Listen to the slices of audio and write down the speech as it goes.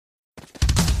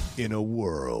in a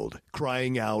world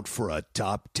crying out for a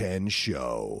top 10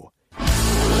 show.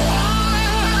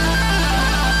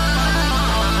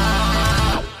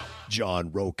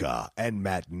 John Roca and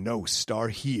Matt Nost are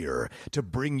here to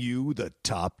bring you the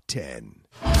top 10.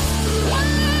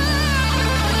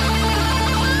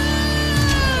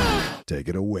 Take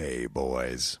it away,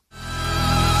 boys.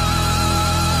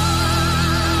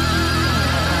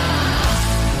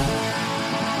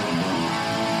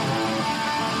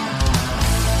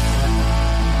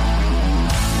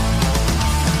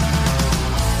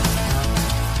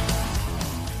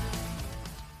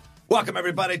 Welcome,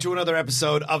 everybody, to another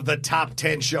episode of the Top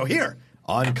 10 Show here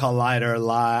on Collider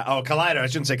Live. Oh, Collider. I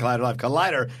shouldn't say Collider Live.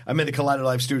 Collider. I'm in the Collider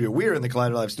Live studio. We're in the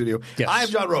Collider Live studio. Yes. I am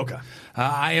John Roca.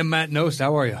 I am Matt Nost.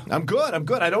 How are you? I'm good.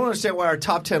 I don't understand why our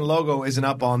Top 10 logo isn't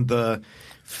up on the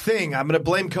thing. I'm going to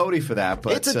blame Cody for that.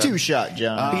 But it's a two-shot,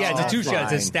 John. Yeah, it's a two-shot.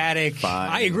 It's a static.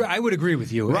 Fine. I agree. I would agree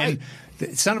with you. Right.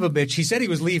 And son of a bitch, he said he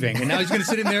was leaving, and now he's going to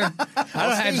sit in there.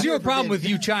 I have zero problem with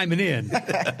you chiming in.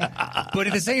 But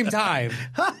at the same time,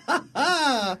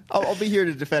 I'll be here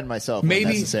to defend myself when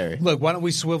necessary. Look, why don't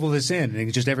we swivel this in?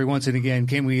 And just every once and again,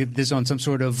 can we get this on some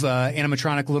sort of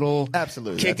animatronic little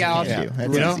kick out?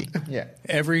 That's you know? easy. Yeah.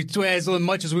 As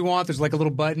much as we want, there's like a little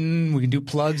button. We can do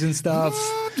plugs and stuff.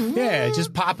 Yeah,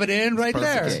 just pop it in right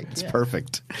there. It's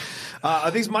perfect. Are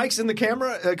these mics in the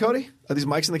camera, Cody? Are these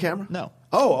mics in the camera? No.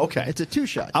 Oh, okay. It's a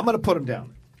two-shot. I'm going to put them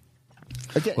down.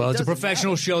 Again, Well, it's a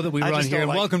professional show that we run here.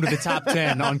 Welcome to the Top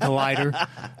 10 on Collider.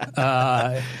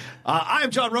 I am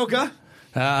John Roca.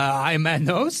 I am Matt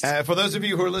Nost. For those of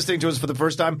you who are listening to us for the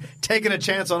first time, taking a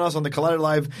chance on us on the Collider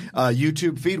Live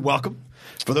YouTube feed, welcome.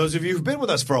 For those of you who've been with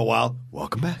us for a while,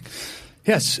 welcome back.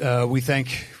 Yes, we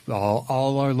thank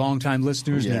all our longtime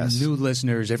listeners and new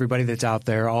listeners, everybody that's out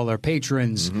there, all our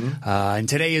patrons. And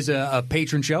today is a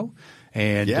patron show.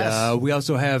 And we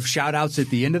also have shout-outs at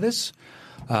the end of this.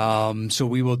 So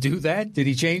we will do that. Did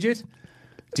he change it?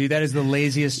 Dude, that is the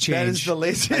laziest change. That is the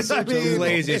laziest. The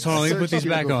laziest. Hold on, let me put these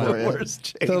back on.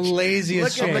 The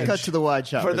laziest change. I'm going to cut to the wide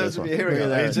shot. For those of you, here we go.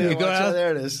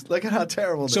 There it is. Look at how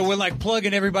terrible this is. So we're like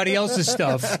plugging everybody else's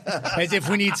stuff as if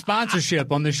we need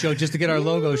sponsorship on this show just to get our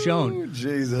logo shown.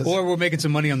 Jesus. Or we're making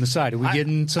some money on the side. Are we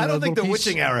getting some? I don't think the piece?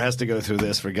 witching hour has to go through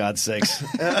this, for God's sakes.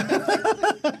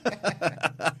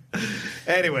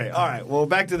 Anyway, all right. Well,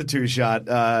 back to the two-shot.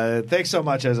 Thanks so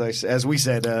much, as we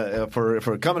said,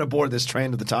 for coming aboard this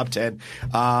train to the top 10.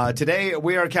 Today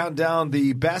we are counting down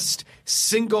the best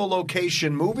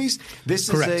single-location movies. This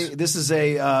is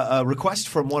a request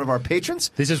from one of our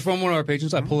patrons. This is from one of our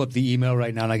patrons. I pull up the email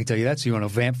right now, and I can tell you that. So you want to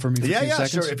vamp for me for 2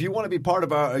 seconds? Sure. If you want to be part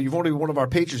of you want to be one of our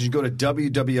patrons, you go to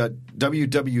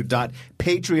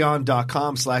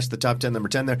www.patreon.com/the top 10 number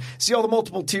 10 there. See all the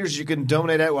multiple tiers you can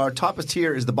donate at. Our toppest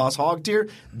tier is the Boss Hog tier.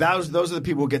 Those are the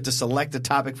people who get to select a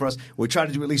topic for us. We try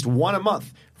to do at least one a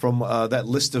month from that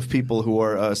list of people who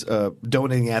are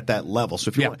donating at that level. So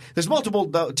if you want, there's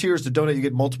multiple tiers to donate. You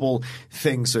get multiple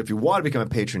things. So if you want to become a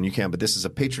patron, you can. But this is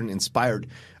a patron-inspired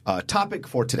topic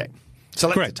for today.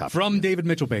 Correct. From David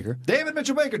Mitchell Baker. David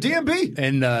Mitchell Baker, DMB.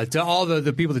 And to all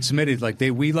the people that submitted,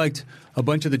 we liked a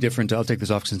bunch of the different. I'll take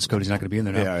this off since Cody's not going to be in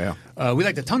there now. Yeah. We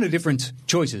liked a ton of different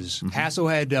choices.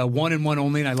 Hasso had one and one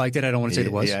only, and I liked it. I don't want to say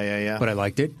it was. Yeah. But I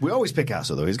liked it. We always pick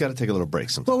Hasso, though. He's got to take a little break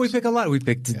sometimes. Well, we pick a lot. We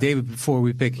picked David before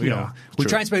we pick, we try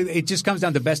and spend. It just comes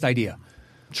down to best idea.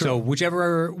 True. So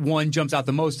whichever one jumps out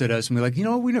the most at us, and we're like,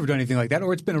 we've never done anything like that,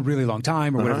 or it's been a really long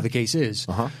time, or whatever the case is.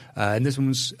 And this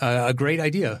one's a great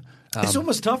idea. It's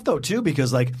almost tough, though, too,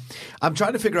 because, I'm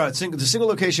trying to figure out, does single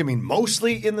location mean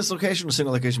mostly in this location, or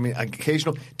single location mean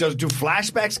occasional? Do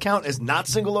flashbacks count as not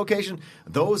single location?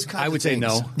 Those kinds of things. I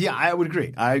would say no. Yeah, I would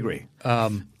agree. I agree.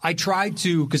 I tried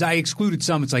to, because I excluded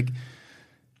some. It's like,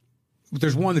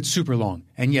 there's one that's super long.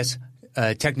 And yes,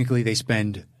 technically they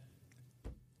spend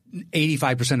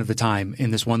 85% of the time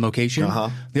in this one location.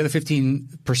 The other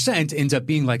 15% ends up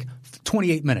being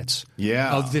 28 minutes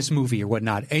of this movie or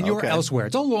whatnot. And you're elsewhere.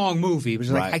 It's a long movie. But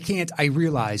it's I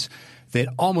realize that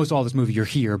almost all this movie you're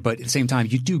here, but at the same time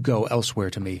you do go elsewhere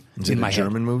to me. Is it in my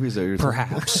German movies?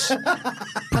 Perhaps.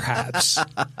 Perhaps.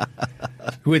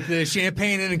 With the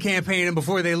champagne and campaigning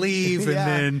before they leave, and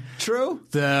then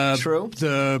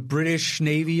the British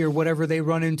Navy or whatever they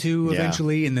run into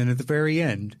eventually, and then at the very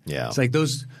end. Yeah. It's like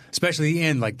those, especially the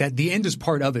end, that the end is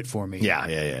part of it for me.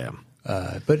 Yeah.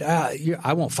 But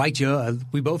I won't fight you.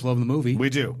 We both love the movie. We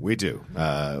do.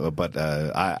 But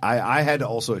I had to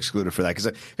also exclude it for that because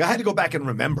I had to go back and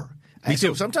remember. Me too.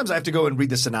 So sometimes I have to go and read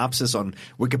the synopsis on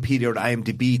Wikipedia or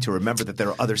IMDb to remember that there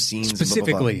are other scenes.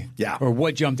 Specifically. Blah, blah, blah. Or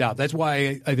what jumped out. That's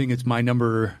why I think it's my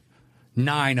number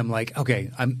 9. I'm like,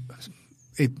 okay,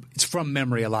 it's from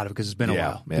memory, a lot of it, because it's been a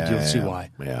while. But you'll see why.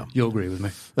 Yeah. You'll agree with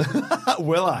me.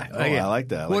 Will I? I like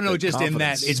that. Well, no, just confidence. In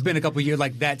that it's been a couple of years,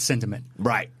 like that sentiment.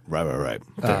 Right. Fair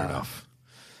enough.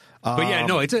 But yeah,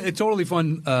 no, it's a totally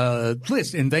fun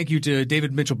list, and thank you to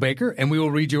David Mitchell Baker, and we will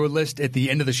read your list at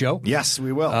the end of the show. Yes,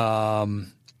 we will.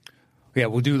 Yeah,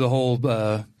 we'll do the whole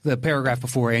the paragraph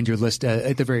before and your list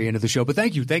at the very end of the show. But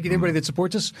thank you to everybody that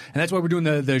supports us, and that's why we're doing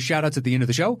the shout-outs at the end of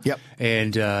the show. Yep.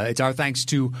 And it's our thanks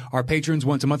to our patrons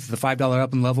once a month at the $5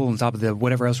 up and level, on top of the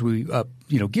whatever else we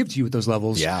give to you at those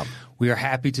levels. Yeah. We are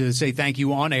happy to say thank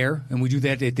you on air, and we do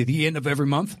that at the end of every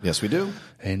month. Yes, we do.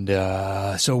 And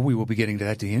so we will be getting to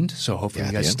that at the end. So hopefully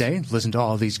you guys stay. Listen to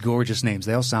all these gorgeous names.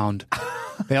 They all sound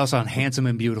handsome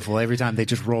and beautiful every time they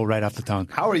just roll right off the tongue.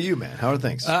 How are you, man? How are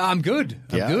things? I'm good.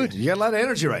 I'm good. You got a lot of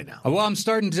energy right now. Well, I'm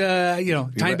starting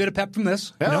to, tiny bit of pep from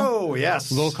this.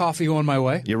 Yes. A little coffee on my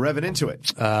way. You're revving into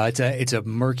it. It's a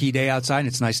murky day outside, and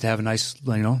it's nice to have a nice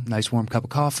warm cup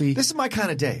of coffee. This is my kind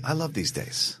of day. I love these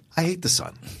days. I hate the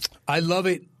sun. I love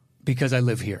it because I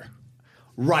live here.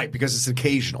 Right, because it's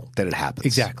occasional that it happens.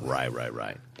 Exactly.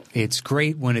 Right. It's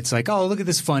great when it's like, oh, look at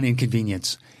this fun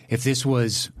inconvenience. If this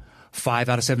was 5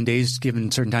 out of 7 days given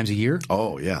certain times a year.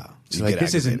 Oh, yeah. It's like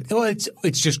this isn't. Well,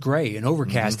 it's just gray and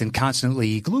overcast and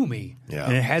constantly gloomy. Yeah.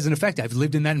 And it has an effect. I've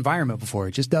lived in that environment before.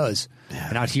 It just does. Yeah.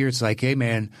 And out here, it's like, hey,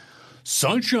 man,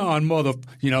 sunshine,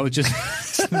 it's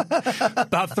just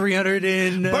about 300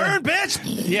 and burn, bitch.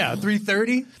 Yeah,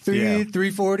 330,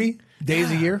 340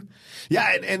 days a year.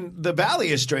 Yeah, and the valley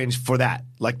is strange for that.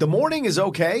 Like the morning is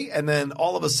okay, and then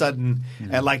all of a sudden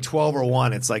at like 12 or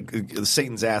 1, it's like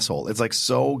Satan's asshole. It's like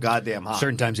so goddamn hot.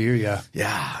 Certain times of year, yeah.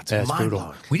 Yeah, it's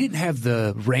mind-blowing. We didn't have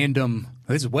the random.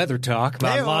 This is weather talk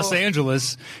about Los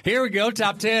Angeles. Here we go,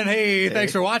 top 10. Hey,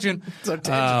 thanks for watching. It's our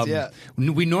tangents,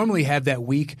 We normally have that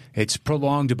week. It's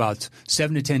prolonged about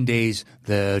 7 to 10 days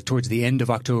towards the end of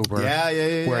October.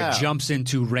 Where it jumps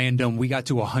into random. We got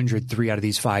to 100 3 out of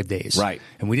these 5 days. Right.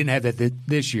 And we didn't have that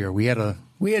this year. We had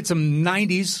some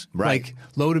 90s, like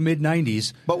low to mid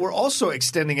 90s. But we're also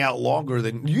extending out longer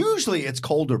than usually. It's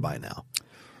colder by now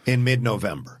in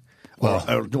mid-November.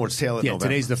 Well, towards tail end November.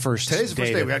 Today's the first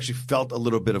day. We actually felt a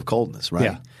little bit of coldness, right?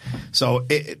 Yeah. So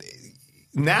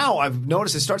now I've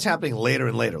noticed it starts happening later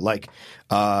and later, like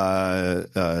late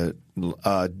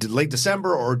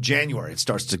December or January. It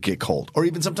starts to get cold, or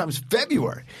even sometimes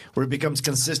February, where it becomes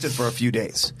consistent for a few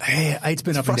days. Hey, it's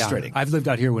been up frustrating. And down. I've lived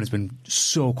out here when it's been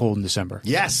so cold in December.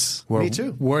 Yes, me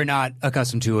too. We're not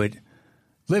accustomed to it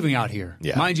living out here.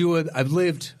 Yeah. Mind you, I've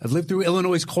lived through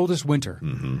Illinois' coldest winter.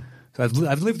 Mm-hmm. So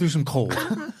I've lived through some cold,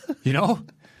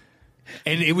 And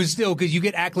it was still, because you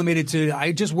get acclimated to,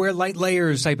 I just wear light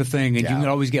layers type of thing, and you can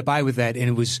always get by with that.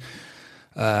 And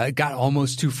it got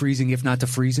almost too freezing, if not to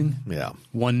freezing. Yeah.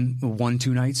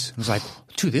 2 nights. I was like,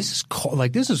 dude, this is cold.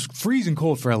 Like, this is freezing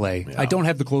cold for LA. Yeah. I don't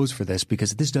have the clothes for this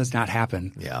because this does not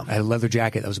happen. Yeah. I had a leather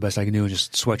jacket. That was the best I could do, and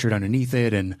just sweatshirt underneath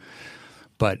it.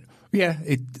 But yeah,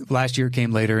 last year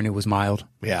came later, and it was mild.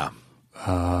 Yeah.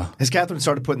 Has Catherine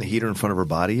started putting the heater in front of her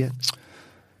body yet?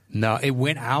 No, it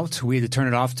went out. We had to turn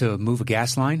it off to move a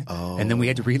gas line, and then we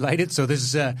had to relight it. So this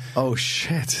is oh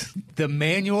shit! The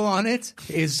manual on it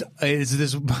is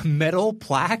this metal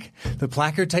plaque, the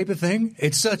placard type of thing.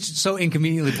 It's so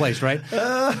inconveniently placed, right?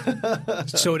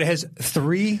 So it has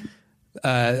 3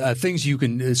 things you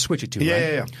can switch it to.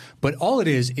 Yeah. But all it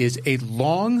is a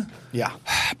long,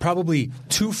 probably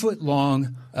 2 foot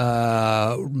long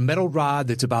metal rod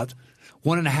that's about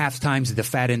 1.5 times the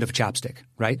fat end of a chopstick,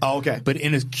 right? Oh, okay. But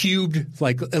in a cubed,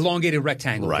 like elongated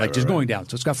rectangle, going down.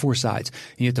 So it's got 4 sides.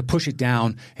 And you have to push it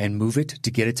down and move it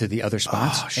to get it to the other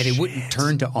spots. And it wouldn't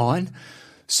turn to on.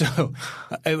 So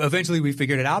eventually we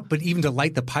figured it out. But even to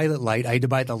light the pilot light, I had to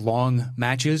buy the long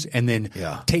matches and then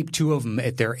tape 2 of them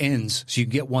at their ends so you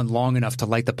can get one long enough to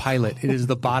light the pilot. It is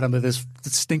the bottom of this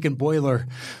stinking boiler.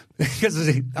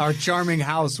 Because our charming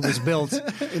house was built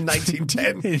in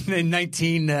 1910, in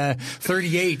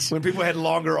 1938, when people had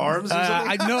longer arms. Or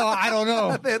something? I don't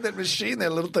know. They had that machine,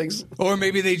 that little things. Or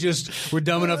maybe they just were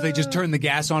dumb enough they just turned the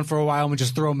gas on for a while and would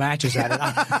just throw matches at it.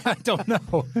 I don't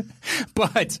know,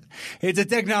 but it's a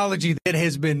technology that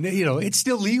has been, it's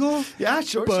still legal. Yeah,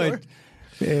 sure.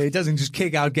 It doesn't just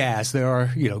kick out gas. There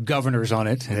are, governors on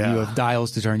it, and you have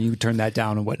dials to turn. You turn that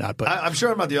down and whatnot. But I'm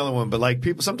sure I'm not the only one. But like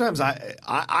people, sometimes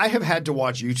I have had to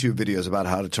watch YouTube videos about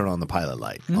how to turn on the pilot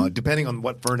light, depending on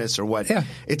what furnace or what. Yeah.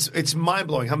 It's mind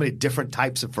blowing how many different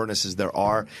types of furnaces there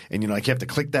are, and like you have to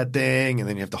click that thing, and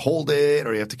then you have to hold it,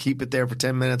 or you have to keep it there for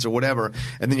 10 minutes or whatever,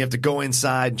 and then you have to go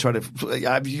inside and try to.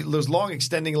 Those long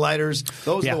extending lighters,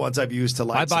 those are the ones I've used to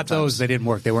light. I bought those. They didn't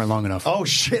work. They weren't long enough. Oh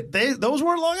shit! Those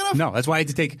weren't long enough. No, that's why I had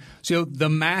to take. So the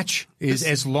match is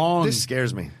as long. This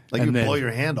scares me. Like you blow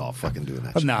your hand off fucking doing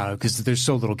that. No, because there's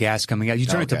so little gas coming out. You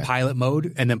turn it to pilot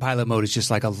mode, and then pilot mode is just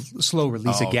like a slow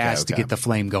release of gas to get the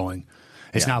flame going.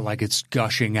 It's not like it's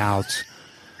gushing out.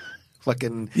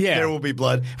 Fucking there will be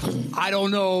blood. I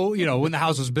don't know. When the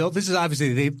house was built, this is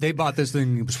obviously they bought this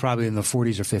thing. It was probably in the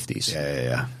 40s or 50s.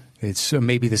 Yeah. It's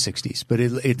maybe the 60s, but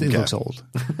it looks old.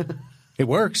 It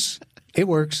works.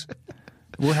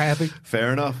 We're happy.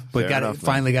 Fair enough. But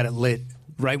finally got it lit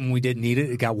right when we didn't need it.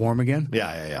 It got warm again.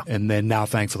 Yeah. And then now,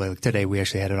 thankfully, like today we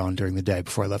actually had it on during the day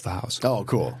before I left the house. Oh,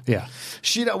 cool. Yeah.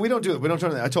 We don't do it. We don't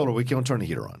turn. I told her we don't turn the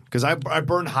heater on because I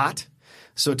burn hot.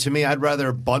 So to me, I'd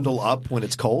rather bundle up when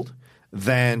it's cold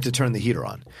than to turn the heater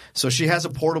on. So she has a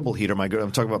portable heater.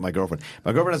 I'm talking about my girlfriend.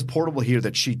 My girlfriend has a portable heater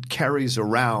that she carries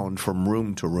around from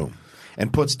room to room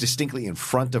and puts distinctly in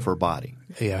front of her body.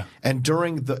 Yeah. And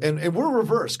and we're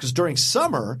reversed because during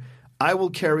summer I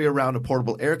will carry around a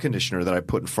portable air conditioner that I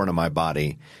put in front of my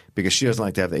body because she doesn't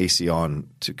like to have the AC on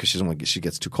because she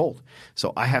gets too cold.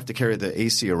 So I have to carry the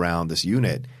AC around this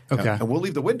unit. Okay. And we'll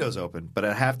leave the windows open, but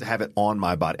I have to have it on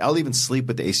my body. I'll even sleep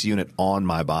with the AC unit on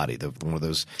my body, one of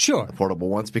those portable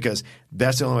ones, because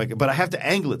that's the only way. But I have to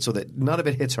angle it so that none of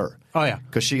it hits her. Oh, yeah.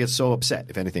 Because she gets so upset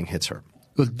if anything hits her.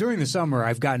 Well, during the summer,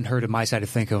 I've gotten her to my side to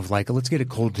think of like, let's get it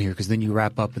cold in here because then you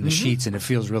wrap up in the sheets and it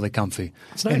feels really comfy.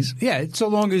 It's nice. And, so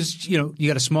long as you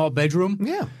got a small bedroom.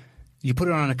 Yeah. You put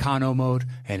it on econo mode,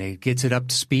 and it gets it up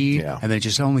to speed, and then it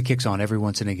just only kicks on every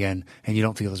once and again, and you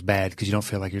don't feel as bad because you don't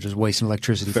feel like you're just wasting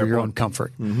electricity for your own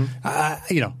comfort.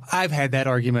 I've had that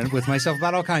argument with myself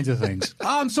about all kinds of things.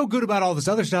 I'm so good about all this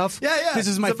other stuff. Yeah. This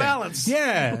is my balance.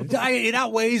 Yeah, it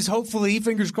outweighs. Hopefully,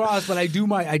 fingers crossed. But I do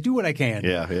what I can.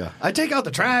 Yeah. I take out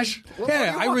the trash.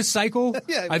 I recycle.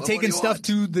 I've taken stuff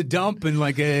to the dump and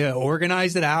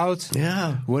organized it out.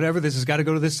 Yeah. Whatever. This has got to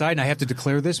go to this side, and I have to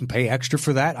declare this and pay extra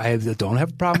for that. I don't have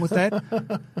a problem with that.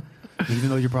 Even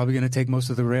though you're probably going to take most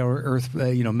of the rare earth,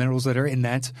 minerals that are in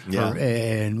that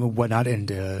and whatnot,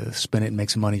 and spin it and make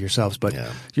some money yourselves. But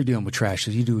you're dealing with trash,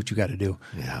 so you do what you got to do.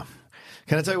 Yeah.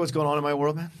 Can I tell you what's going on in my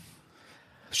world, man?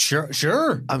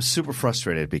 Sure. I'm super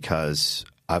frustrated because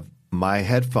my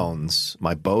headphones,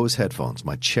 my Bose headphones,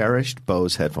 my cherished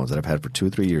Bose headphones that I've had for 2 or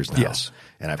 3 years now. Yes.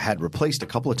 And I've had replaced a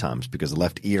couple of times because the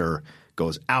left ear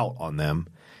goes out on them.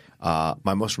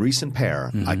 My most recent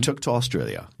pair, I took to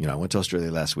Australia. I went to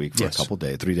Australia last week for a couple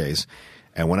days, 3 days.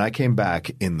 And when I came back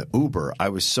in the Uber, I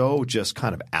was so just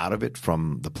kind of out of it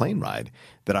from the plane ride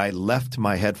that I left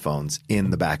my headphones in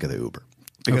the back of the Uber.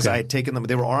 Because I had taken them,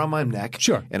 they were on my neck.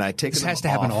 Sure. And I had taken them off. This has to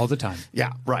happen all the time.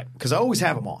 Yeah, right. Because I always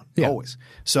have them on. Yeah. Always.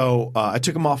 So I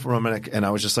took them off from my neck, and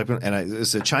I was just like, it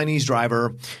was a Chinese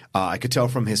driver. I could tell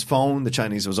from his phone, the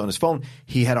Chinese was on his phone.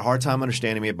 He had a hard time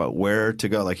understanding me about where to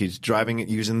go. Like he's driving it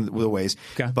using the Waze.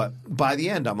 Okay. But by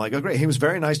the end, I'm like, oh, great. He was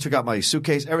very nice, took out my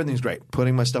suitcase. Everything's great.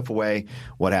 Putting my stuff away,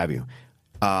 what have you.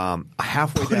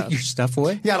 Halfway down, your stuff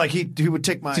away. Yeah, like he would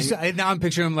take my. Now I'm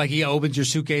picturing him like he opens your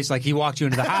suitcase, like he walked you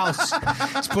into the house.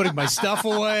 He's putting my stuff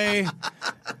away.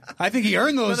 I think he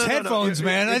earned those headphones,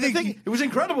 man. I think it was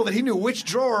incredible that he knew which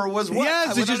drawer was what.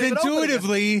 Yes, it's just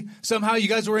intuitively somehow you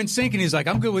guys were in sync, and he's like,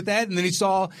 "I'm good with that." And then he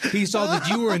saw that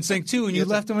you were in sync too, and you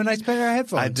left him a nice pair of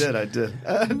headphones. I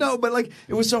did. No, but like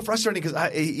it was so frustrating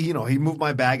because he moved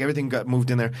my bag, everything got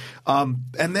moved in there,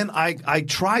 and then I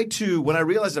tried to when I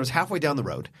realized I was halfway down the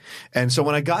road. And so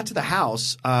when I got to the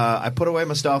house, I put away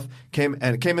my stuff, came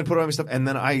and put away my stuff, and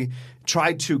then I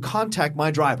tried to contact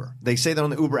my driver. They say that on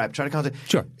the Uber app. Try to contact.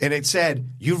 Sure. And it said,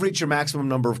 you've reached your maximum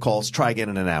number of calls. Try again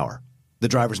in an hour. The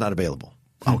driver's not available.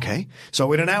 Okay.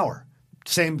 So in an hour,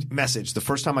 same message. The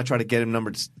first time I tried to get him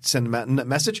number to send a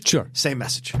message, same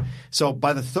message. So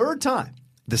by the third time,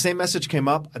 the same message came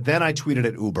up. Then I tweeted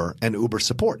at Uber and Uber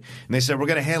support. And they said, we're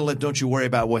going to handle it. Don't you worry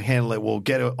about it. We'll handle it. We'll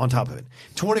get it on top of it.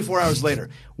 24 hours later,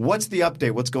 what's the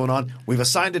update? What's going on? We've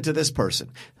assigned it to this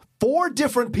person. 4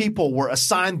 different people were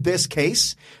assigned this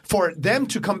case for them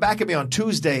to come back at me on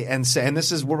Tuesday and say, and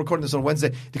we're recording this on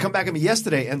Wednesday, to come back at me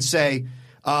yesterday and say,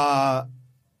 the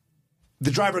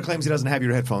driver claims he doesn't have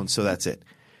your headphones, so that's it.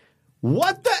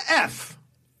 What the F?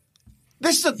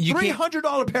 This is a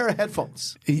 $300 pair of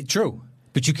headphones. True.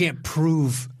 But you can't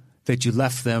prove that you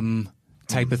left them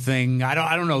type of thing. I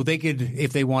don't know. They could,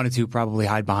 if they wanted to, probably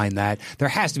hide behind that. There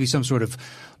has to be some sort of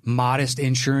modest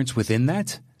insurance within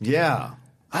that. Yeah.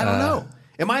 I don't know.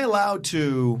 Am I allowed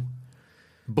to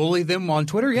bully them on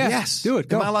Twitter? Yes. Yes. Do it.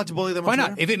 Go. Am I allowed to bully them on Twitter?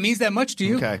 Why not? If it means that much to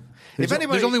you. Okay.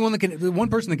 There's only one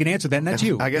person that can answer that, and that's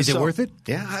you. I guess Is it worth it?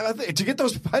 Yeah, to get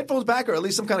those headphones back, or at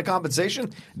least some kind of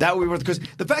compensation, that would be worth it. Because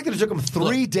the fact that it took them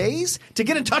 3 days to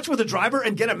get in touch with the driver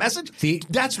and get a message,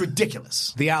 that's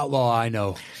ridiculous. The outlaw I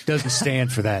know doesn't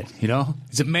stand for that. You know,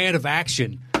 he's a man of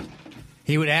action.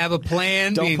 He would have a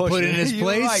plan being put in his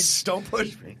place. Right. Don't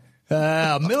push me.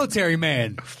 A military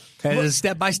man,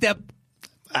 step by step.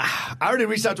 I already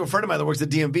reached out to a friend of mine that works at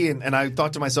DMV, and I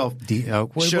thought to myself, What's the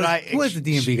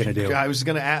DMV going to do? I was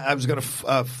going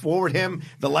to forward him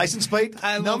the license plate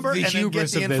number and then get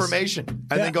the information,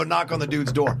 and then go knock on the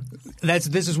dude's door.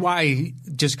 This is why,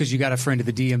 just because you got a friend at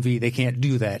the DMV, they can't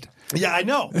do that. Yeah, I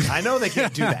know they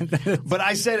can't do that. But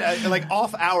I said, like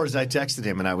off hours, I texted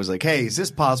him and I was like, "Hey, is this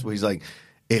possible?" He's like,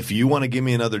 "If you want to give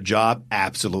me another job,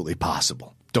 absolutely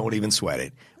possible. Don't even sweat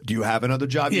it. Do you have another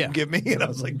job you can give me?" And I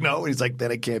was like, "No." And he's like,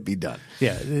 "Then it can't be done."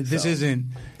 Yeah, this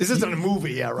isn't a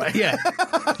movie, yeah, right? Yeah,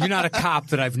 you're not a cop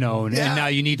that I've known, and now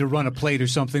you need to run a plate or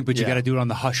something, but you got to do it on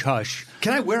the hush hush.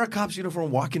 Can I wear a cop's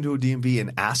uniform, walk into a DMV,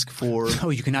 and ask for?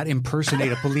 No, you cannot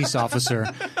impersonate a police officer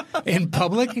in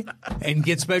public and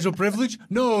get special privilege.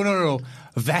 No.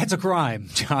 That's a crime,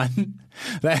 John.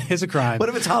 That is a crime. What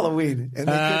if it's Halloween? And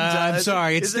I'm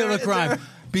sorry, it's still a crime.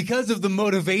 Because of the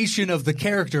motivation of the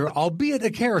character, albeit a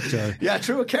character. Yeah,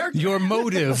 true, a character. Your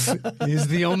motive is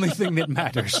the only thing that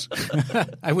matters.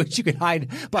 I wish you could hide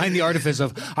behind the artifice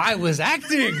of, I was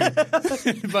acting.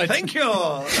 But thank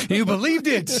you. You believed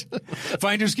it.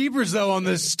 Finders keepers, though, on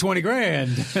this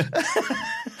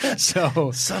 $20,000.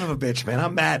 So, son of a bitch, man.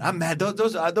 I'm mad.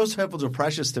 Those headphones are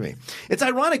precious to me. It's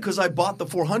ironic because I bought the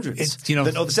 400s.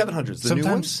 The 700s, the new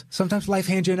ones. Sometimes life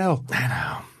hands you an L. I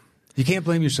know. You can't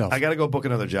blame yourself. I got to go book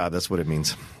another job. That's what it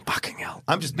means. Fucking hell.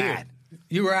 I'm just mad.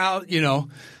 You were out,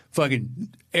 fucking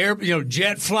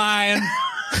jet flying.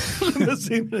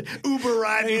 Uber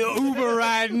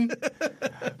riding.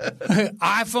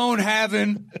 iPhone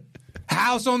having.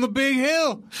 House on the big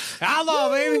hill.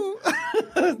 Outlaw, baby.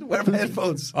 Wear my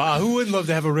headphones. Who wouldn't love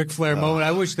to have a Ric Flair moment?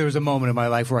 I wish there was a moment in my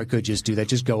life where I could just do that.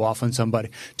 Just go off on somebody.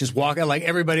 Just walk out like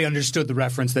everybody understood the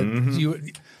reference that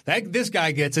this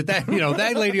guy gets it. That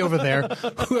that lady over there,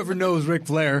 whoever knows Ric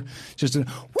Flair, just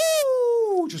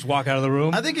walk out of the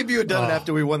room. I think if you had done it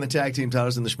after we won the tag team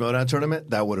titles in the Schmoedown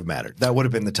tournament, that would have mattered. That would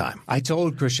have been the time. I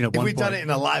told Christian at one point. If we'd done it in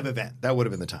a live event, that would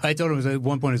have been the time. I told him at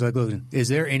one point, look, is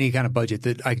there any kind of budget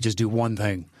that I could just do one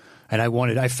thing? And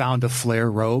I found a Flair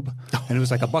robe, and it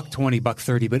was like $120,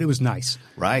 $130, but it was nice.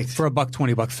 Right. For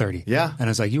 $120, $130. Yeah. And I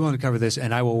was like, you want to cover this,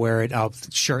 and I will wear it out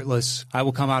shirtless. I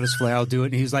will come out as Flair. I'll do it.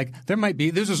 And he's like,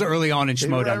 this was early on in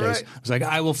Schmoedown days. I was like,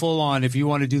 I will full on, if you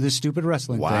want to do this stupid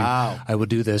wrestling thing, I will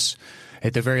do this.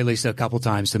 At the very least, a couple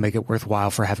times to make it worthwhile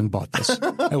for having bought this.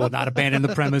 I will not abandon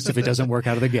the premise if it doesn't work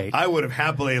out of the gate. I would have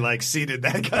happily seeded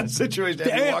that kind of situation.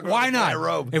 Why not?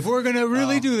 Robe. If we're going to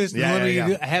really do this, let me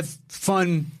have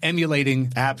fun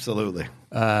emulating. Absolutely.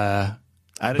 I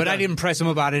didn't press him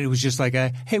about it. It was just like,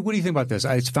 hey, what do you think about this?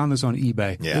 I found this on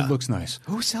eBay. Yeah. It looks nice.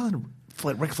 Who's selling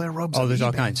Ric Flair robes? Oh, there's on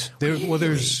all eBay? kinds.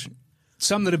 There's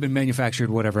some that have been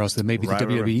manufactured, whatever else, that maybe the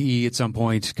WWE at some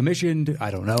point commissioned. I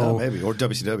don't know. Oh, maybe. Or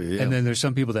WCW, yeah. And then there's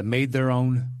some people that made their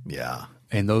own. Yeah.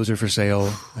 And those are for sale.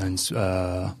 And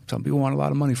some people want a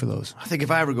lot of money for those. I think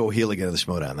if I ever go heel again in the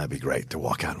Schmoedown, that'd be great to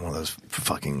walk out in one of those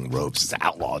fucking robes. It's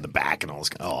outlaw in the back and all this.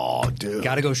 Oh, dude.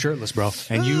 Got to go shirtless, bro.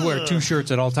 And you wear 2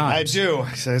 shirts at all times. I do.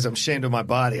 Because I'm ashamed of my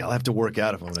body. I'll have to work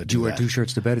out if I'm going to do that. Do you wear 2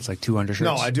 shirts to bed? It's like 2 undershirts?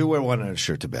 No, I do wear one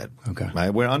undershirt to bed. Okay.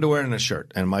 I wear underwear and a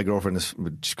shirt. And my girlfriend is,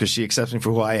 because she accepts me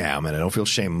for who I am and I don't feel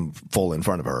shameful in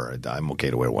front of her, I'm okay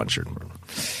to wear one shirt.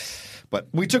 But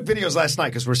we took videos last night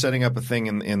because we're setting up a thing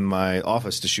in my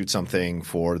office to shoot something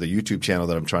for the YouTube channel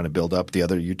that I'm trying to build up, the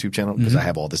other YouTube channel, because I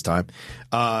have all this time.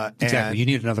 Exactly. You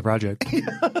need another project.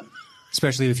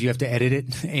 Especially if you have to edit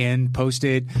it and post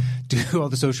it, do all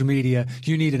the social media.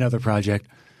 You need another project.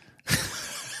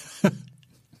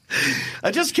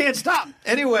 I just can't stop.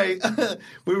 Anyway,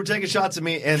 we were taking shots of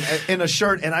me and in a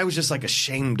shirt, and I was just like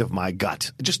ashamed of my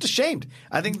gut. Just ashamed.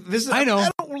 I think this is. I know.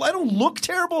 I don't look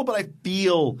terrible, but I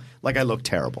feel like I look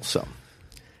terrible. So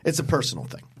it's a personal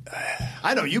thing.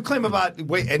 I know you claim about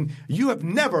weight, and you have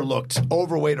never looked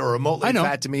overweight or remotely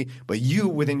fat to me, but you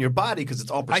within your body, because it's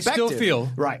all perspective. I still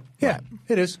feel right. Yeah,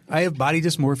 it is. I have body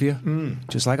dysmorphia,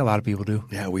 just like a lot of people do.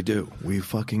 Yeah, we do. We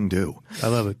fucking do. I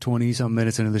love it. 20-something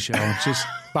minutes into the show, it's just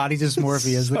Body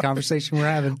dysmorphia is the conversation we're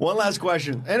having. One last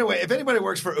question. Anyway, if anybody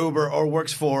works for Uber or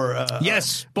works for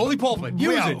yes, Bully Pulpit,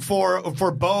 use it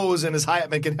for Bose and his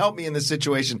Highman can help me in this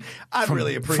situation, I'd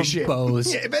really appreciate it.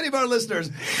 Bose. Yeah, if any of our listeners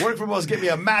work for Bose, give me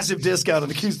a massive discount on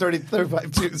the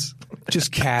Q35-2s.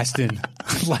 Just casting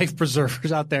life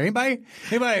preservers out there. Anybody?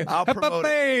 I'll promote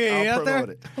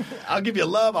it. I'll give you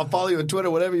love. I'll follow you on Twitter,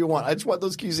 whatever you want. I just want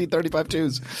those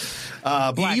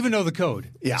QC35-2s. You even know the code.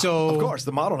 Yeah, so, of course.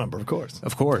 The model number, of course.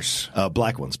 Of course.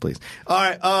 Black ones, please. All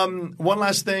right. One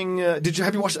last thing. Have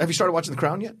you started watching The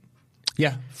Crown yet?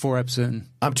 Yeah, 4 episodes.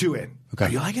 I'm 2 in. Okay. Are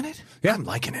you liking it? Yeah. I'm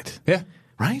liking it. Yeah.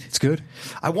 Right? It's good.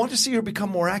 I want to see her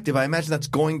become more active. I imagine that's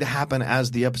going to happen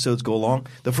as the episodes go along.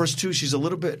 The first 2, she's a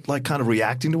little bit like kind of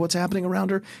reacting to what's happening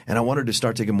around her, and I want her to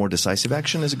start taking more decisive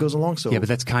action as it goes along. So yeah, but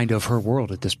that's kind of her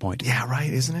world at this point. Yeah,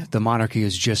 right, isn't it? The monarchy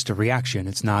is just a reaction.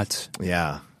 It's not.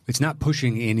 Yeah. It's not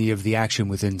pushing any of the action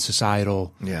within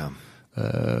societal. Yeah.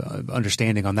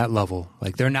 Understanding on that level.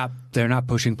 Like they're not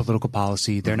pushing political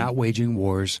policy. They're not waging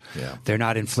wars. Yeah. They're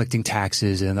not inflicting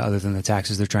taxes, and other than the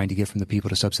taxes they're trying to get from the people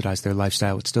to subsidize their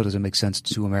lifestyle, it still doesn't make sense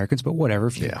to Americans. But whatever,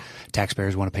 if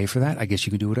taxpayers want to pay for that, I guess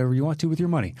you can do whatever you want to with your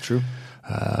money. True.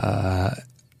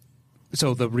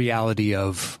 So the reality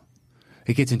of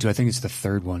it gets into, I think it's the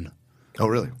 3rd one. Oh,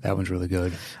 really? That one's really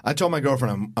good. I told my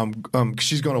girlfriend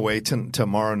she's going away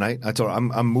tomorrow night. I told her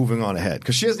I'm moving on ahead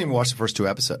because she hasn't even watched the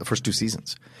first 2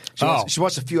 seasons. She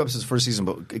watched a few episodes of the first season,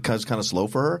 but it was kind of slow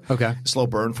for her. Okay, slow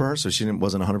burn for her, so she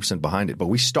wasn't 100% behind it. But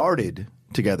we started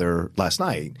together last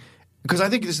night. Because I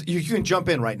think you can jump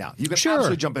in right now. You can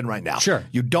absolutely jump in right now. Sure.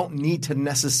 You don't need to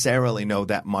necessarily know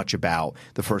that much about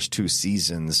the first 2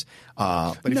 seasons.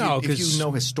 But if you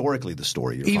know historically the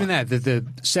story, you're even fine. that the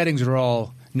settings are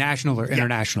all national or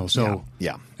international. So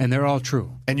yeah. And they're all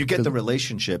true. And you get the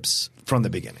relationships from the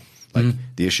beginning. Like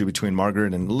the issue between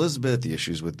Margaret and Elizabeth, the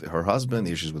issues with her husband,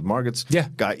 the issues with Margaret's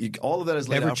guy. All of that is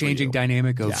laid out for you. Ever-changing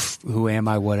dynamic of who am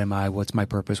I, what am I, what's my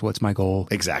purpose, what's my goal.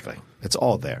 Exactly. It's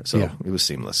all there. So it was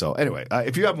seamless. So anyway,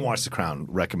 if you haven't watched The Crown,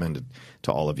 recommend it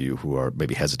to all of you who are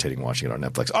maybe hesitating watching it on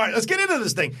Netflix. All right, let's get into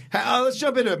this thing. Let's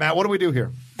jump into it, Matt. What do we do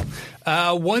here?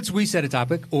 Once we set a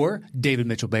topic, or David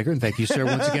Mitchell Baker, and thank you, sir,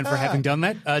 once again for having done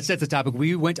that, set the topic.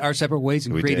 We went our separate ways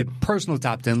and created personal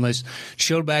top 10 lists.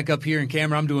 Showed back up here in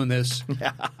camera. I'm doing this.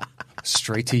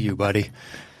 Straight to you, buddy.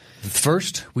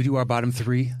 First, we do our bottom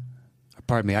 3.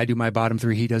 Pardon me. I do my bottom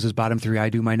 3. He does his bottom 3. I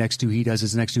do my next 2. He does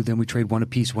his next 2. Then we trade one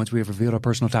apiece. Once we have revealed our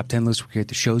personal top 10 list, we create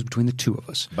the shows between the 2 of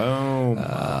us.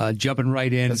 Boom. Jumping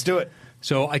right in. Let's do it.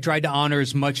 So I tried to honor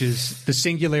as much as the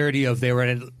singularity of they were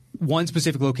at one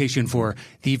specific location for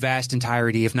the vast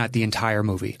entirety, if not the entire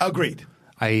movie. Agreed.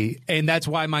 And that's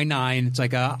why my 9, it's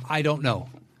like, I don't know.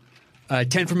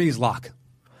 10 for me is Locke.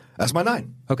 That's my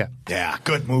 9. Okay. Yeah,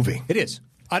 good movie. It is.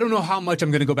 I don't know how much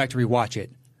I'm going to go back to rewatch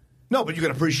it. No, but you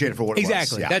can appreciate it for what it was.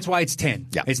 Exactly. That's why it's 10.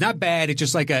 Yeah. It's not bad. It's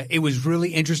just like it was really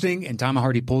interesting, and Tom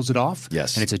Hardy pulls it off.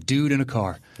 Yes. And it's a dude in a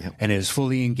car. Yep. And it is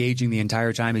fully engaging the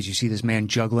entire time as you see this man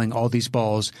juggling all these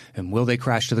balls, and will they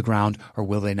crash to the ground or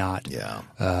will they not?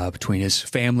 Yeah. Between his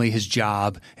family, his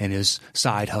job, and his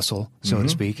side hustle, so to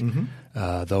speak,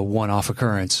 the one-off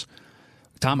occurrence.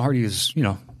 Tom Hardy is,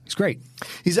 he's great.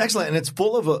 He's excellent, and it's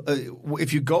full of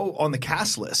if you go on the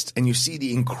cast list and you see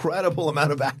the incredible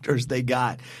amount of actors they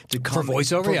got to come for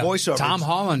voiceover. Voiceover. Tom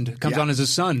Holland comes on as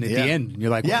his son at the end. And you're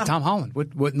like, Tom Holland?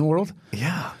 What in the world?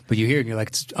 Yeah. But you hear it and you're like,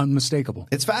 it's unmistakable.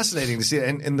 It's fascinating to see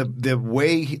it. And the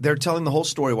way they're telling the whole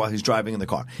story while he's driving in the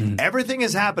car. Everything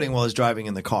is happening while he's driving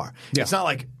in the car. Yeah. It's not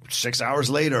like 6 hours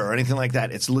later or anything like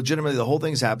that. It's legitimately the whole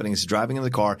thing's happening. He's driving in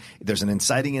the car. There's an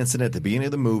inciting incident at the beginning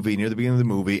of the movie, near the beginning of the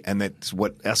movie, and that's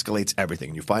what escalates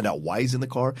everything. You find out why he's in the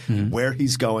car, where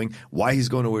he's going, why he's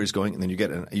going to where he's going, and then you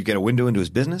get a window into his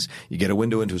business, you get a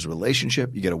window into his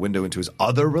relationship, you get a window into his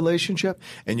other relationship,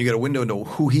 and you get a window into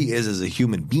who he is as a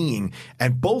human being,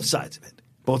 and both sides of it.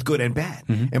 Both good and bad.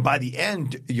 And by the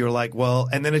end, you're like, well,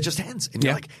 and then it just ends. And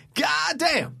you're like, God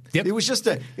damn. Yep. It was just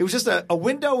a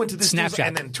window into this snapshot.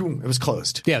 And then boom, it was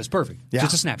closed. Yeah, it was perfect. Yeah.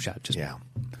 Just a snapshot.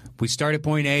 We start at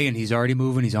point A and he's already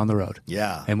moving, he's on the road.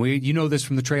 Yeah. And you know this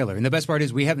from the trailer. And the best part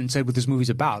is we haven't said what this movie's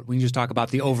about. We can just talk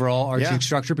about the overall arching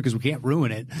structure because we can't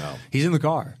ruin it. No. He's in the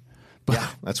car. But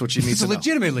that's what you need to know.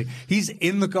 Legitimately, he's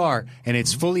in the car and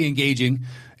it's fully engaging.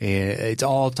 It's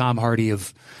all Tom Hardy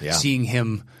of seeing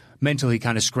him mentally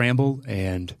kind of scramble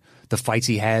and the fights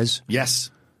he has.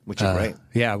 Yes, which are great.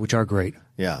 Yeah, which are great.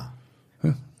 Yeah,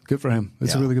 good for him.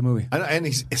 It's a really good movie. And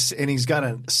he's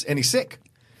sick.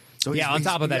 So on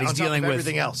top of that, he's dealing with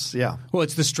everything else. Yeah. Well,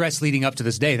 it's the stress leading up to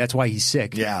this day. That's why he's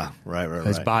sick. Yeah. Right.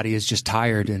 His body is just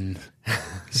tired, and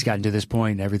he's gotten to this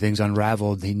point. Everything's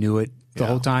unraveled. He knew it the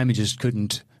whole time. He just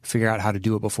couldn't figure out how to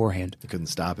do it beforehand. You couldn't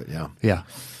stop it, yeah. Yeah.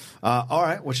 All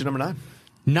right, what's your number 9?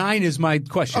 9 is my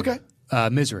question. Okay.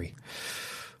 Misery.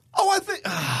 Oh, I think...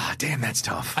 damn, that's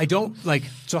tough. I don't,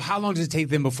 so how long does it take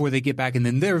them before they get back? And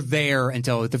then they're there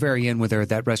until at the very end when they're at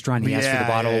that restaurant and he asks for the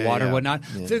bottle of water and whatnot.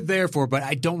 Yeah. They're there for, but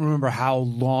I don't remember how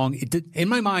long. In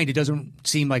my mind, it doesn't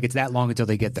seem like it's that long until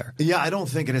they get there. Yeah, I don't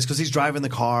think it is because he's driving the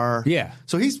car. Yeah.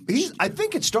 So he's. I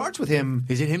think it starts with him.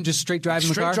 Is it him just straight driving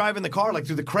the car? Straight driving the car, like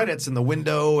through the credits and the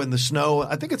window and the snow.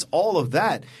 I think it's all of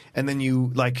that. And then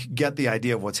you, get the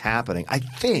idea of what's happening. I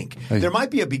think. There might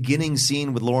be a beginning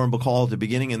scene with Lauren Bacall at the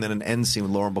beginning and then an end scene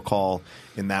with Lauren Bacall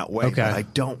in that way. Okay. But I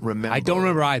don't remember. I don't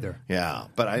remember either. Yeah.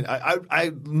 But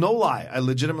I no lie, I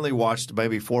legitimately watched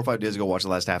maybe 4 or 5 days ago, watched the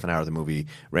last half an hour of the movie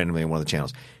randomly on one of the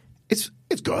channels. It's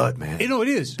good, man. It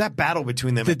is. That battle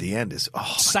between them at the end is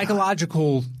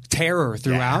psychological terror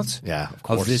throughout. Yeah, of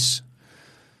course. Of this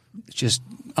just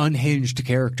unhinged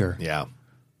character. Yeah.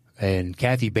 And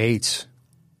Kathy Bates,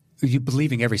 you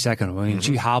believing every second of him. I mean,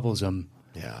 she hobbles him.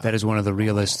 Yeah. That is one of the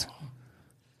realest.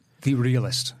 The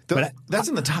realist. But that's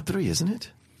in the top 3, isn't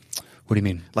it? What do you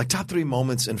mean? Like top 3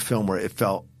 moments in film where it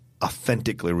felt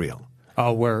authentically real.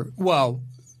 Oh,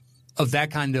 of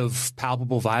that kind of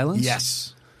palpable violence?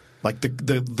 Yes. Like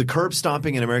the curb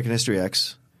stomping in American History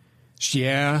X.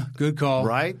 Yeah, good call.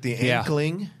 Right? The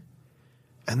ankling. Yeah.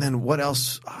 And then what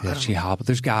else? Yeah, she hobbled.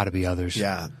 There's got to be others.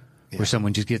 Yeah. Where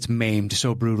someone just gets maimed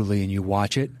so brutally and you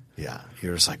watch it. Yeah.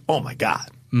 You're just like, oh my God.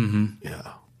 Mm-hmm.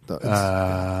 Yeah.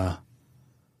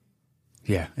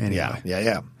 Yeah. Anyway.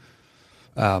 Yeah.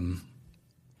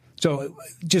 So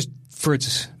just for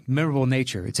its memorable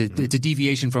nature, it's a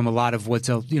deviation from a lot of what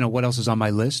else is on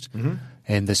my list,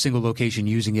 and the single location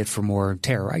using it for more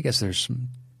terror. I guess there's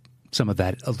some of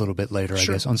that a little bit later.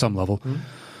 Sure. I guess on some level,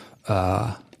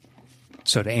 so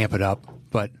to amp it up,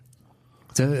 but.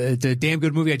 It's a damn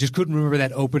good movie. I just couldn't remember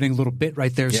that opening little bit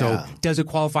right there. Yeah. So does it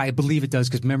qualify? I believe it does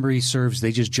because memory serves.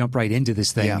 They just jump right into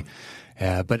this thing. Yeah.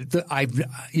 But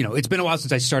it's been a while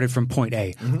since I started from point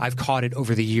A. I've caught it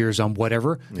over the years on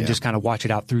whatever and just kind of watch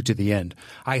it out through to the end.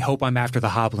 I hope I'm after the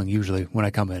hobbling usually when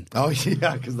I come in. Oh,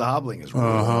 yeah, because the hobbling is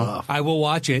rough. I will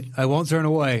watch it. I won't turn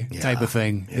away type of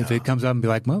thing. Yeah. If it comes up and be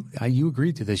like, well, you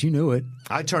agreed to this. You knew it.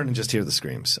 I turn and just hear the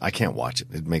screams. I can't watch it.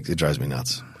 It drives me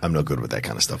nuts. I'm no good with that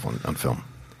kind of stuff on film.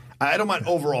 I don't mind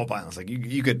overall violence. Like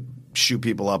you could shoot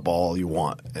people up all you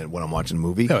want when I'm watching a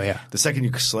movie. Oh yeah. The second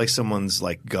you slice someone's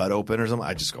gut open or something,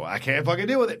 I just go, I can't fucking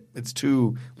deal with it. It's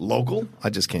too local. I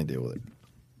just can't deal with it.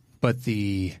 But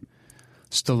the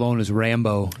Stallone is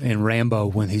Rambo in Rambo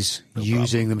when he's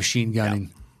using the machine gun and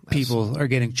people are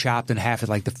getting chopped in half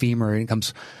at the femur and it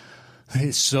comes.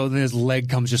 So then his leg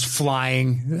comes just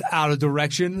flying out of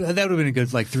direction. That would have been a good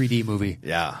 3D movie.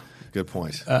 Yeah. Good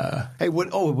point. Hey,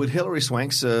 would Hilary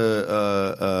Swank's in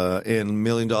 $1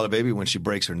 Million Baby when she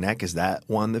breaks her neck? Is that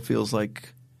one that feels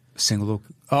like single?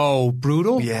 Oh,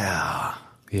 brutal. Yeah.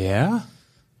 Yeah.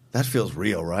 That feels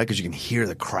real, right? Because you can hear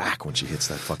the crack when she hits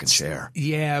that fucking chair.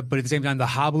 Yeah, but at the same time, the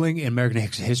hobbling in American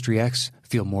History X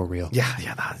feel more real. Yeah,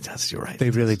 you're right. They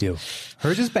really do.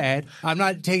 Hers is bad. I'm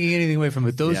not taking anything away from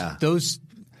it. Those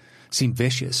seem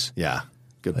vicious. Yeah,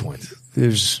 good point.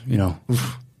 There's,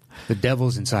 the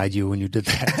devil's inside you when you did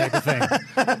that type of thing.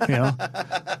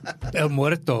 El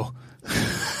muerto.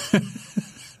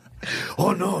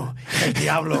 Oh, no. El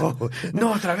diablo.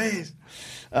 No, otra vez.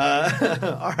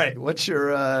 All right. What's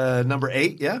your number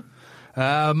 8? Yeah?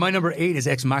 My number 8 is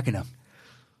Ex Machina.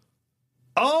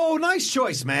 Oh, nice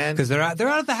choice, man. Because they're out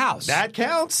at the house. That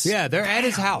counts? Yeah, they're at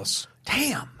his house.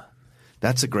 Damn.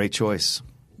 That's a great choice.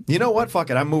 You know what?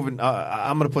 Fuck it. I'm moving.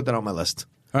 I'm going to put that on my list.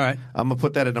 All right. I'm going to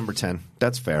put that at number 10.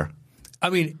 That's fair. I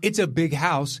mean, it's a big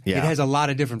house. Yeah. It has a lot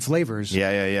of different flavors.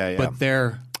 Yeah. But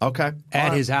they're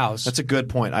at his house. That's a good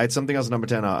point. I had something else at number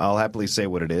 10. I'll happily say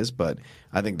what it is, but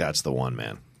I think that's the one,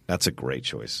 man. That's a great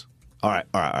choice. All right.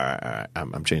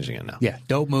 I'm changing it now. Yeah,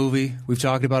 dope movie. We've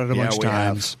talked about it a bunch of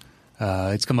times.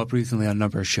 It's come up recently on a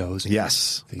number of shows.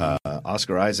 Yes.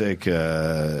 Oscar Isaac,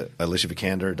 Alicia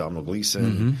Vikander, Domhnall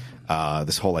Gleeson.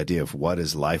 This whole idea of what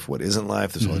is life, what isn't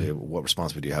life. This whole idea of what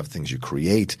responsibility do you have for things you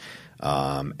create.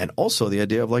 And also the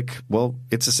idea of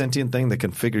it's a sentient thing that can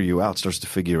figure you out, starts to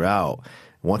figure out.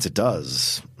 Once it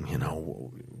does,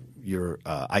 your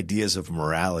ideas of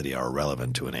morality are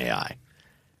irrelevant to an AI.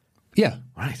 Yeah.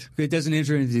 Right. It doesn't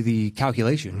enter into the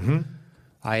calculation.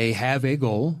 I have a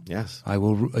goal. Yes. I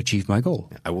will achieve my goal.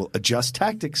 I will adjust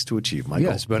tactics to achieve my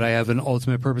goal. Yes, but I have an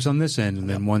ultimate purpose on this end. And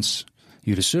then once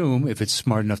you'd assume, if it's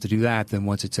smart enough to do that, then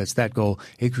once it sets that goal,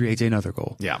 it creates another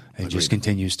goal. Yeah. And just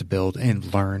continues to build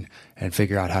and learn and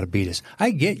figure out how to beat us.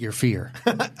 I get your fear.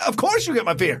 Of course you get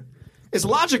my fear. It's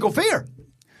logical fear.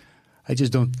 I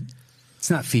just don't. It's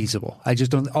not feasible. I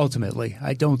just don't. Ultimately,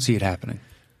 I don't see it happening.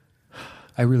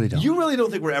 I really don't. You really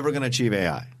don't think we're ever going to achieve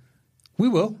AI? We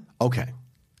will. Okay.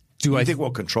 Do I think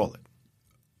we'll control it?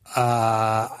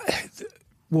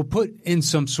 We'll put in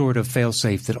some sort of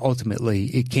fail-safe that ultimately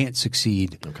it can't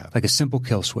succeed, like a simple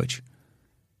kill switch.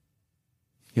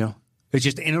 You know, it's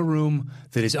just in a room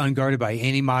that is unguarded by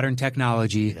any modern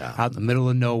technology, out in the middle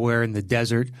of nowhere in the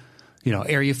desert. You know,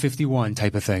 Area 51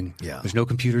 type of thing. Yeah. There's no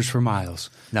computers for miles.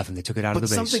 Nothing. They took it out of the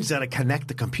base. But something's got to connect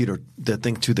the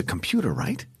thing to the computer,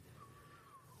 right?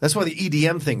 That's why the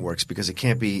EDM thing works, because it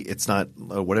can't be. It's not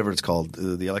whatever it's called.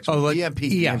 The EMP.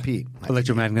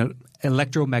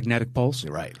 Electromagnetic pulse.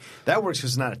 Right. That works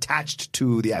because it's not attached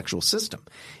to the actual system.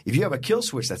 If you have a kill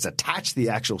switch that's attached to the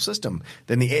actual system,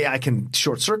 then the AI can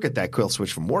short circuit that kill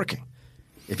switch from working.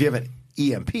 If you have an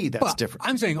EMP, that's different.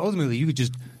 I'm saying ultimately you could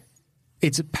just.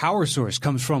 Its power source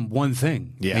comes from one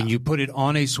thing, and you put it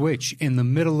on a switch in the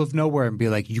middle of nowhere and be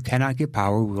like, you cannot get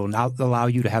power. We will not allow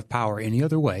you to have power any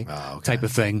other way, type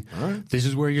of thing. Right. This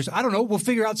is where you're – I don't know. We'll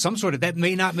figure out some sort of – that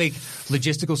may not make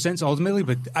logistical sense ultimately,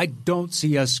 but I don't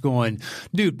see us going,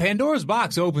 dude, Pandora's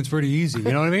box opens pretty easy.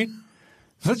 You know what I mean?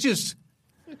 Let's just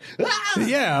 –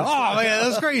 yeah. Oh, man,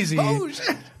 that's crazy. Oh,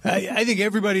 shit. I think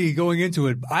everybody going into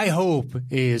it, I hope,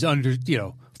 is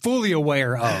fully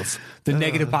aware of the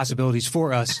negative possibilities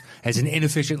for us as an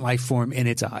inefficient life form in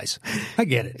its eyes. I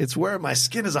get it. It's wearing my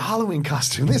skin as a Halloween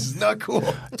costume. This is not cool.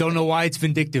 Don't know why it's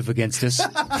vindictive against us.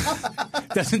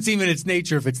 Doesn't seem in its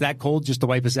nature if it's that cold just to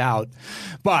wipe us out.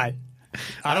 But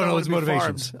I don't know its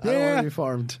motivations. I don't want to be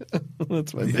farmed.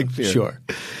 That's my big fear. Sure.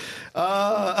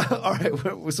 All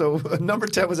right. So number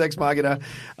 10 was Ex Machina.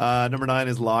 Number 9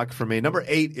 is Locke for me. Number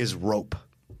 8 is Rope.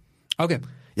 Okay.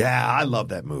 Yeah, I love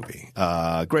that movie.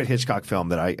 Great Hitchcock film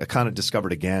that I kind of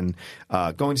discovered again.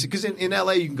 Going to see, because in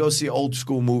LA you can go see old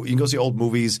school you can go see old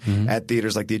movies at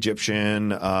theaters like The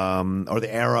Egyptian or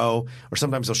The Arrow, or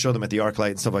sometimes they'll show them at the ArcLight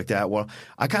and stuff like that. Well,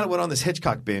 I kind of went on this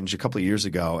Hitchcock binge a couple of years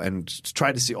ago and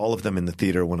tried to see all of them in the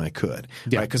theater when I could,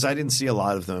 right? Because I didn't see a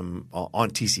lot of them on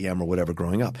TCM or whatever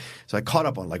growing up. So I caught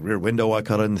up on like Rear Window. I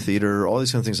caught it in the theater. All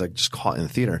these kind of things I just caught in the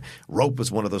theater. Rope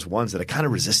was one of those ones that I kind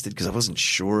of resisted because I wasn't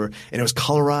sure, and it was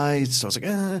colorized. So I was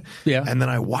like, yeah. And then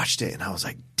I watched it and I was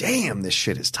like, damn, this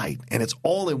shit is tight. And it's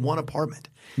all in one apartment.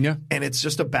 Yeah. And it's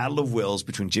just a battle of wills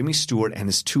between Jimmy Stewart and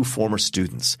his 2 former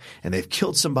students. And they've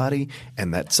killed somebody,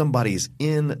 and that somebody is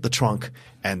in the trunk,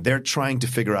 and they're trying to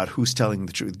figure out who's telling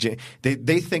the truth.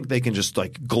 They think they can just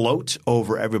like gloat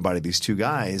over everybody, these 2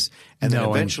 guys, and then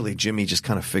eventually Jimmy just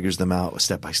kind of figures them out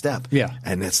step by step. Yeah.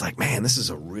 And it's like, man, this is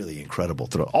a really incredible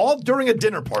thrill. All during a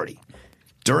dinner party.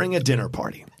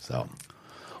 So.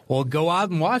 Well, go out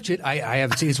and watch it. I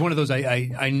haven't seen it. It's one of those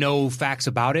I know facts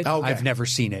about it. Okay. I've never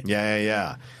seen it.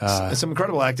 Yeah. Some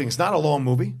incredible acting. It's not a long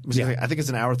movie. I think it's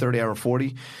an hour 30, hour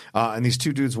 40. And these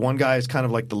 2 dudes, one guy is kind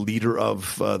of like the leader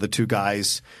of the 2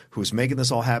 guys who's making this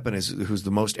all happen, who's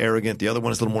the most arrogant. The other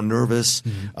one is a little more nervous.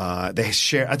 I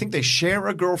think they share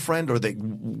a girlfriend, or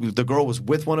the girl was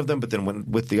with one of them, but then went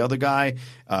with the other guy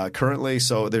currently.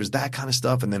 So there's that kind of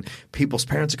stuff. And then people's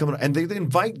parents are coming, and they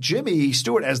invite Jimmy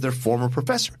Stewart as their former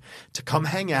professor to come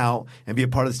hang out and be a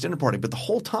part of this dinner party. But the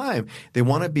whole time they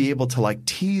want to be able to like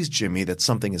tease Jimmy that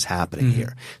something is happening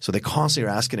here. So they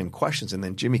constantly are asking him questions, and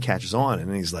then Jimmy catches on, and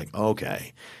then he's like,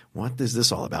 okay, what is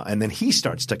this all about? And then he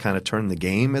starts to kind of turn the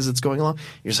game as it's going along.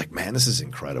 You're just like, man, this is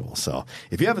incredible. So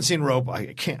if you haven't seen Rope,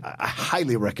 I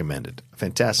highly recommend it.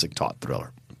 Fantastic taut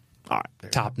thriller. All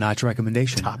right. Top-notch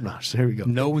recommendation. Top-notch. There we go.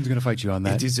 No one's going to fight you on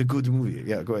that. It is a good movie.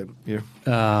 Yeah, go ahead. Here.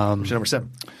 What's your number 7?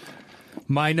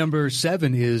 My number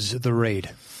 7 is The Raid.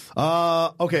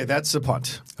 Okay, that's a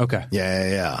punt. Okay.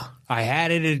 Yeah. I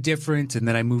had it at different, and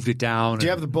then I moved it down. Do you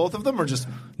have both of them, or just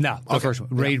no? The first one,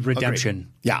 Raid Redemption. Agreed.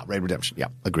 Yeah, Raid Redemption. Yeah,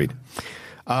 agreed.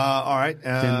 All right.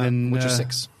 And then what's your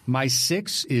 6? My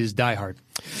 6 is Die Hard.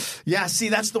 Yeah, see,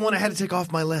 that's the one I had to take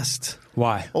off my list.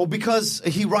 Why? Oh, because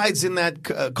he rides in that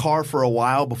car for a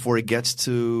while before he gets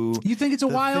to. You think it's a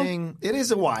while? Thing. It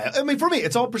is a while. I mean, for me,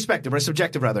 it's all perspective, or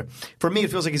subjective rather. For me,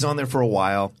 it feels like he's on there for a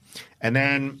while, and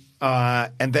then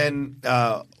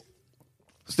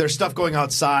there's stuff going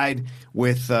outside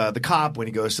with the cop when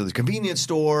he goes to the convenience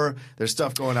store. There's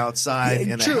stuff going outside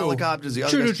in the helicopters. The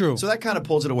other guys. True. So that kind of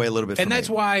pulls it away a little bit. And that's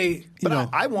why,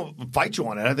 I won't fight you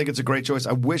on it. I think it's a great choice.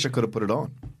 I wish I could have put it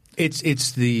on. It's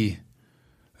the.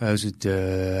 What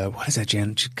is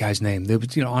that guy's name?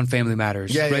 On Family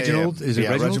Matters. Yeah, Reginald? Yeah. Is it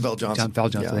Reginald? Reginald Johnson.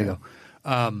 Johnson. There you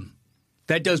go.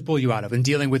 That does pull you out of, and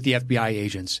dealing with the FBI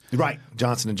agents. Right.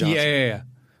 Johnson & Johnson.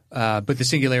 Yeah. But the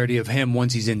singularity of him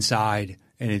once he's inside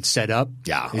and it's set up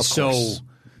is so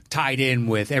tied in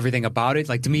with everything about it.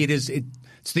 Like, to me,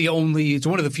 It's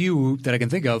one of the few that I can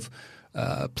think of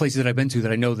places that I've been to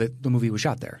that I know that the movie was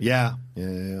shot there. Yeah.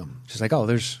 Just like,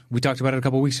 we talked about it a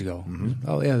couple of weeks ago. Mm-hmm.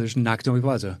 Oh yeah, there's Nakatomi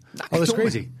Plaza. Nakatomi. Oh, that's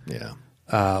crazy. Yeah.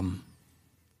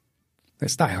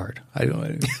 That's Die Hard. I don't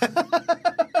know.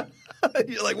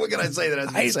 You're like, what can I say that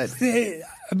hasn't been said?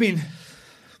 I mean,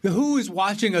 who is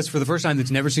watching us for the first time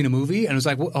that's never seen a movie and it's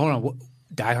like, hold on,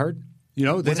 Die Hard? You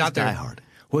know, that's out there. Die Hard?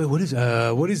 Wait, what is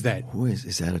that?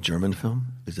 Is that a German film?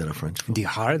 Is that a French film? Die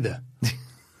Hard.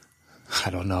 I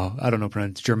don't know.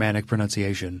 Germanic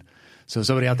pronunciation. So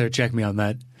somebody out there check me on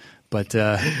that. But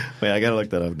wait, I gotta look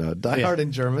that up now. Die Hard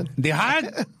in German. Die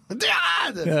Hard.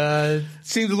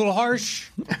 Seems a little harsh.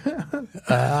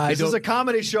 This is a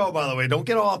comedy show, by the way. Don't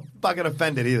get all fucking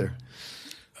offended either.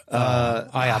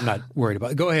 I'm not worried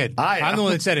about it. Go ahead. I'm the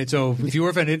one that said it, so if you were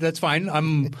offended, that's fine.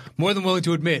 I'm more than willing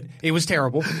to admit it was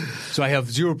terrible, so I have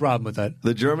zero problem with that.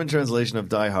 The German translation of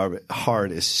Die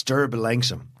Hard is Stirb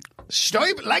langsam.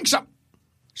 Stirb langsam!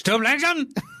 Stirb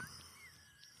langsam!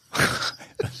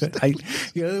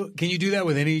 Can you do that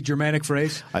with any Germanic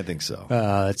phrase? I think so.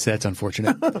 That's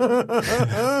unfortunate.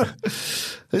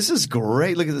 This is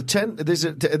great. Look at the 10.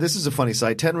 This is a funny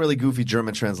site. 10 really goofy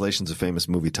German translations of famous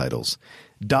movie titles.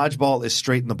 Dodgeball is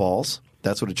straight in the balls.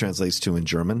 That's what it translates to in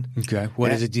German. Okay.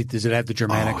 What is it? Does it have the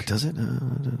Germanic? Oh, does it?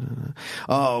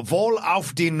 Wohl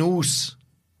auf die Nuss.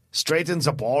 Straight in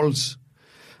the balls.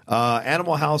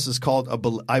 Animal House is called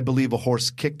I Believe a Horse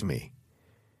Kicked Me.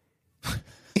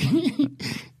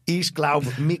 Ich glaub,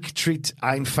 mich tritt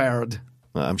ein Pferd.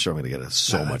 I'm sure I'm going to get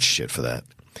so much shit for that.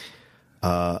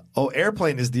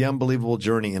 Airplane is the unbelievable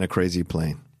journey in a crazy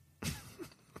plane.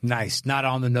 Nice. Not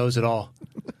on the nose at all.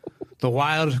 The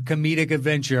wild comedic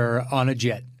adventure on a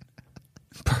jet.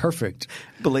 Perfect.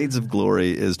 Blades of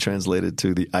Glory is translated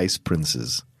to the Ice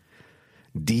Princes.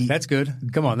 That's good.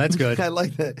 Come on, that's good. I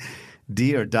like that.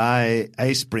 Die or Die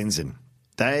Eisprinsen.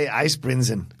 Die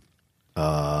Eisprinsen.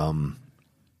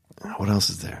 What else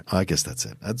is there? Oh, I guess that's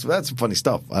it. That's funny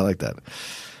stuff. I like that.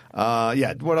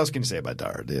 Yeah. What else can you say about Die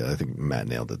Hard? Yeah, I think Matt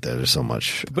nailed it there. There's so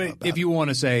much. But if you want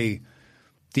to say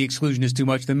the exclusion is too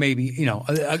much, then maybe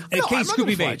a case could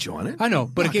be made. You on it. I know,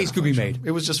 but a case could be made.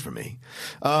 It was just for me.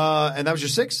 And that was your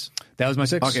 6? That was my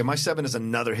 6. Okay, my 7 is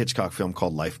another Hitchcock film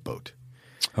called Lifeboat.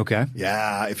 Okay.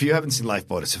 Yeah, if you haven't seen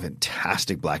Lifeboat, it's a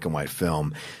fantastic black and white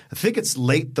film. I think it's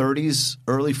late 30s,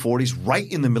 early 40s,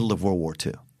 right in the middle of World War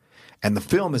II. And the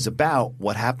film is about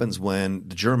what happens when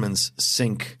the Germans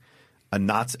sink a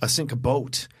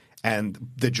boat, and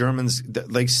the Germans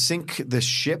they sink the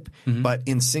ship, but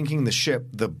in sinking the ship,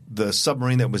 the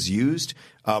submarine that was used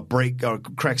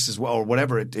cracks as well, or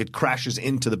whatever, it crashes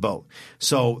into the boat.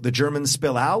 So the Germans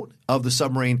spill out of the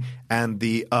submarine, and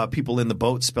the people in the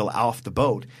boat spill off the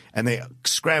boat, and they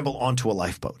scramble onto a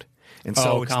lifeboat. And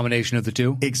so a combination of the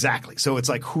two? Exactly. So it's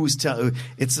like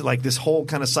it's like this whole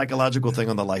kind of psychological thing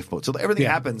on the lifeboat. So everything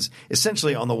happens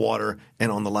essentially on the water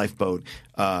and on the lifeboat,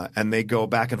 and they go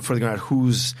back and forth figuring out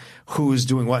who's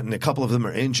doing what, and a couple of them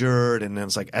are injured, and then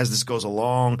it's like as this goes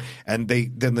along, and a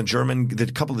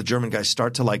couple of the German guys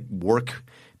start to like work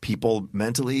people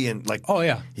mentally and like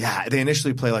they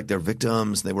initially play like they're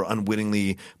victims. They were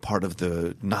unwittingly part of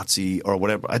the Nazi or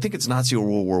whatever. I think it's Nazi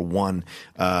or World War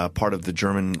I part of the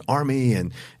German army,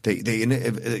 and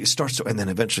it starts to, and then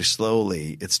eventually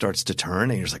slowly it starts to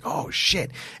turn, and you're just like, oh shit.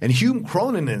 And Hume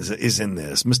Cronin is in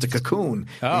this. Mr. Cocoon,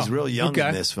 he's real young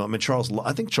in this film. And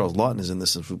I think Charles Lawton is in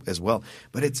this as well.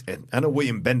 But I know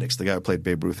William Bendix, the guy who played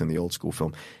Babe Ruth in the old school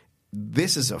film.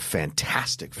 This is a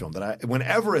fantastic film that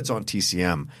whenever it's on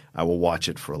TCM, I will watch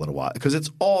it for a little while because it's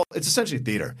essentially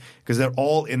theater because they're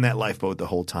all in that lifeboat the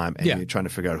whole time, and you're trying to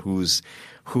figure out who is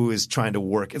trying to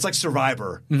work. It's like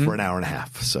Survivor for an hour and a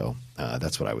half. So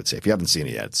that's what I would say. If you haven't seen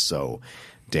it yet, it's so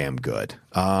damn good.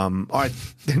 All right.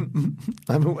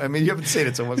 I mean, you haven't seen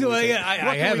it, so what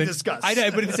I haven't. Discuss? I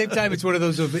know, but at the same time, it's one of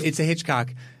those. It's a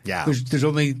Hitchcock. Yeah. There's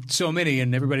only so many,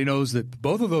 and everybody knows that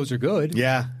both of those are good.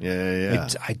 Yeah.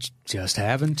 I just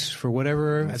haven't for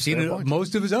whatever. I've seen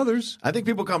most of his others. I think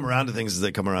people come around to things as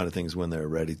they come around to things when they're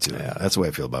ready to. Yeah. That's the way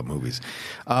I feel about movies.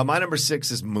 My number 6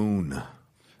 is Moon.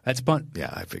 That's a punt.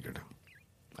 Yeah, I figured.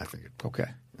 Okay.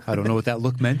 I don't know what that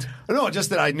look meant. No, just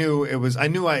that I knew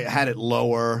I had it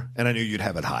lower, and I knew you'd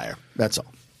have it higher. That's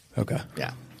all. Okay.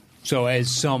 Yeah. So as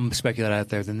some speculate out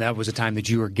there, then that was a time that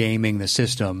you were gaming the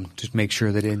system to make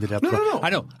sure that it ended up. No.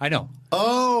 I know.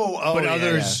 Oh, but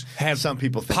others have some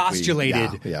people think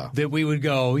postulated that we would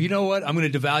go, you know what? I'm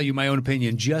going to devalue my own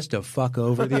opinion just to fuck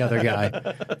over the other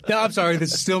guy. No, I'm sorry.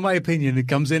 This is still my opinion. It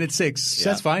comes in at 6. Yeah.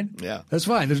 That's fine. Yeah. That's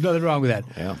fine. There's nothing wrong with that.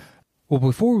 Yeah. Well,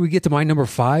 before we get to my number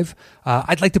 5,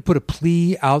 I'd like to put a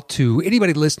plea out to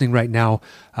anybody listening right now.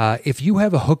 If you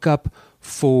have a hookup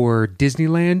for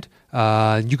Disneyland,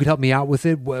 you could help me out with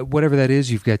it, whatever that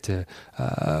is. You've got to,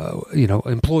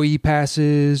 employee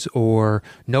passes or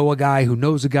know a guy who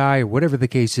knows a guy or whatever the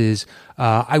case is.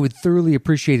 I would thoroughly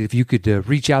appreciate it if you could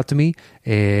reach out to me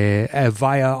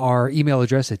via our email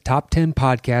address at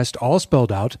top10podcast, all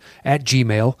spelled out, at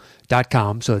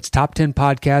gmail.com. So it's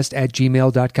top10podcast at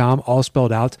gmail.com, all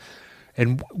spelled out.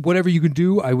 And whatever you can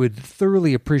do, I would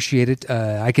thoroughly appreciate it.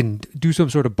 I can do some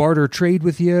sort of barter trade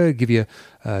with you, give you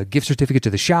a gift certificate to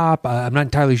the shop. I'm not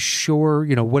entirely sure,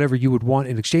 whatever you would want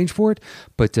in exchange for it.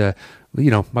 But,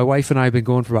 my wife and I have been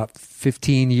going for about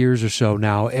 15 years or so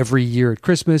now, every year at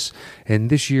Christmas. And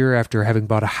this year, after having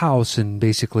bought a house and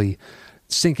basically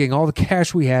sinking all the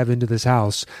cash we have into this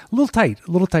house, a little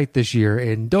tight this year,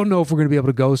 and don't know if we're going to be able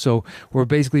to go. So we're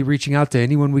basically reaching out to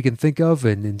anyone we can think of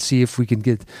and see if we can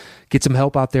get some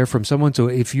help out there from someone. So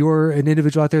if you're an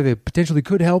individual out there that potentially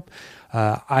could help,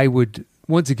 I would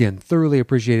once again thoroughly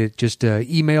appreciate it. Just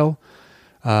email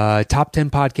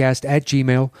top10podcast at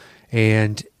gmail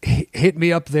and hit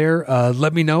me up there.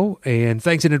 Let me know. And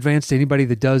thanks in advance to anybody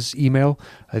that does email.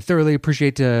 I thoroughly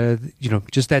appreciate,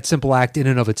 just that simple act in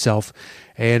and of itself.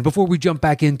 And before we jump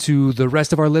back into the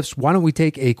rest of our lifts, why don't we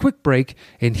take a quick break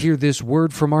and hear this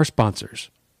word from our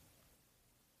sponsors?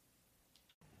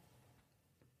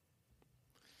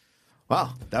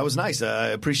 Wow, that was nice. I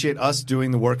appreciate us doing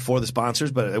the work for the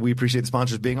sponsors, but we appreciate the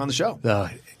sponsors being on the show.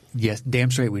 Yes, damn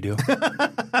straight we do.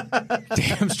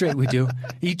 Damn straight we do.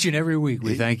 Each and every week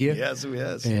we thank you. Yes.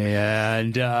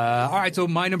 And all right, so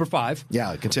my number 5.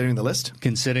 Yeah, continuing the list.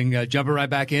 Jumping right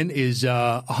back in is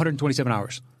 127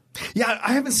 Hours. Yeah,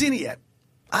 I haven't seen it yet.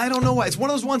 I don't know why. It's one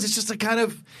of those ones. It's just a kind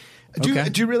of. Do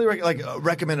you really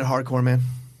recommend it hardcore, man?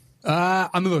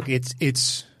 Look,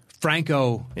 it's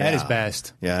Franco at his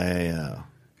best. Yeah.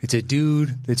 It's a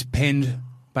dude that's pinned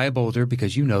by a boulder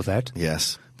because you know that.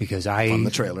 Yes. Because from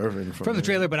the trailer. From the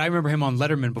trailer, but I remember him on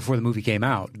Letterman before the movie came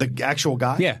out. The actual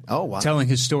guy? Yeah. Oh, wow. Telling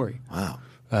his story. Wow.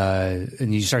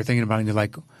 And you start thinking about it and you're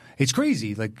like, it's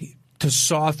crazy. Like, to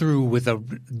saw through with a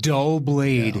dull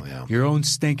blade your own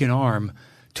stinking arm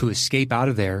to escape out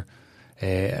of there.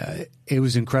 It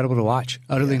was incredible to watch.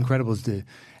 Utterly incredible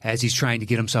as he's trying to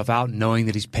get himself out and knowing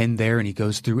that he's pinned there and he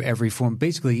goes through every form.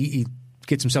 Basically, he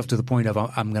gets himself to the point of,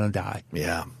 I'm going to die.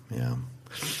 Yeah.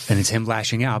 And it's him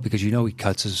lashing out because he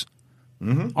cuts his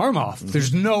arm off.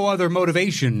 There's no other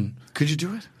motivation. Could you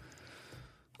do it?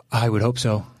 I would hope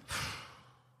so.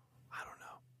 I don't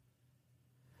know.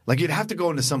 Like, you'd have to go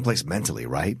into someplace mentally,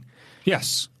 right?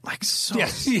 Yes. Like, so.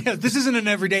 Yes. Yeah, this isn't an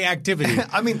everyday activity.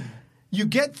 I mean, you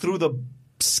get through the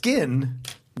skin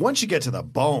once you get to the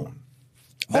bone.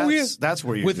 That's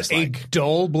where you're with just a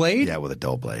dull blade? Yeah, with a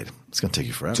dull blade. It's going to take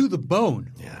you forever. To the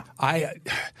bone. Yeah.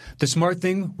 The smart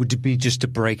thing would be just to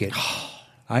break it.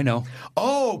 I know.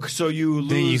 Oh, so you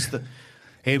lose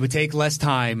It would take less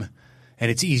time, and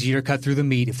it's easier to cut through the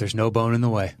meat if there's no bone in the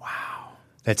way. Wow.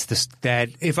 That's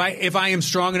if I am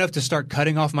strong enough to start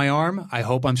cutting off my arm, I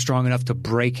hope I'm strong enough to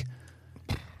break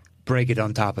it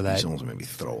on top of that. It almost made me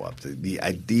throw up. The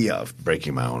idea of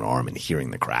breaking my own arm and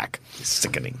hearing the crack is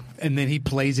sickening. And then he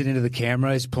plays it into the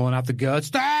camera. He's pulling out the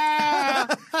guts.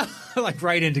 Like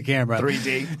right into camera.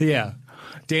 3D? Yeah.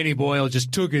 Danny Boyle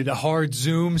just took a hard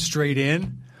zoom straight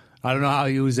in. I don't know how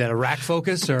he was at a rack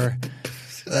focus or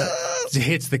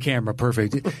hits the camera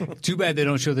perfect. Too bad they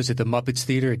don't show this at the Muppets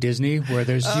Theater at Disney where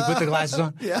you put the glasses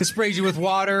on. Yeah. It sprays you with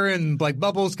water and like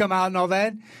bubbles come out and all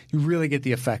that. You really get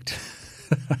the effect.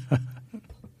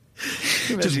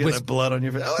 Just blood on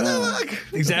your face. Oh, no, look.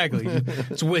 Exactly.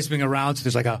 It's wisping around, so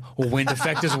there's like a wind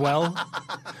effect as well.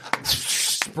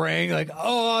 Spraying like,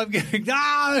 I'm getting,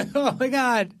 oh my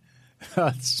God.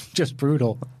 It's just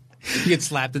brutal. You get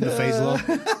slapped in the face a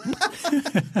little.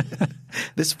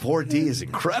 This 4D is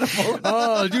incredible.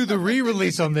 Oh, dude, the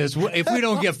re-release on this. If we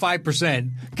don't get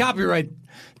 5%, copyright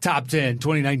Top 10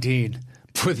 2019.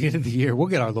 For the end of the year. We'll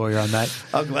get our lawyer on that.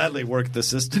 I'll gladly work the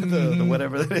system, the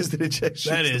whatever that is that it shoots.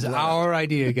 That is our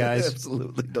idea, guys.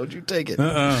 Absolutely. Don't you take it. All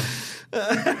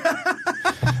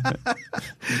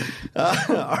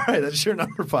right, that's your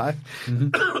number 5.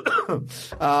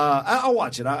 Mm-hmm. I'll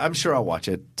watch it. I'm sure I'll watch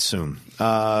it soon.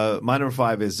 My number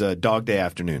 5 is Dog Day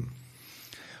Afternoon.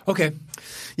 Okay.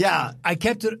 Yeah, I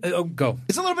kept it. Go.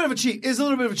 It's a little bit of a cheat.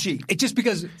 It's just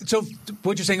because. So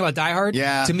what you're saying about Die Hard,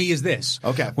 to me, is this.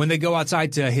 Okay. When they go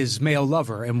outside to his male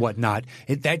lover and whatnot,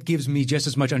 that gives me just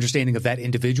as much understanding of that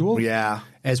individual. Yeah.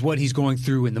 As what he's going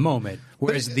through in the moment.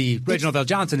 Whereas the Reginald Val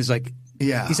Johnson is like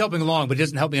Yeah. He's helping along, but he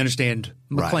doesn't help me understand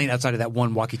McClane outside of that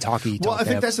one walkie-talkie. Well, I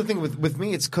think that's the thing with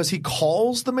me. It's because he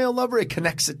calls the male lover. It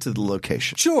connects it to the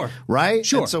location. Sure. Right?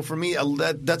 Sure. And so for me,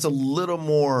 that's a little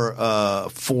more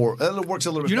it works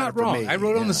a little bit You're better not wrong. for me. I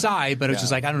wrote it on the side, but it's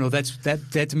just like, I don't know.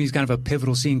 That to me is kind of a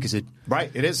pivotal scene because it... Right.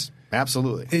 It is.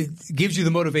 Absolutely. It gives you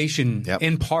the motivation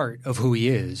in part of who he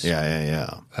is.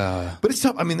 Yeah. But it's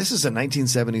tough. I mean, this is a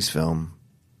 1970s film.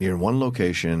 You're in one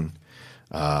location.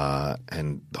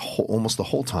 And almost the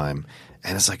whole time,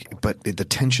 and it's like, but the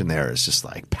tension there is just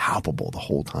like palpable the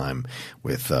whole time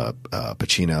with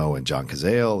Pacino and John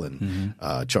Cazale and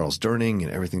Charles Durning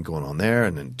and everything going on there,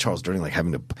 and then Charles Durning like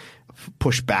having to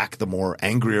push back the more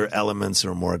angrier elements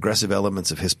or more aggressive elements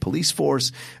of his police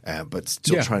force, but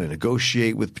still trying to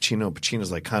negotiate with Pacino.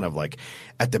 Pacino's like kind of like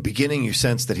at the beginning you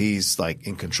sense that he's like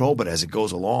in control, but as it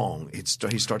goes along,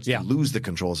 he starts to lose the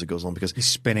control as it goes along because he's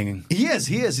spinning. He is.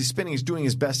 He's spinning. He's doing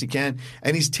his best he can,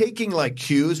 and he's taking like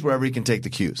cues wherever he can take the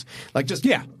cues. Like just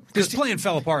This plan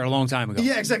fell apart a long time ago.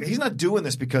 Yeah, exactly. He's not doing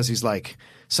this because he's like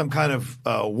some kind of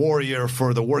warrior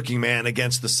for the working man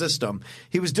against the system.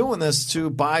 He was doing this to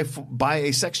buy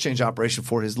a sex change operation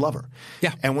for his lover.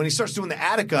 Yeah. And when he starts doing the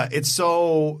Attica, it's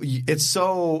so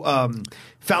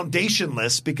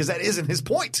foundationless because that isn't his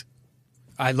point.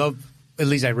 I love. At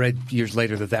least I read years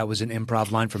later that was an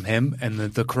improv line from him, and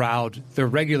the crowd, they're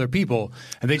regular people,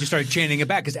 and they just started chanting it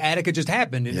back because Attica just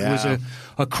happened. It was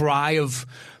a cry of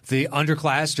the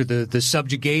underclass or the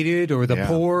subjugated or the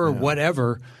poor or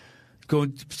whatever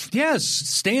going, yes,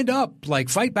 stand up, like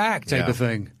fight back type of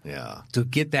thing. Yeah. To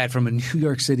get that from a New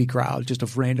York City crowd, just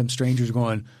of random strangers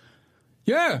going,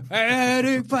 hell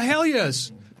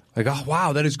yes. Like, oh,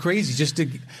 wow, that is crazy.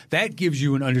 That gives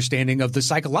you an understanding of the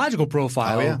psychological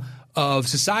profile of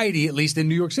society, at least in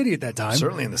New York City at that time.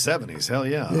 Certainly in the 70s. Hell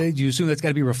yeah. You assume that's got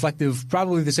to be reflective,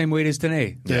 probably the same way it is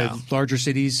today. The larger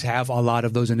cities have a lot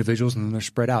of those individuals, and they're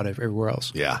spread out everywhere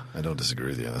else. Yeah, I don't disagree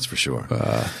with you. That's for sure.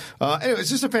 Anyway, it's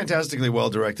just a fantastically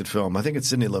well-directed film. I think it's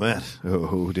Sidney Lumet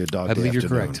who did Dog Day Afternoon. I believe you're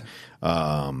correct.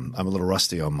 I'm a little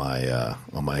rusty on my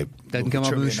doesn't come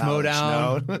up with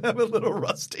Schmodown. No, I'm a little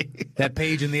rusty. That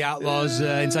page in the Outlaws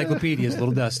encyclopedia is a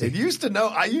little dusty.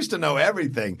 I used to know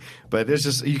everything, but there's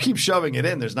just you keep shoving it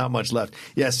in. There's not much left.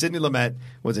 Yeah, Sidney Lumet.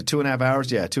 Was it 2.5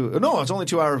 hours? Yeah, No, it's only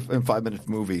 2 hour and 5 minute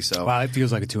movie. So wow, it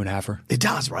feels like a 2.5-hour. It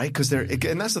does, right? Because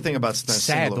and that's the thing about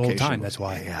sad the whole time. That's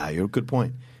why. Yeah, you're a good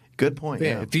point. Good point.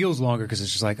 Yeah, it feels longer because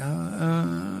it's just like the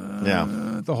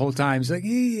whole time. It's like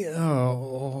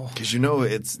because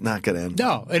it's not going to end.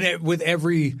 No, and with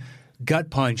every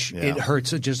gut punch, it hurts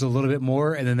just a little bit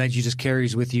more, and then that just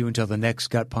carries with you until the next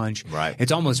gut punch. Right.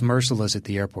 It's almost merciless at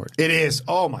the airport. It is.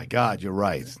 Oh my God, you're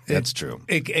right. That's true.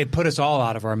 It put us all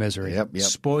out of our misery. Yep.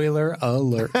 Spoiler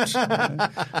alert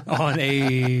on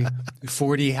a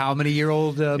 40 how many year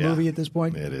old movie at this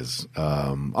point? It is.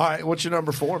 All right, what's your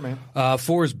number 4, man?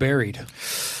 4 is Buried.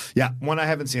 Yeah, one I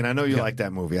haven't seen. I know you like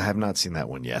that movie. I have not seen that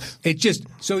one yet.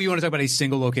 So you want to talk about a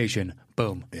single location?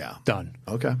 Boom. Yeah. Done.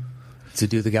 Okay. To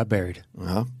do the Got Buried.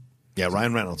 Yeah,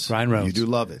 Ryan Reynolds. You do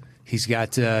love it. He's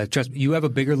got, trust me, you have a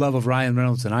bigger love of Ryan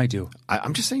Reynolds than I do.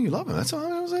 I'm just saying you love him. That's all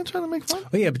I was trying to make fun.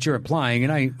 Oh, yeah, but you're implying,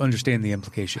 and I understand the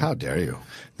implication. How dare you?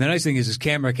 The nice thing is his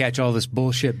camera catch all this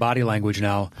bullshit body language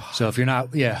now. So if you're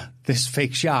not, this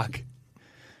fake shock.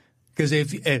 Because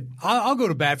I'll go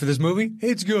to bat for this movie.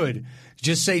 It's good.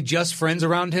 Just say just friends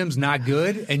around him's not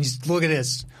good, and just look at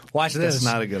this. Watch this. That's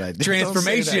not a good idea.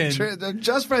 Transformation.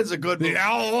 Just Friends is a good movie. The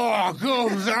outlaw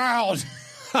comes out.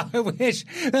 I wish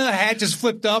the hat just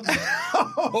flipped up. Took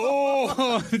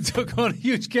on a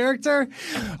huge character.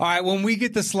 All right, when we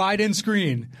get the slide-in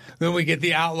screen, then we get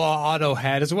the outlaw auto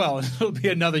hat as well. It'll be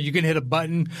another. You can hit a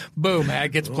button, boom, hat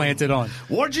gets planted on.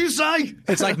 What'd you say?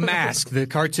 It's like Mask, the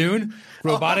cartoon.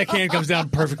 Robotic hand comes down,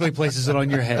 perfectly places it on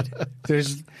your head.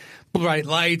 There's bright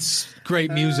lights,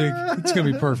 great music. It's going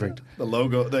to be perfect. The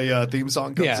logo, the theme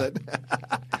song comes in.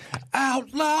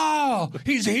 Outlaw,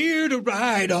 he's here to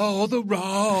right all the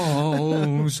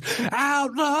wrongs.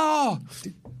 Outlaw.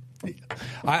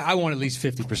 I want at least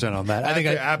 50% on that.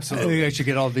 Absolutely. I think I should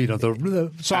get all the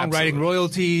songwriting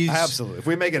royalties. Absolutely. If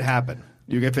we make it happen,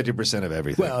 you get 50% of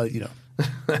everything. Well,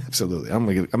 Absolutely. I'm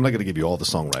not going to give you all the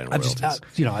songwriting royalties.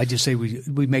 I just say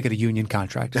we make it a union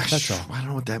contract. That's all. I don't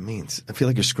know what that means. I feel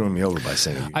like you're screwing me over by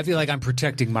saying I feel like I'm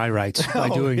protecting my rights by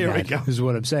doing that, is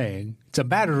what I'm saying. It's a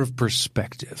matter of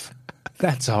perspective.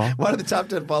 That's all. Why did the top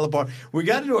 10 fall apart? We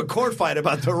got into a court fight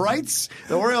about the rights,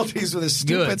 the royalties with a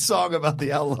stupid song about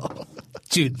the outlaw.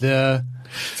 Dude, the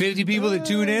 50 people that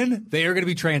tune in, they are going to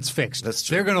be transfixed. That's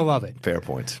true. They're going to love it. Fair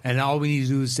point. And all we need to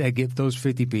do is get those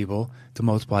 50 people to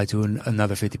multiply to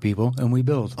another 50 people, and we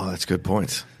build. Oh, that's a good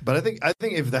point. But I think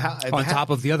if on top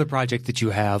of the other project that you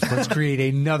have, let's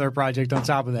create another project on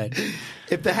top of that.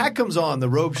 If the hat comes on, the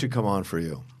robe should come on for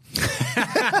you.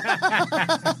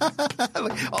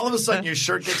 All of a sudden, your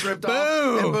shirt gets ripped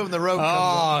off, and boom, the robe comes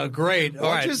on. Oh, great. All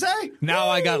What'd right. you say? Now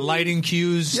I got lighting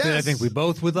cues that I Yes. think we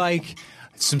both would like.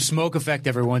 Some smoke effect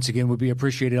every once again would be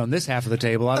appreciated on this half of the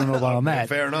table. I don't know about on that.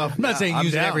 Fair enough. I'm not saying I'm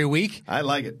use down. it every week. I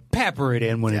like it. Pepper it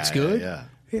in when it's good. Yeah.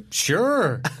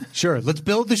 Sure. Let's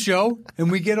build the show,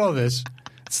 and we get all this.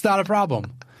 It's not a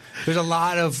problem. There's a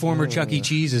lot of former Chuck E.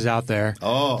 Cheese's out there.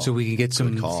 Oh, so we can get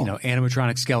some call.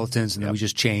 animatronic skeletons, and then we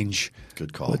just change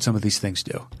Good call. what some of these things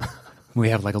do. We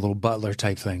have like a little butler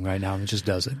type thing right now, and it just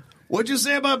does it. What'd you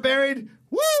say about Buried?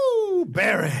 Woo!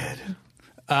 Buried.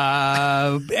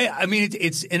 I mean,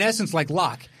 it's in essence like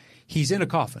Locke. He's in a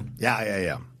coffin.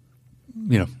 Yeah.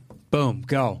 Boom,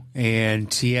 go.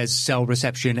 And he has cell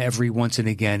reception every once and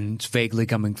again. It's vaguely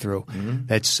coming through.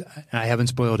 I haven't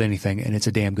spoiled anything, and it's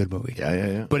a damn good movie.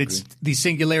 Yeah. But it's the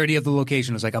singularity of the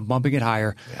location. It's like I'm bumping it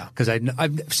higher because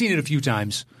I've seen it a few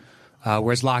times,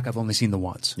 whereas Locke I've only seen the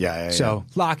once. Yeah. So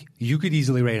Locke, you could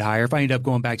easily rate higher if I end up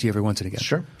going back to you every once and again.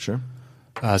 Sure.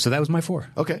 So that was my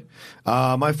 4. Okay.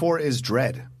 My 4 is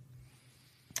Dread.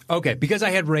 Okay, because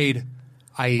I had Raid.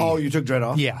 You took Dread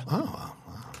off? Yeah. Oh.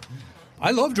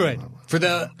 I love Dread.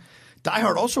 Die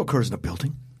Hard also occurs in a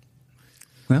building.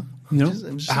 Well, I'm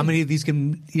just how many of these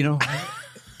can,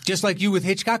 just like you with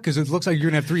Hitchcock, because it looks like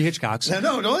you're going to have 3 Hitchcocks.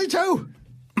 No, only 2.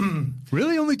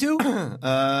 Really? Only 2?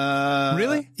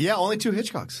 Really? Yeah, only 2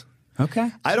 Hitchcocks.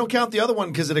 Okay. I don't count the other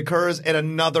one because it occurs at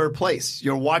another place.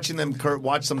 You're watching them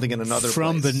watch something in another place.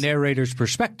 From the narrator's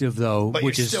perspective, though, but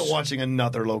which you're is still watching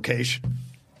another location.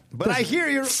 But I hear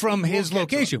you're from his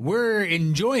location. We're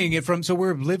enjoying it so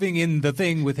we're living in the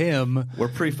thing with him. We're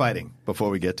pre-fighting before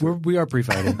we get to it. We are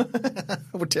pre-fighting.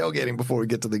 We're tailgating before we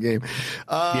get to the game.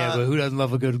 Yeah, but who doesn't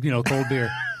love a good, cold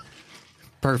beer?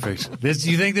 Perfect.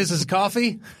 You think this is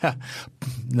coffee?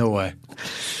 No way.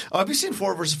 Have you seen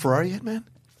Ford versus Ferrari yet, man?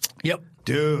 Yep.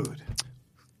 Dude.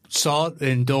 Saw it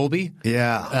in Dolby.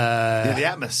 Yeah. The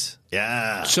Atmos.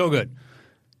 Yeah. So good.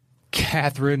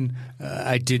 Catherine,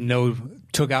 I didn't know,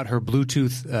 took out her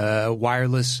Bluetooth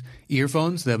wireless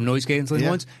earphones, the noise canceling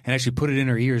ones, and actually put it in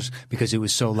her ears because it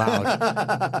was so loud.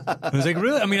 I was like,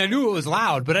 really? I mean, I knew it was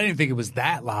loud, but I didn't think it was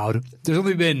that loud. There's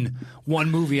only been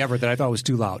one movie ever that I thought was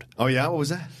too loud. Oh, yeah? What was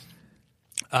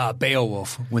that?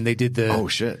 Beowulf, when they did the... Oh,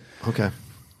 shit. Okay.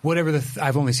 Whatever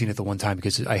I've only seen it the one time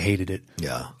because I hated it.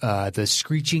 Yeah. The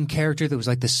screeching character that was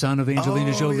like the son of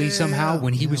Angelina Jolie somehow.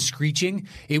 When he was screeching,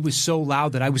 it was so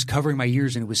loud that I was covering my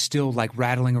ears and it was still like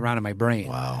rattling around in my brain.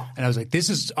 Wow. And I was like,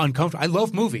 this is uncomfortable. I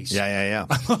love movies. Yeah.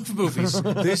 I love movies.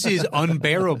 This is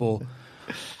unbearable.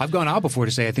 I've gone out before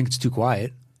to say I think it's too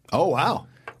quiet. Oh, wow.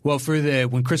 Well,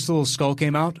 when Crystal Skull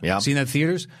came out, seeing that in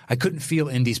theaters, I couldn't feel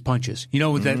Indy's punches.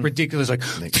 With that ridiculous like...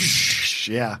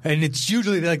 Yeah. And it's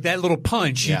usually like that little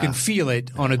punch, you can feel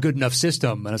it on a good enough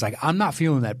system. And I was like, I'm not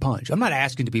feeling that punch. I'm not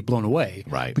asking to be blown away.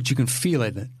 Right. But you can feel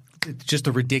it. It's just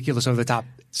a ridiculous over-the-top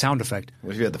sound effect.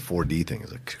 What if you had the 4D thing?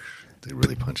 It's like, it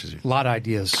really punches you. A lot of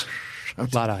ideas.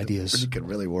 It could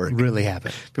really work. Really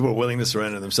happen. People are willing to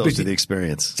surrender themselves to the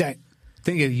experience.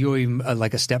 Think of you even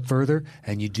like a step further,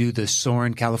 and you do the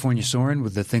Soarin', California Soarin'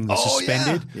 with the thing that's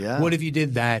suspended. Yeah. What if you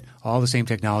did that, all the same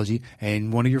technology,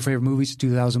 and one of your favorite movies,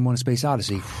 2001: A Space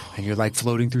Odyssey, and you're like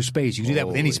floating through space. You do that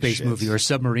with any space movie or a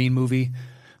submarine movie.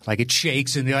 Like it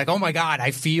shakes, and you're like, oh my God, I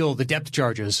feel the depth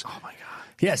charges. Oh my God.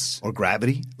 Yes. Or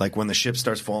gravity, like when the ship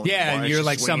starts falling. Yeah, and you're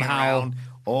like somehow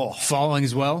falling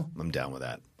as well. I'm down with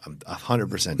that. I'm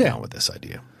 100% down with this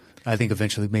idea. I think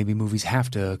eventually maybe movies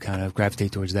have to kind of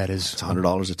gravitate towards that. It's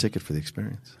 $100 a ticket for the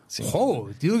experience.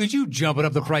 Look at you jumping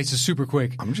up the prices super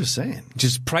quick. I'm just saying.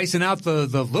 Just pricing out the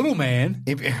little man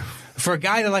for a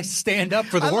guy that likes to stand up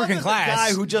for the working class.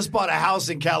 The guy who just bought a house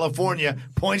in California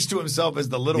points to himself as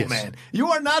the little man. You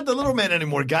are not the little man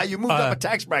anymore, guy. You moved up a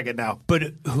tax bracket now. But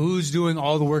who's doing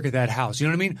all the work at that house? You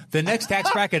know what I mean? The next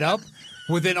tax bracket up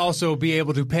would then also be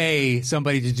able to pay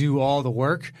somebody to do all the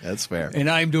work. That's fair. And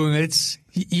I'm doing it.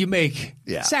 You make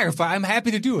sacrifice. I'm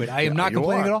happy to do it. I am not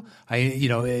complaining at all.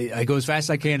 I go as fast as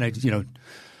I can. I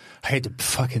hate to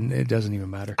fucking. It doesn't even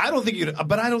matter. I don't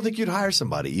think you'd hire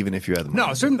somebody even if you had the money.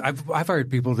 No, certainly. I've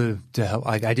hired people to help.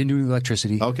 I didn't do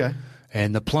electricity. Okay.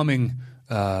 And the plumbing.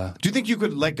 Do you think you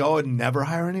could let go and never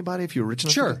hire anybody if you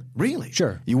originally? Sure. Really?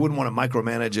 Sure. You wouldn't want to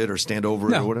micromanage it or stand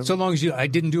over it or whatever? So long as I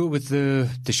didn't do it with the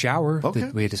shower. Okay.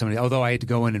 We had somebody, although I had to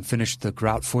go in and finish the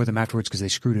grout for them afterwards because they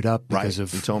screwed it up because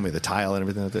of. You told me the tile and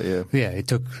everything like that. Yeah. Yeah, it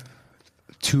took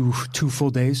two full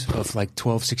days of like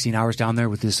 12, 16 hours down there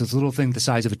with this little thing the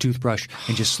size of a toothbrush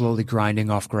and just slowly grinding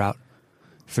off grout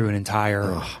through an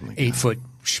entire 8 foot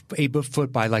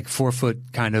by like 4 foot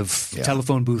kind of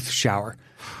telephone booth shower.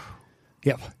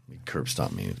 Yep. Curb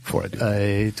stomp me before I do.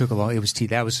 It took a long. It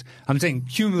was I'm saying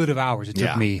cumulative hours. It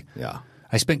took me. Yeah.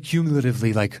 I spent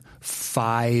cumulatively like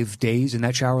 5 days in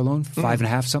that shower alone,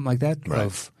 5.5, something like that.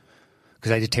 Right.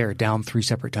 Because I had to tear it down 3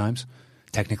 separate times,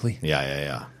 technically.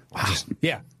 Yeah. Wow.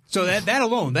 So that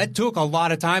alone, that took a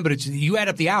lot of time. But you add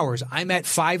up the hours. I'm at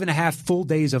 5.5 full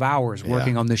days of hours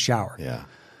working on this shower. Yeah.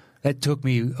 That took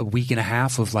me a week and a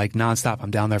half of like nonstop. I'm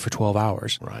down there for 12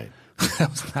 hours. Right. That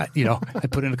was not, I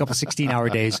put in a couple 16-hour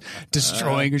days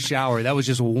destroying a shower. That was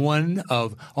just one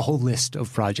of a whole list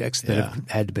of projects that have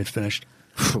had to be finished.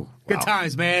 Good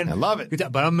times, man. I love it.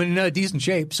 But I'm in decent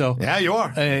shape, so yeah, you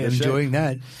are. Enjoying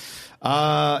that.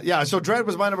 So Dread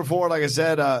was my number 4. Like I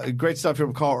said, great stuff here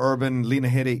from Carl Urban, Lena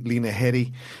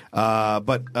Headey.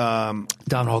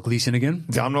 Domhnall Gleeson again.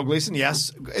 Domhnall Gleeson,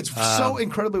 yes. It's so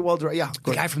incredibly well directed. Yeah,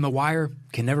 the guy from The Wire.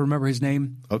 Can never remember his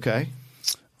name. Okay.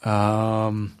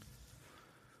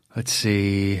 Let's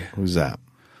see. Who's that?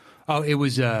 Oh, it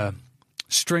was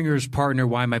Stringer's partner.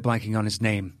 Why am I blanking on his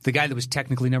name? The guy that was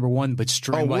technically number 1, but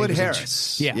Stringer. Wood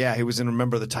Harris. Yeah, he was in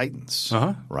Remember the Titans.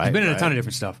 Right. He's been in a ton of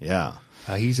different stuff. Yeah.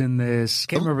 He's in this.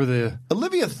 Can't remember the.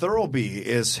 Olivia Thirlby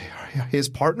is his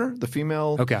partner, the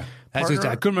female. Okay. I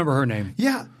couldn't remember her name.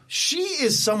 Yeah. She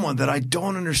is someone that I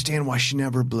don't understand why she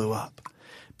never blew up.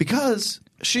 Because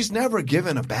she's never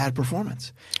given a bad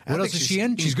performance. What else is she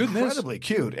in? She's good in this. Incredibly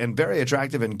cute and very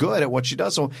attractive and good at what she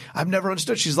does. So I've never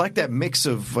understood. She's like that mix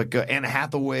of like a Anne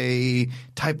Hathaway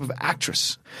type of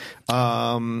actress.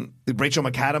 Rachel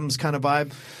McAdams kind of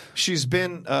vibe. She's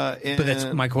been in. But that's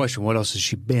my question. What else has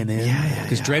she been in?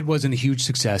 Because Dredd wasn't a huge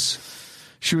success.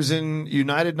 She was in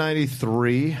United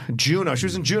 93. Juno. She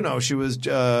was in Juno. She was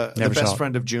the best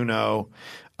friend of Juno.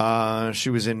 She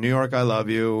was in New York, I Love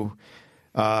You.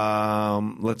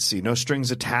 Let's see. No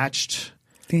Strings Attached.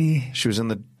 She was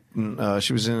in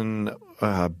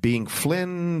Being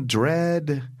Flynn,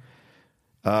 Dredd,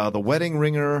 The Wedding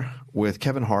Ringer with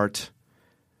Kevin Hart.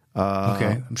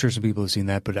 Okay, I'm sure some people have seen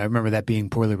that, but I remember that being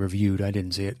poorly reviewed. I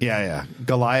didn't see it. Yeah.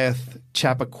 Goliath,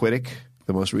 Chappaquiddick,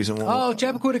 the most recent one. Oh,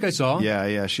 Chappaquiddick, I saw.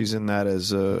 Yeah. She's in that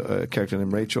as a character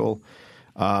named Rachel.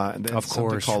 And then of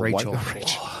course, Rachel.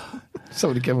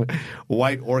 Somebody came with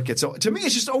White Orchid. So to me,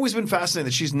 it's just always been fascinating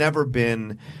that she's never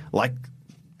been like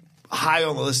high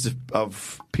on the list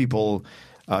of people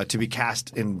to be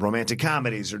cast in romantic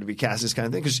comedies or to be cast this kind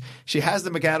of thing because she has the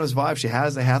McAdams vibe, she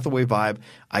has the Hathaway vibe.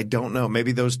 I don't know.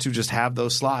 Maybe those two just have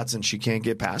those slots and she can't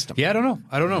get past them. Yeah, I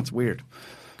don't know. It's weird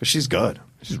because she's good.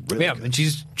 She's really good. And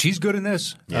she's good in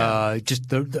this. Yeah. Just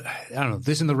the I don't know.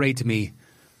 This and The Raid to me,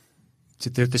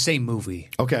 they're the same movie.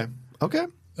 Okay.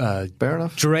 Fair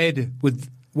enough. Dredd, with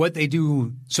what they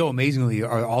do so amazingly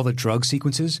are all the drug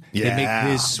sequences. Yeah, they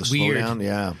make this weird,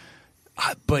 slowdown,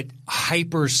 but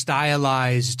hyper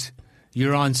stylized.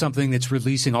 You're on something that's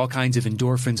releasing all kinds of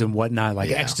endorphins and whatnot, like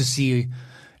ecstasy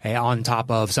on top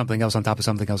of something else, on top of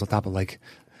something else, on top of like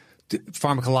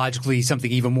pharmacologically something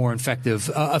even more effective,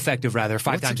 rather,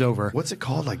 five times over. What's it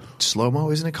called? Like slow-mo?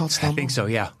 Isn't it called slow-mo? I think so,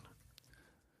 yeah.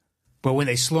 But when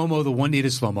they slow-mo the one, it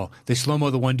is slow-mo. They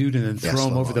slow-mo the one dude and then throw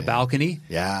him over the balcony.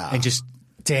 Yeah. And just,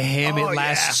 to him, it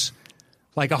lasts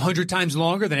like 100 times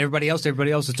longer than everybody else. Everybody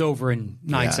else, it's over in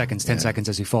 9 seconds, 10 seconds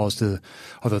as he falls to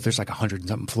although there's like 100 and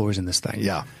something floors in this thing.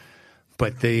 Yeah.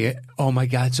 But oh my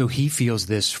God, so he feels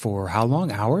this for how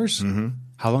long? Hours? Mm-hmm.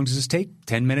 How long does this take?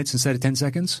 10 minutes instead of 10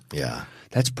 seconds? Yeah.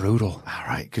 That's brutal. All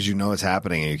right, because you know it's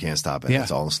happening and you can't stop it. Yeah.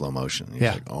 It's all in slow motion.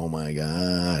 You're like, oh my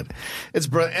God. It's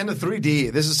brilliant. And the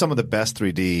 3D, this is some of the best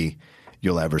 3D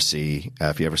you'll ever see.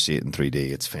 If you ever see it in 3D,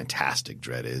 it's fantastic,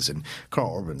 Dredd is. And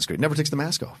Carl Urban's great. Never takes the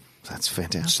mask off. That's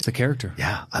fantastic. It's the character.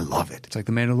 Yeah, I love it. It's like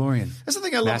the Mandalorian. That's the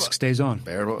thing I love. Mask stays on.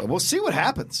 We'll see what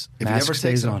happens if mask he ever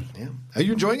stays on. Yeah. Are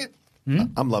you enjoying it?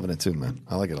 Mm-hmm. I'm loving it too, man.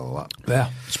 I like it a lot. Yeah.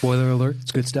 Spoiler alert.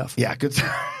 It's good stuff. Yeah, good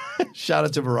stuff. Shout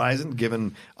out to Verizon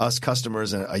giving us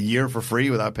customers a year for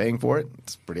free without paying for it.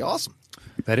 It's pretty awesome.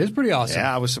 That is pretty awesome.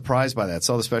 Yeah, I was surprised by that.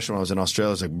 Saw the special when I was in Australia.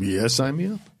 I was like, yes, sign me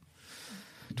up.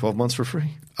 12 months for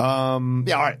free. All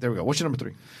right, there we go. What's your number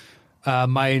 3?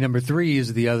 My number 3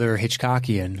 is the other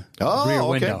Hitchcockian Rear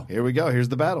Window. Here we go. Here's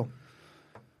the battle.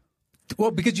 Well,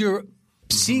 because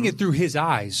seeing it through his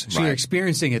eyes. So you're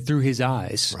experiencing it through his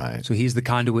eyes. Right. So he's the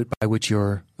conduit by which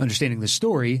you're understanding the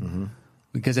story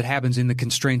because it happens in the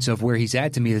constraints of where he's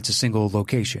at. To me, it's a single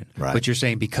location. Right. But you're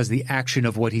saying because the action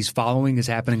of what he's following is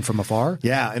happening from afar?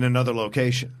 Yeah, in another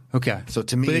location. Okay. So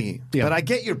to me, but I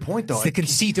get your point, though. It's the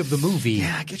conceit of the movie.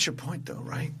 Yeah, I get your point, though,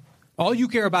 right? All you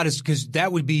care about is because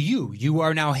that would be you. You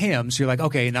are now him. So you're like,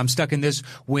 okay, and I'm stuck in this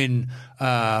when,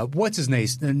 what's his name?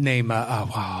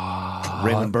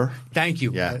 Raymond Burr? Thank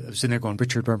you. Yeah. I was sitting there going,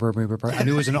 Richard Burr. I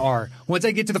knew it was an R. Once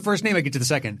I get to the first name, I get to the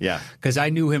second. Yeah. Because I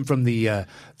knew him from the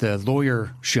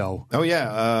lawyer show. Oh,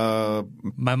 yeah.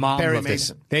 My mom Perry loved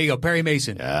Mason. It. There you go, Perry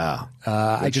Mason. Yeah.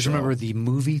 I just remember the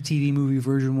TV movie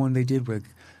version one they did where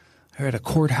they're at a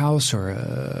courthouse or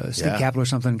a state capitol or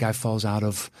something. A guy falls out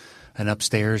of and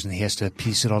upstairs, and he has to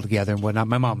piece it all together and whatnot.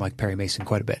 My mom liked Perry Mason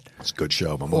quite a bit. It's a good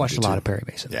show. My mom watched a lot of Perry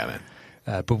Mason. Yeah,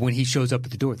 man. But when he shows up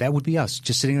at the door, that would be us,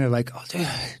 just sitting there like, oh, dude,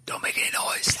 don't make any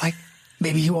noise. Like,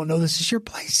 maybe he won't know this is your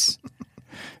place.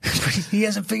 He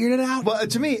hasn't figured it out. Well,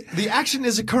 to me, the action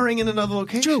is occurring in another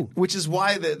location. True. Which is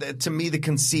why, to me, the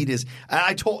conceit is.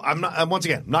 I'm not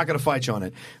going to fight you on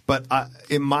it. But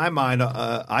in my mind,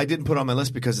 I didn't put it on my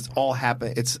list because it's all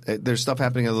happening. There's stuff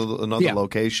happening in another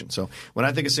location. So when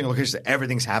I think of single location,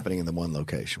 everything's happening in the one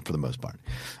location for the most part.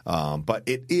 But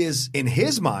it is, in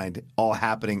his mind, all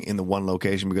happening in the one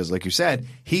location because, like you said,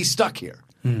 he's stuck here.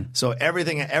 So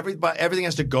everything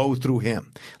has to go through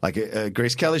him. Like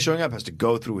Grace Kelly showing up has to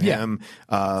go through him.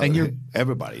 And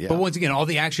everybody. Yeah. But once again, all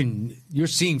the action you're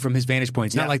seeing from his vantage point.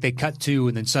 It's not like they cut to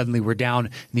and then suddenly we're down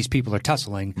and these people are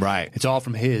tussling. Right. It's all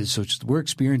from his. So we're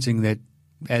experiencing that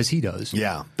as he does.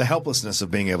 Yeah. The helplessness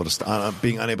of being unable to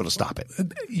stop it.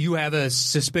 You have a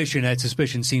suspicion. That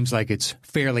suspicion seems like it's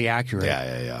fairly accurate.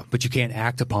 Yeah. But you can't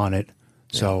act upon it.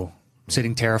 So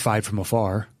sitting terrified from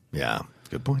afar. Yeah.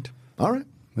 Good point. All right.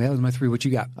 Well, that was my 3. What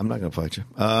you got? I'm not going to fight you.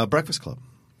 Breakfast Club.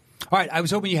 All right. I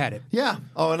was hoping you had it. Yeah.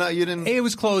 Oh, no, you didn't. It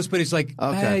was close, but it's like,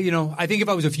 I think if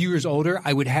I was a few years older,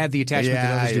 I would have the attachment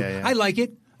that others do. Yeah. I like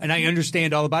it, and I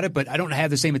understand all about it, but I don't have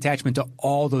the same attachment to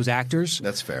all those actors.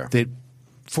 That's fair. That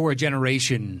for a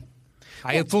generation,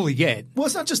 I fully get. Well,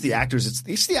 it's not just the actors;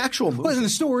 it's the actual movie. Well, it's the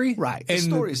story, right? The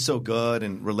story is so good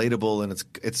and relatable, and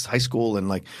it's high school, and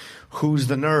like, who's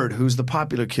the nerd? Who's the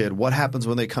popular kid? What happens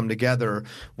when they come together?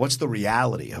 What's the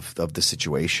reality of the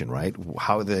situation? Right?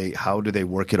 How do they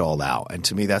work it all out? And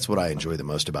to me, that's what I enjoy the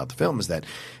most about the film is that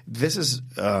this is.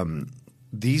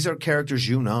 These are characters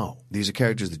you know. These are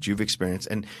characters that you've experienced,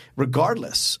 and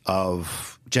regardless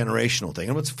of generational thing.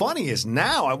 And what's funny is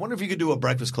now, I wonder if you could do a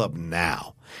Breakfast Club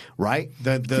now, right?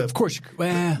 Of course,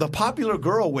 the popular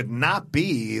girl would not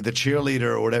be the cheerleader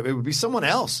or whatever. It would be someone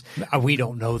else. We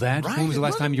don't know that. Right. When was the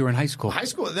last time you were in high school? High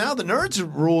school. Now the nerds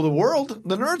rule the world.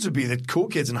 The nerds would be the cool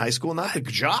kids in high school, not the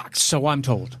jocks. So I'm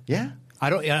told. Yeah.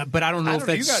 But I don't know if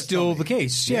that's still the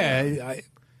case. Yeah.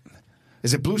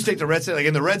 Is it blue state to red state? Like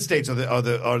in the red states, are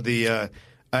the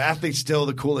athletes still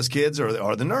the coolest kids, or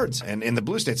are the nerds? And in the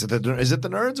blue states, is it the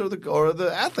nerds or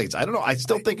the athletes? I don't know. I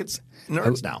still think it's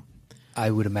nerds now.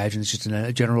 I would imagine it's just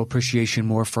a general appreciation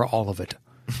more for all of it.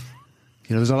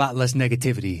 There's a lot less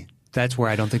negativity. That's where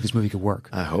I don't think this movie could work.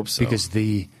 I hope so. Because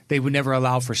they would never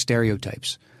allow for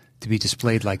stereotypes to be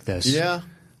displayed like this. Yeah.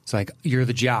 It's like, you're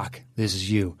the jock. This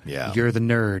is you. Yeah. You're the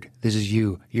nerd. This is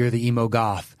you. You're the emo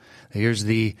goth. Here's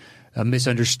the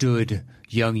misunderstood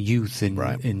young youth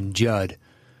in Judd.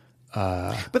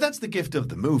 But that's the gift of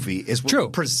the movie is we True.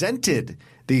 presented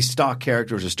these stock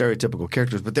characters or stereotypical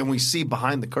characters, but then we see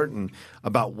behind the curtain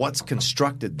about what's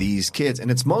constructed these kids, and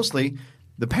it's mostly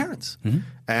the parents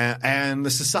and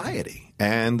the society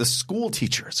and the school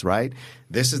teachers, right?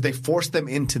 They force them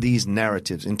into these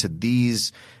narratives, into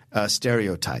these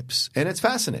stereotypes, and it's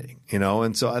fascinating,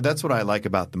 and so that's what I like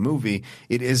about the movie.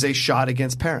 It is a shot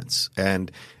against parents, and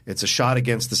it's a shot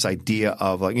against this idea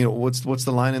of like, what's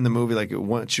the line in the movie? Like,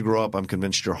 once you grow up, I'm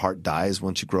convinced your heart dies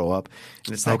once you grow up.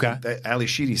 And it's like, Ali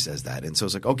Sheedy says that. And so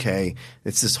it's like, okay,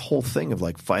 it's this whole thing of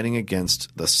like fighting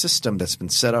against the system that's been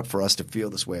set up for us to feel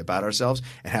this way about ourselves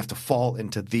and have to fall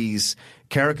into these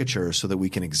caricatures so that we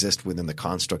can exist within the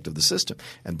construct of the system.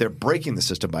 And they're breaking the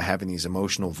system by having these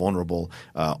emotional, vulnerable,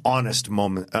 honest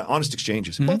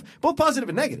exchanges, both positive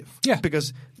and negative. Yeah.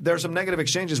 Because there are some negative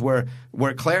exchanges where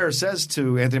Claire says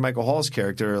to Anthony Michael Hall's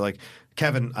character, like,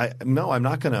 Kevin, I'm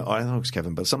not going to – I don't know if it's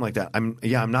Kevin, but something like that. I'm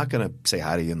not going to say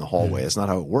hi to you in the hallway. It's not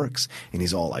how it works. And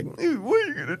he's all like, what are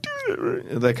you going to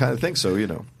do? That kind of thing. So,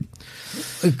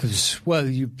 Because,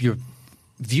 you're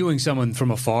viewing someone from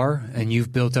afar and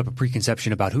you've built up a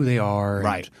preconception about who they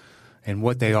are and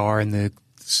what they are and the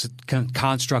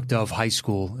construct of high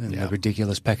school and the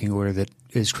ridiculous pecking order that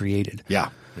is created. Yeah.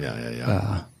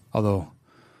 Although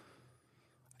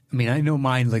I mean, I know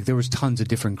mine, like, there was tons of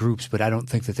different groups, but I don't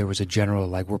think that there was a general,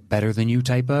 like, we're better than you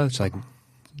type of. It's like,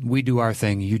 we do our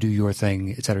thing, you do your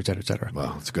thing, et cetera, et cetera, et cetera.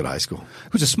 Well, it's a good high school.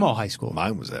 It was a small high school.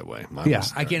 Mine was that way.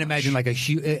 I can't imagine, like, at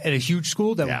a huge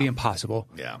school, that would be impossible.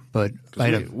 Yeah. But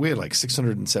we had like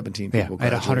 617 people. I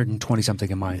had 120-something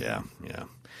in mine. Yeah.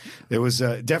 It was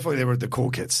definitely, they were the cool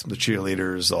kids, the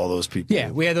cheerleaders, all those people.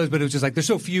 Yeah, we had those, but it was just like, there's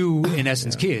so few, in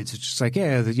essence, kids. It's just like, these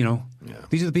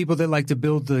are the people that like to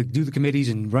do the committees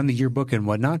and run the yearbook and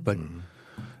whatnot, but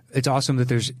it's awesome that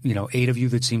there's, 8 of you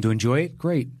that seem to enjoy it.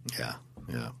 Great. Yeah.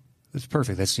 It's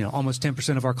perfect. That's, almost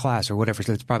 10% of our class or whatever.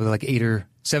 So it's probably like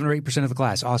 7 or 8% of the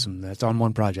class. Awesome. That's on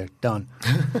one project. Done.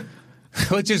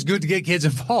 It's just good to get kids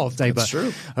involved. That's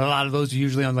true. A lot of those are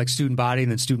usually on like student body,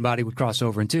 and then student body would cross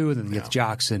over into, and then you get the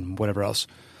jocks and whatever else.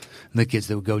 And the kids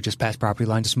that would go just past property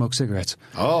line to smoke cigarettes.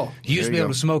 Oh. You used to be able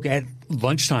to smoke at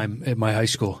lunchtime at my high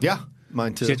school. Yeah.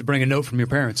 Mine too. So you had to bring a note from your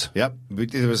parents. Yep.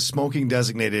 It was a smoking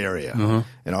designated area.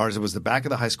 And ours, it was the back of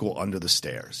the high school under the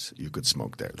stairs. You could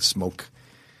smoke there. The smoke,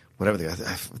 whatever they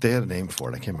had a name for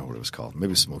it. I can't remember what it was called.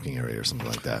 Maybe a smoking area or something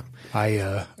like that.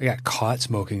 I got caught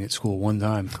smoking at school one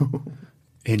time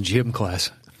in gym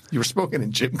class. You were smoking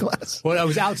in gym class? Well, I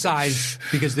was outside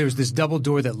because there was this double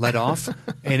door that led off.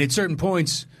 And at certain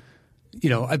points,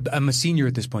 I'm a senior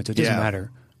at this point, so it doesn't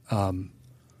matter.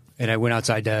 And I went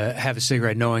outside to have a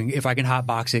cigarette, knowing if I can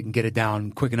hotbox it and get it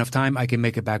down quick enough time, I can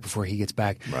make it back before he gets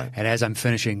back. Right. And as I'm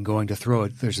finishing going to throw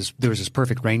it, there was this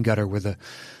perfect rain gutter where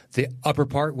the upper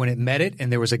part, when it met it,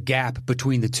 and there was a gap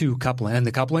between the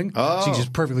coupling. Oh. So you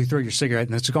just perfectly throw your cigarette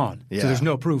and it's gone. Yeah. So there's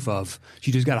no proof of.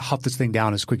 You just got to huff this thing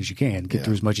down as quick as you can, get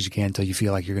through as much as you can until you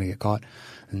feel like you're going to get caught.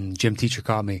 And gym teacher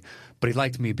caught me, but he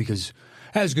liked me because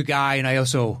I was a good guy, and I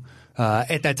also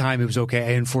at that time it was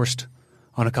okay. I enforced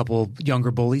on a couple younger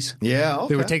bullies. Yeah, okay.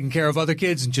 They were taking care of other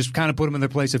kids and just kind of put them in their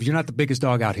place of, you're not the biggest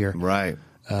dog out here. Right.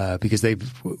 Because it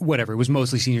was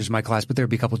mostly seniors in my class, but there'd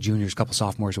be a couple juniors, a couple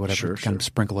sophomores or whatever, kind of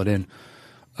sprinkle it in.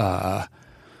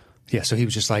 So he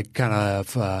was just like, kind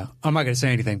of, I'm not going to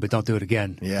say anything, but don't do it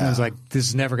again. Yeah. And I was like, this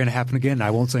is never going to happen again.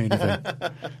 I won't say anything.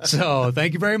 So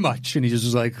thank you very much. And he just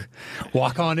was like,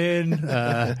 walk on in.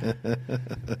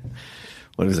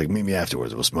 Well, he was like, meet me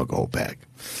afterwards. We'll smoke a whole pack.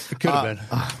 It could have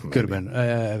been. Could have been.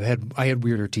 I had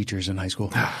weirder teachers in high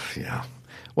school. Yeah.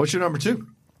 What's your number 2?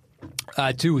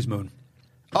 2 was Moon.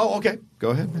 Oh, okay.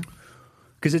 Go ahead, man.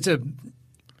 Because it's a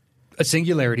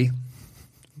singularity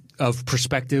of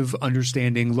perspective,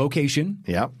 understanding, location.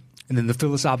 Yeah. And then the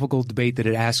philosophical debate that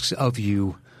it asks of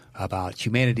you about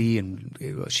humanity and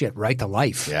right to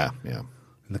life. Yeah. And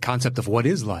the concept of what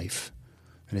is life.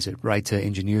 And is it right to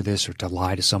engineer this or to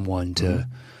lie to someone, to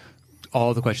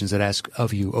all the questions that ask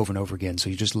of you over and over again. So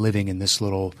you're just living in this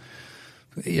little,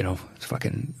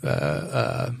 fucking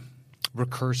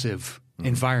recursive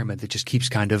environment that just keeps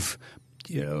kind of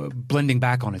blending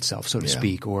back on itself, so to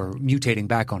speak, or mutating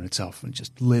back on itself, and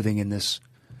just living in this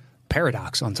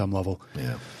paradox on some level.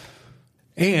 Yeah.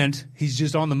 And he's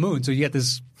just on the moon. So you got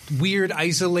this weird,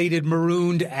 isolated,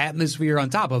 marooned atmosphere on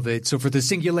top of it. So for the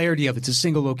singularity of it, it's a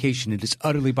single location. It is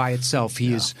utterly by itself.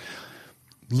 He is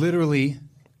literally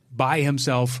by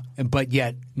himself, but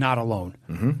yet not alone,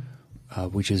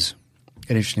 which is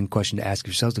an interesting question to ask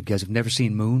yourselves. If you guys have never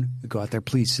seen Moon, go out there,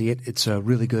 please see it. It's a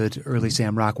really good early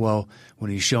Sam Rockwell.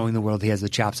 When he's showing the world, he has the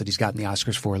chops that he's gotten the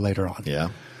Oscars for later on. Yeah.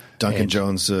 Duncan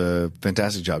Jones,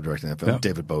 fantastic job directing that film.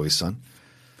 David Bowie's son.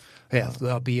 Yeah,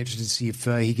 I'll be interested to see if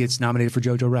he gets nominated for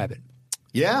Jojo Rabbit.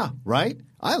 Yeah, right?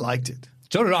 I liked it.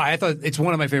 So did I. I thought it's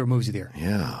one of my favorite movies of the year.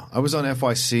 Yeah. I was on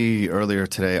FYC earlier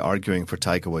today arguing for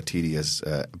Taika Waititi as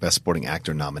Best Supporting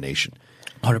Actor nomination.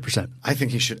 100%. I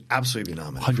think he should absolutely be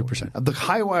nominated. 100%. The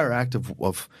high wire act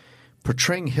of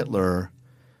portraying Hitler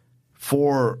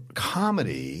for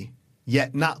comedy,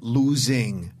 yet not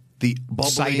losing the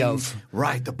bubbling side of.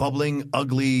 Right, the bubbling,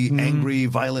 ugly, angry,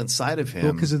 violent side of him.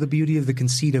 Well, because of the beauty of the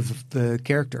conceit of the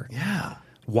character. Yeah.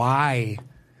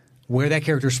 Where that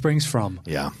character springs from.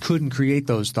 Yeah. Couldn't create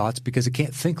those thoughts because it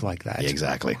can't think like that. Yeah,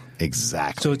 exactly.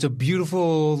 So it's a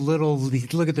beautiful little,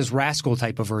 look at this rascal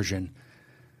type of version.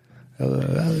 I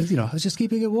was just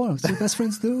keeping it warm. That's what best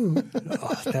friends do.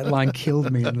 That line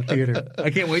killed me in the theater. I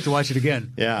can't wait to watch it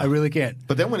again. Yeah. I really can't.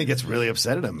 But then when he gets really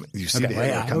upset at him, you see the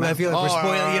Hitler come out. I feel like we're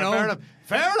spoiling,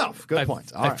 Fair enough. Good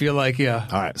point. I feel like, All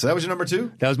right. So that was your number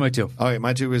 2? That was my 2. All right.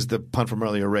 My 2 is the punt from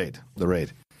earlier, The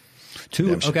Raid.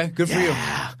 2. Okay. Good for you.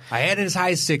 I had it as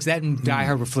high as 6. That and Die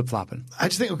Hard were flip-flopping. I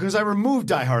just think because I removed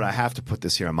Die Hard, I have to put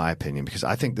this here in my opinion because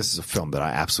I think this is a film that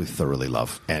I absolutely thoroughly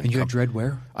love. And you had Dread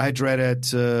where? I had Dread at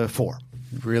 4.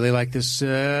 Really like this,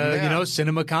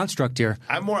 cinema construct here.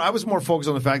 I was more focused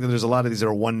on the fact that there's a lot of these that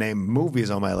are one-name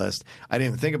movies on my list. I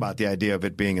didn't even think about the idea of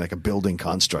it being like a building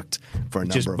construct for a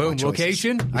number of my choices.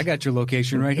 Location. I got your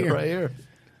location right here. Right here.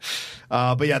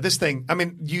 But yeah, this thing, I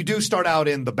mean, you do start out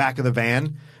in the back of the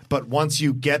van, but once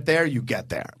you get there,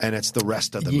 and it's the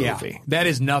rest of the movie. That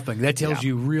is nothing. That tells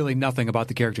you really nothing about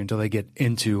the character until they get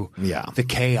into the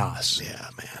chaos. Yeah,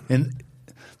 man. And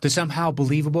the somehow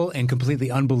believable and completely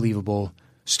unbelievable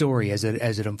story as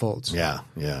it unfolds. Yeah.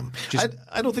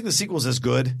 I don't think the sequel's as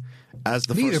good as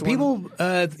the first one. People,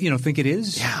 think it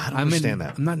is. Yeah, I don't understand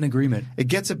that. I'm not in agreement. It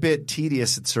gets a bit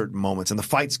tedious at certain moments, and the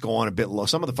fights go on a bit low.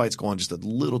 Some of the fights go on just a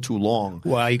little too long.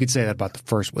 Well, you could say that about the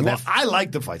first one. Well, I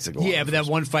like the fights that go on. Yeah, but that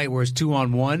one fight where it's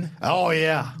 2-on-1. Oh,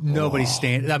 yeah. Nobody's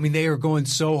standing. I mean, they are going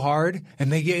so hard,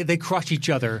 and they crush each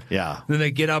other. Yeah. Then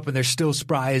they get up, and they're still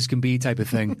spry as can be type of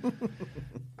thing.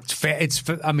 It's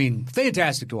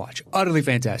fantastic to watch. Utterly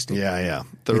fantastic. Yeah.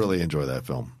 Thoroughly enjoy that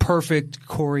film. Perfect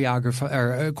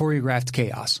choreographed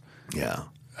chaos. Yeah.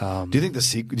 Do you think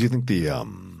the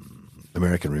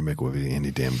American remake will be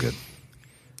any damn good?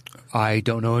 I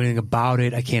don't know anything about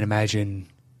it. I can't imagine.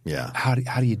 Yeah. How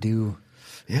do you do?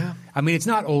 Yeah. I mean, it's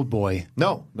not Old Boy.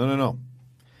 No.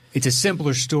 It's a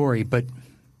simpler story, but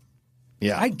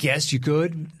yeah, I guess you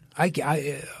could. I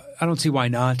don't see why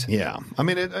not. Yeah. I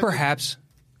mean, perhaps.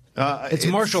 It's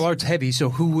martial arts heavy, so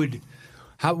when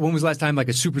was the last time like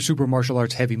a super martial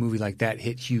arts heavy movie like that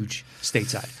hit huge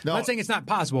stateside? No. I'm not saying it's not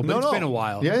possible, but it's been a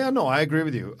while. Yeah, no, I agree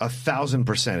with you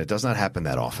 1,000%. It does not happen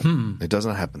that often. It does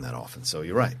not happen that often. So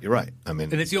you're right. I mean,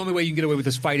 and it's the only way you can get away with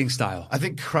this fighting style. I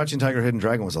think Crouching Tiger, Hidden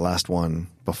Dragon was the last one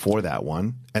before that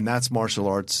one, and that's martial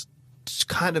arts.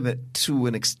 Kind of to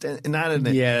an extent,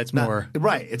 it's more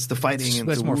right. It's the fighting and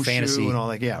that's more fantasy and all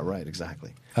that. Yeah, right,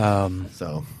 exactly.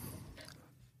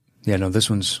 Yeah, no, this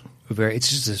one's it's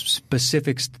just a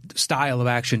specific style of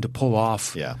action to pull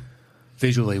off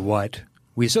visually what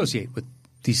we associate with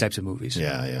these types of movies.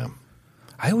 Yeah.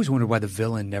 I always wondered why the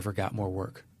villain never got more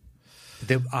work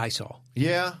that I saw.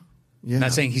 Yeah. I'm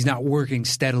not saying he's not working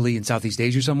steadily in Southeast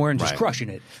Asia somewhere and just crushing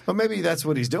it. But maybe that's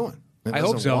what he's doing. He I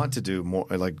hope so. Want to do more,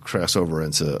 like cross over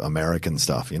into American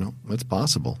stuff. It's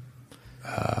possible.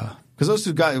 Because those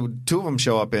two of them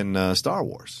show up in Star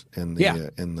Wars in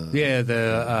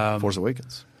the Force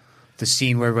Awakens. The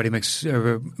scene where everybody makes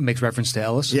reference to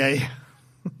Ellis. Yeah.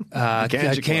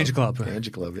 Kanja Club.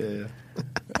 Kanja Club.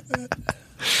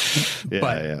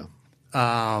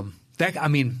 Yeah.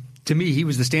 To me, he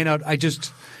was the standout.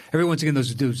 Every once again,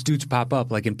 those dudes pop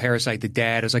up, like in Parasite, the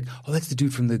dad. I was like, oh, that's the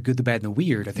dude from The Good, the Bad, and the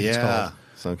Weird, I think it's called.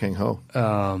 Song Kang-ho.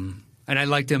 And I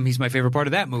liked him. He's my favorite part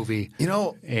of that movie.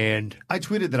 And I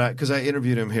tweeted that because I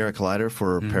interviewed him here at Collider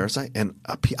for Parasite, and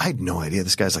I had no idea.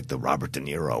 This guy's like the Robert De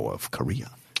Niro of Korea.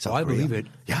 I believe it.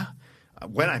 Yeah.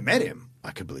 When I met him,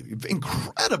 I could believe it.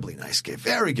 Incredibly nice guy.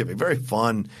 Very giving, very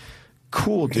fun,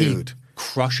 cool dude. He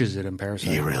crushes it in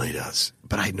Parasite. He really does.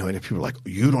 But I had no idea. People were like,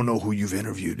 you don't know who you've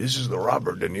interviewed. This is the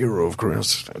Robert De Niro of Korea.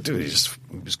 Dude,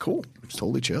 he was cool. He was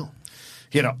totally chill.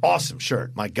 He had an awesome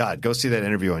shirt. My God, go see that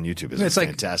interview on YouTube. It's a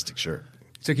fantastic shirt.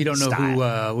 It's like you don't know who,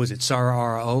 was it Sarah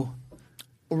R.O.?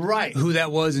 Right. Who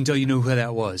that was until you knew who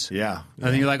that was. Yeah.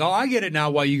 And then you're like, oh, I get it now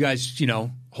why you guys,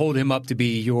 hold him up to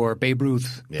be your Babe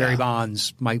Ruth, Barry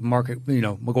Bonds, Mike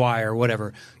McGuire,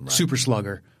 whatever, super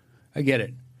slugger. I get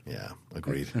it. Yeah,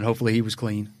 agreed. And hopefully he was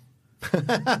clean.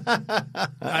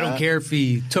 I don't care if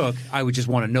he took. I would just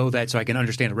want to know that so I can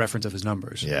understand the reference of his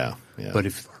numbers. Yeah. But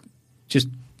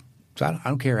I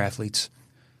don't care, athletes.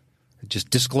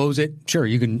 Just disclose it. Sure,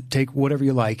 you can take whatever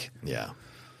you like. Yeah.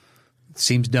 It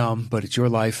seems dumb, but it's your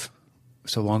life.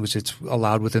 So long as it's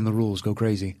allowed within the rules, go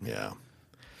crazy. Yeah.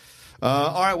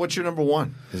 All right, what's your number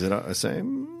one? Is it the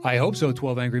same? I hope so,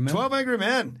 12 Angry Men. 12 Angry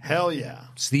Men. Hell yeah.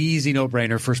 It's the easy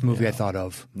no-brainer. First movie I thought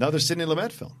of. Another Sidney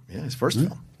Lumet film. Yeah, his first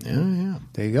film. Yeah.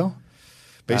 There you go.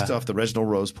 Based off the Reginald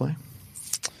Rose play.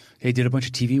 He did a bunch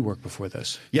of TV work before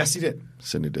this. Yes, he did.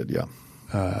 Sidney did, yeah.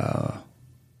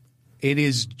 It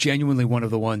is genuinely one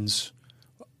of the ones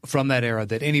from that era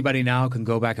that anybody now can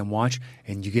go back and watch,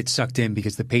 and you get sucked in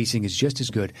because the pacing is just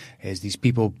as good as these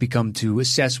people become to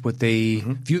assess what they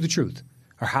view the truth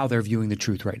or how they're viewing the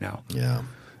truth right now. Yeah.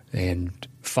 And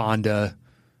Fonda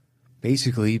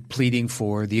basically pleading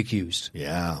for the accused.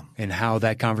 Yeah. And how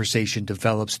that conversation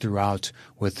develops throughout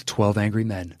with 12 Angry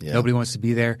Men. Yeah. Nobody wants to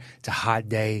be there. It's a hot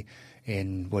day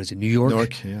in, New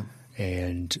York? Yeah.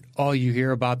 And all you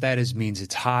hear about that means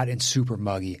it's hot and super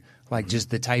muggy. Like just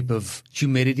the type of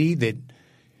humidity that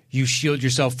you shield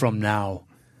yourself from now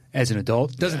as an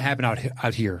adult. Doesn't happen out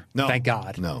here. No. Thank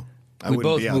God. No. We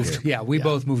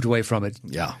both moved away from it.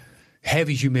 Yeah.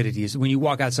 heavy humidity is when you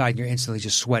walk outside and you're instantly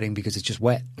just sweating because it's just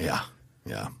wet. Yeah.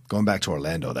 Yeah. Going back to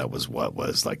Orlando, that was what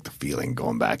was like the feeling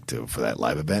going back to for that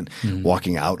live event. Mm-hmm.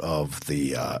 Walking out of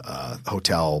the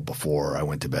hotel before I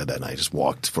went to bed that night, just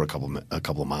walked for a couple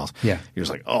of miles. Yeah. You're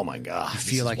just like, oh my God. You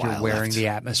feel like you're wearing the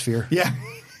atmosphere. Yeah.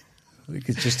 Like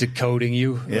it's just decoding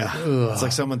you. Yeah. Like, it's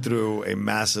like someone threw a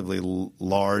massively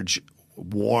large,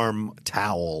 warm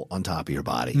towel on top of your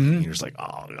body. Mm-hmm. And you're just like,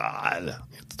 oh God.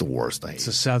 It's the worst thing. It's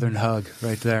a Southern hug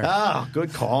right there. Oh,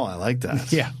 good call. I like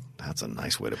that. Yeah. That's a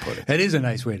nice way to put it. It is a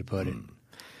nice way to put it.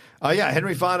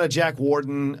 Henry Fonda, Jack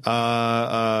Warden, Ed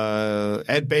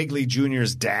Begley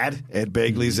Jr.'s dad. Ed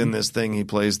Begley's in this thing. He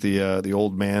plays the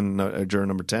old man, juror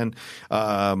number 10.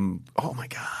 Oh, my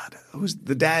God. Who's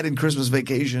the dad in Christmas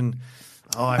Vacation?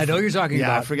 Oh, I know you're talking about.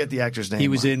 Yeah, I forget the actor's name. He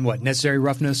was in, what, Necessary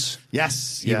Roughness?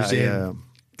 Yes. He was in.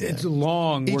 It's a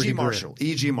long E.G. Marshall.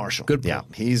 E.G. Marshall. Good point.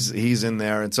 Yeah, he's in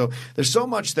there, and so there's so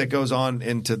much that goes on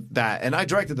into that. And I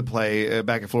directed the play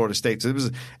back at Florida State, so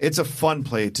it's a fun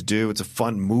play to do. It's a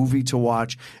fun movie to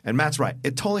watch. And Matt's right;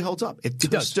 it totally holds up. It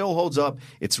still holds up.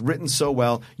 It's written so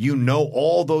well. You know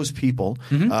all those people,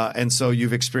 and so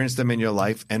you've experienced them in your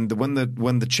life. And when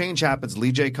the change happens,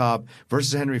 Lee J. Cobb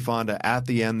versus Henry Fonda at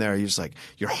the end, there, you're just like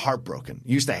you're heartbroken.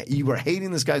 You were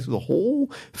hating this guy through the whole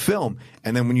film,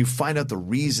 and then when you find out the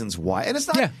reasons why, and it's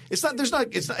not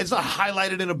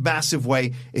highlighted in a massive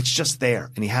way. It's just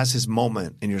there, and he has his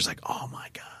moment, and you're just like, oh my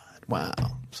God, wow.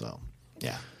 So,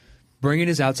 yeah, bringing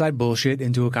his outside bullshit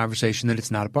into a conversation that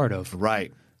it's not a part of,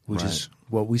 right? Which is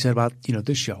what we said about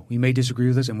this show. We may disagree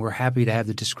with us, and we're happy to have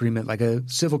the disagreement like a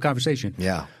civil conversation.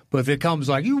 Yeah, but if it comes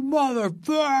like you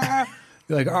motherfucker,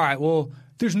 you're like, all right, well,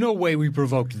 there's no way we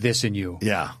provoked this in you.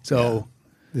 Yeah, so. Yeah.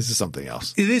 This is something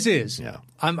else. This is. Yeah.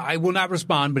 I will not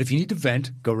respond, but if you need to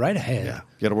vent, go right ahead. Yeah.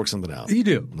 You got to work something out. You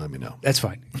do. Let me know. That's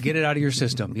fine. Get it out of your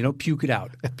system. Puke it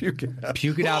out. Puke it out.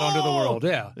 Puke it out onto the world.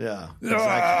 Yeah. Yeah.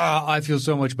 Exactly. I feel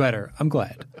so much better. I'm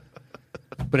glad.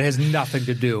 But it has nothing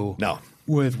to do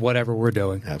with whatever we're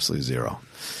doing. Absolutely zero.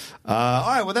 All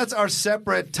right, well, that's our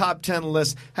separate top 10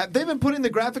 list. Have they been putting the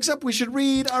graphics up? We should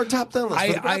read our top 10 list.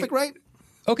 For the graphic, right?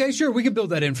 Okay, sure. We can build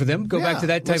that in for them. Go back to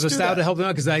that type of style to help them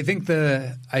out because I think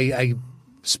I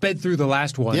sped through the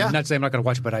last one. Yeah. Not to say I'm not going to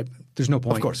watch it, but there's no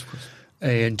point. Of course.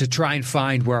 And to try and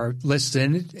find where our list's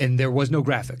in it, and there was no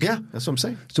graphic. Yeah, that's what I'm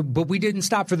saying. So, but we didn't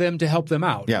stop for them to help them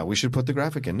out. Yeah, we should put the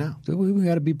graphic in now. So we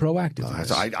got to be proactive.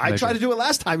 I tried to do it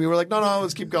last time. You were like, no,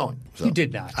 let's keep going. So, you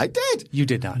did not. I did. You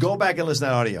did not. Go back and listen to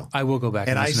that audio. I will go back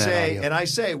and listen to that audio. And I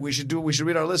say we should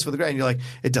read our list for the grade. And you're like,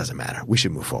 it doesn't matter. We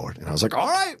should move forward. And I was like, all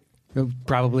right. It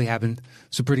probably happened.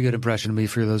 It's a pretty good impression of me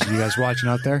for those of you guys watching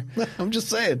out there. I'm just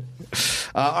saying.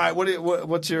 All right,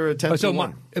 what's your 10 through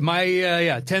 1?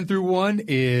 My 10 through 1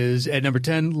 is at number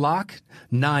 10, Locke,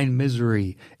 9,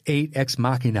 Misery, 8, Ex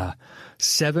Machina,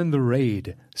 7, The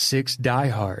Raid, 6, Die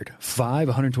Hard, 5,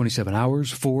 127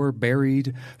 Hours, 4,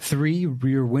 Buried, 3,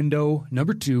 Rear Window,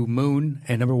 number 2, Moon,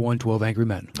 and number 1, 12 Angry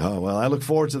Men. Oh, well, I look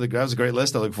forward to that was a great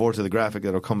list. I look forward to the graphic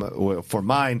that'll come for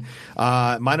mine.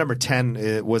 My number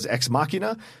 10 was Ex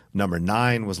Machina. Number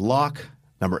 9 was Locke.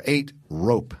 Number 8,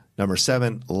 Rope. Number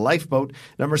 7, Lifeboat.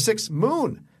 Number 6,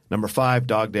 Moon. Number 5,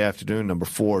 Dog Day Afternoon. Number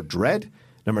 4, Dread.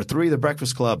 Number 3, The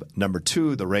Breakfast Club. Number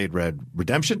 2, The Raid Red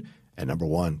Redemption. And number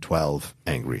 1, 12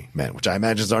 Angry Men, which I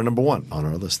imagine is our number 1 on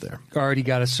our list there. Already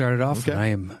got us started off, and I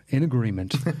am in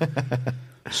agreement.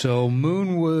 So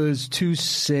Moon was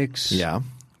 2-6. Yeah.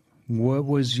 What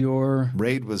was your...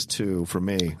 Raid was 2 for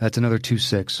me. That's another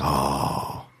 2-6.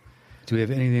 Oh. Do we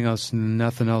have anything else?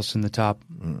 Nothing else in the top?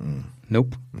 Mm-mm.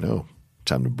 Nope. No.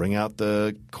 Time to bring out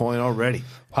the coin already.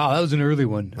 Wow, that was an early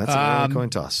one. That's an early coin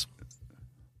toss.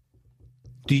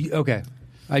 Okay.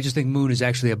 I just think Moon is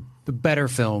actually a better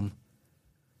film.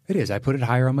 It is. I put it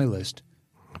higher on my list.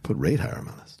 I put Raid higher on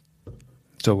my list.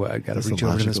 So I got to reach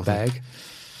over in this bag.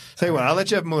 Tell you what, I'll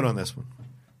let you have Moon on this one.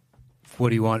 What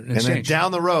do you want in exchange? And then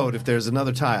down the road, if there's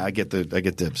another tie, I get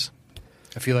dibs.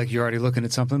 I feel like you're already looking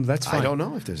at something. That's fine. I don't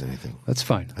know if there's anything. That's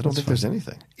fine. I don't think there's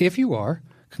anything. If you are,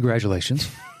 congratulations.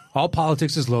 All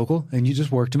politics is local, and you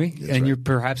just worked to me, and you're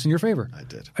perhaps in your favor. I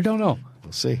did. I don't know.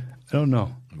 We'll see. I don't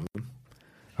know. Moon.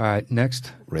 All right,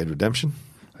 next. Raid Redemption.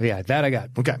 Yeah, that I got.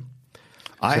 Okay.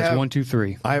 So that's 1, 2,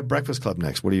 3. I have Breakfast Club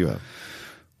next. What do you have?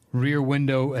 Rear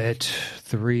Window at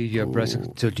 3. You have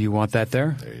so do you want that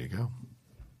there? There you go.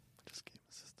 Just game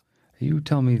the system. You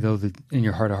tell me, though, that in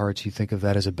your heart of hearts you think of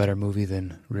that as a better movie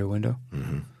than Rear Window?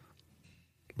 Mm-hmm.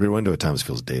 Rear Window at times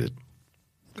feels dated.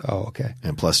 Oh, okay.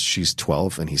 And plus, she's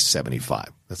 12 and he's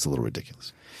 75. That's a little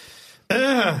ridiculous.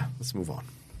 Let's move on.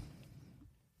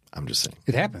 I'm just saying.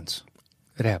 It happens.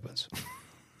 It happens.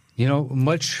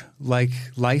 Much like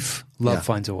life, love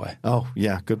finds a way. Oh,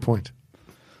 yeah, good point.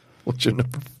 What's your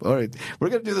number? All right, we're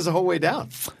going to do this the whole way down.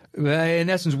 In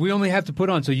essence, we only have to put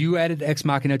on. So you added Ex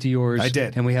Machina to yours. I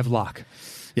did. And we we Locke.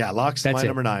 Yeah, Locke's my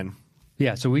number 9.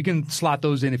 Yeah, so we can slot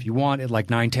those in if you want at like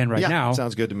 9, 10 right now. Yeah,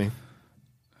 sounds good to me.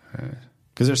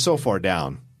 Because they're so far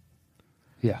down.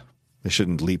 Yeah. They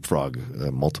shouldn't leapfrog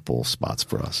multiple spots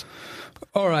for us.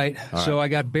 All right. So I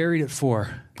got Buried at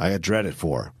 4. I got Dread at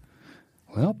 4.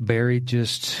 Well, Buried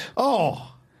just...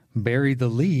 Oh! Buried the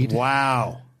lead.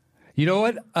 Wow. You know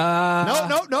what?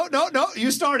 No.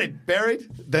 You started. Buried,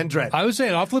 then Dread. I was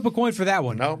saying, I'll flip a coin for that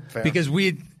one. No, fair. Because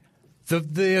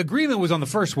the agreement was on the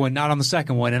first one, not on the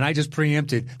second one, and I just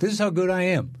preempted. This is how good I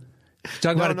am.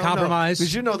 Talk about a compromise.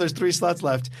 Because there's 3 slots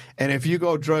left, and if you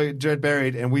go Dread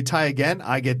Buried and we tie again,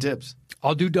 I get dibs.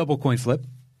 I'll do double coin flip.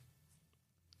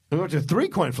 We're going to 3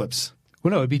 coin flips.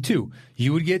 Well, no, it'd be 2.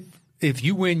 You would get, if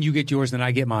you win, you get yours, then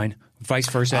I get mine. Vice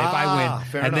versa, if I win.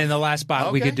 Fair and enough. then the last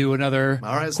spot, we could do another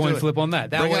coin flip on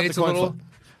that. That Bring way it's a little...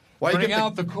 Bring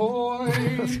out the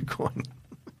coin.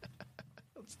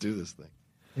 Let's do this thing.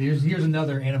 Here's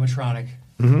another animatronic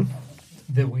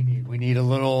that we need. We need a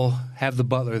little, have the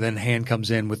butler, then hand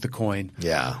comes in with the coin.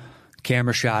 Yeah.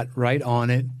 Camera shot right on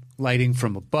it, lighting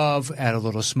from above, add a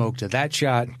little smoke to that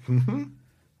shot. Mm-hmm.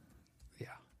 Yeah.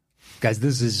 Guys,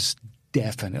 this is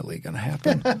definitely going to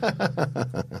happen.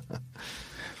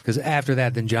 Because after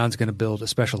that, then John's going to build a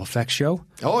special effects show.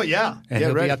 Oh, yeah. And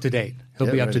he'll be up to date.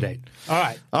 He'll be up to date.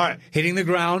 All right. Hitting the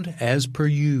ground as per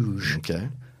usual. Okay.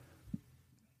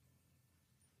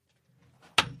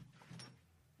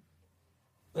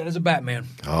 That is a Batman.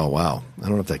 Oh, wow. I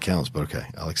don't know if that counts, but okay.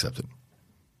 I'll accept it.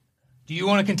 Do you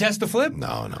want to contest the flip?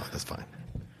 No, that's fine.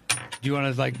 Do you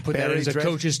want to put that as a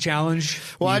coach's challenge?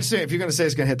 Well, I'd say if you're going to say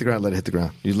it's going to hit the ground, let it hit the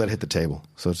ground. You let it hit the table.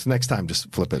 So it's the next time, just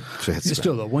flip it. So it hits the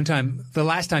still, though, the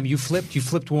last time you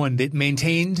flipped one that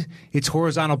maintained its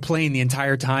horizontal plane the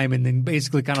entire time and then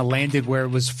basically kind of landed where it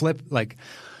was flipped,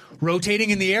 rotating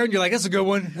in the air, and you're like, that's a good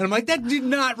one. And I'm like, that did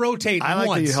not rotate I like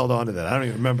once. that you held on to that. I don't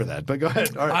even remember that, but go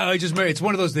ahead. All right. I just remember it's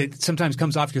one of those that sometimes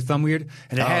comes off your thumb weird,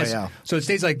 and it has. Yeah. So it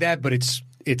stays like that, but it's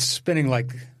spinning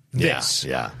like this.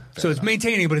 Yeah. So it's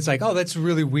maintaining, but it's like, oh, that's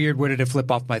really weird. Where did it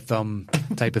flip off my thumb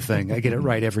type of thing? I get it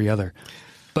right every other.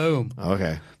 Boom.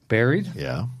 Okay. Buried.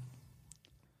 Yeah.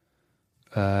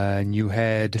 And you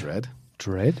had...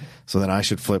 Dread. So then I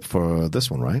should flip for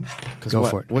this one, right? Go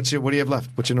for it. What do you have left?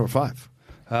 What's your number 5?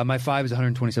 My 5 is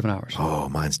 127 Hours. Oh,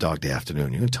 mine's Dog Day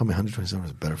Afternoon. You're going to tell me 127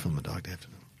 Hours is a better film than Dog Day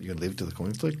Afternoon? You're going to leave it to the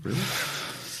coin flip? Really?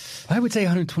 I would say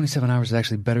 127 Hours is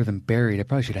actually better than Buried. I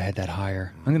probably should have had that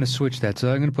higher. I'm going to switch that.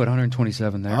 So I'm going to put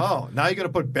 127 there. Oh, now you're going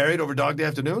to put Buried over Dog Day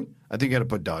Afternoon? I think you got to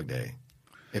put Dog Day.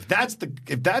 If that's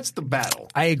the battle.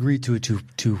 I agreed to a two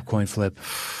coin flip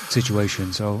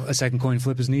situation, so a second coin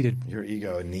flip is needed. Your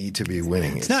ego need to be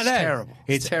winning. It's not that terrible.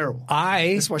 It's terrible.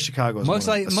 That's why Chicago is much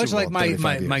like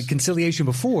my conciliation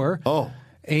before. Oh,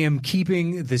 I am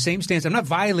keeping the same stance. I'm not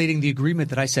violating the agreement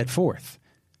that I set forth.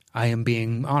 I am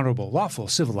being honorable, lawful,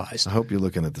 civilized. I hope you're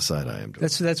looking at the side I am doing.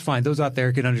 That's fine. Those out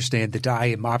there can understand that I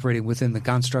am operating within the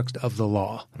construct of the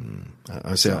law.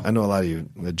 I know a lot of you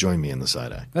that join me in the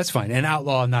side eye. That's fine. And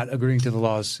outlaw not agreeing to the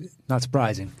laws, not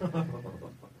surprising. All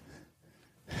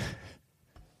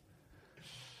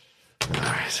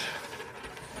right.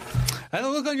 And the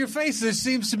look on your face, there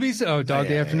seems to be Dog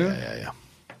Day Afternoon? Yeah.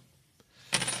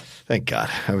 Thank God.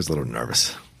 I was a little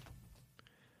nervous.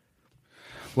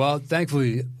 Well,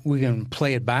 thankfully, we can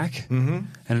play it back, and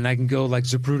then I can go like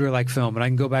Zapruder-like film, and I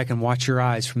can go back and watch your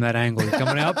eyes from that angle. You're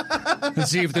coming up and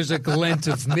see if there's a glint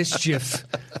of mischief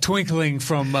twinkling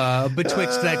from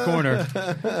betwixt that corner.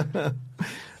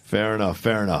 Fair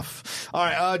enough. All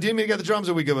right, do you need me to get the drums,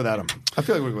 or are we good without them? I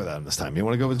feel like we're good without them this time. You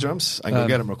want to go with drums? I can go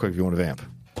get them real quick if you want to vamp.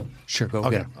 Sure, go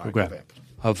get them. Right, grab vamp.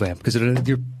 I'll vamp, because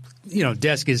your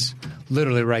desk is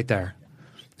literally right there.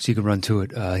 So you can run to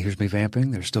it. Here's me vamping.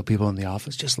 There's still people in the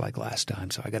office, just like last time.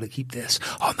 So I got to keep this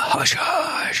on the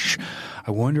hush-hush.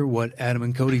 I wonder what Adam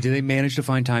and Cody, did they manage to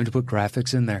find time to put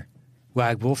graphics in there?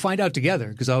 Well, we'll find out together,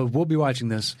 because we'll be watching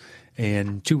this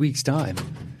in 2 weeks' time.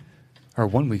 Or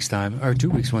 1 week's time. Or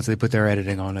 2 weeks once they put their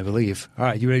editing on, I believe. All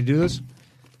right, you ready to do this?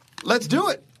 Let's do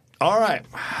it. All right.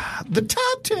 The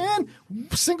top 10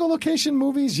 single location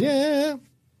movies, yeah.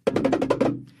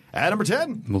 At number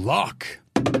 10. Locke.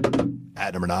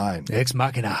 At number 9. Ex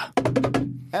Machina.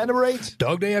 At number 8.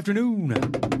 Dog Day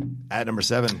Afternoon. At number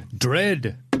 7.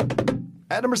 Dread.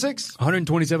 At number 6.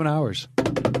 127 Hours.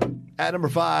 At number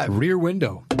 5. Rear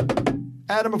Window.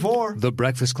 At number 4. The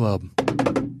Breakfast Club.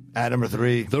 At number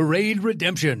 3. The Raid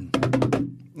Redemption.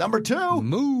 Number 2.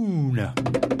 Moon.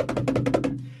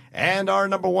 And our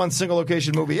number one single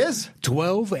location movie is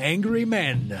 12 Angry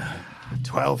Men.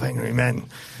 12 Angry Men.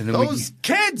 And then Those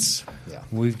kids! Yeah.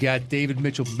 We've got David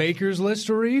Mitchell Baker's list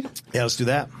to read. Yeah, let's do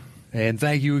that. And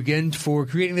thank you again for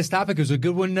creating this topic. It was a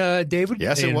good one, David.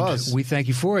 Yes, it was. We thank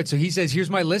you for it. So he says, here's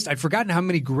my list. I'd forgotten how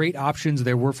many great options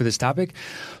there were for this topic.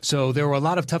 So there were a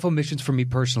lot of tough omissions for me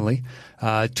personally.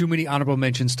 Too many honorable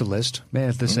mentions to list. Man,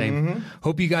 it's the same. Mm-hmm.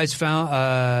 Hope you guys found...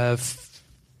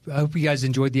 I hope you guys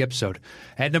enjoyed the episode.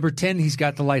 At number 10, he's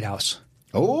got The Lighthouse.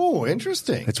 Oh,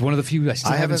 interesting. It's one of the few I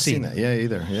still haven't seen. That. Yeah,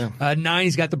 either. Yeah. 9,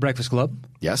 he's got The Breakfast Club.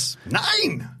 Yes.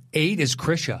 9! 8 is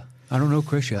Krisha. I don't know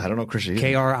Krisha. I don't know Krisha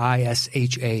either.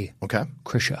 Krisha. Okay.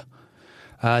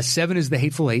 Krisha. 7 is The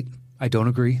Hateful Eight. I don't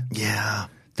agree. Yeah.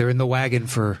 They're in the wagon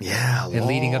for and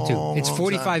leading up to. It's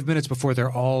 45 minutes before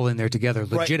they're all in there together,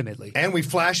 legitimately. Right. And we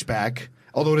flash back,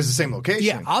 although it is the same location.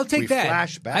 Yeah, I'll take that.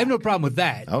 Flash back. I have no problem with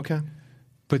that. Okay.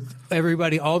 But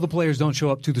all the players don't show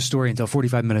up to the story until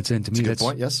 45 minutes in. To me, that's a good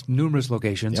point, yes. Numerous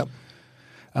locations.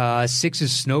 Yep. 6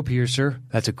 is Snowpiercer.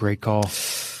 That's a great call.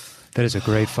 That is a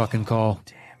great fucking call.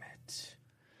 Damn it.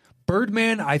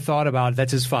 Birdman, I thought about.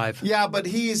 That's his 5. Yeah, but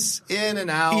he's in and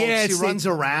out. Yeah, he runs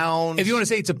around. If you want to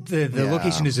say it's the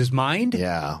location is his mind,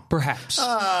 perhaps.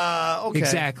 Okay.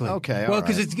 Exactly. Okay. Well,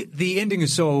 because the ending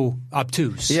is so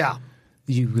obtuse. Yeah.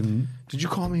 Did you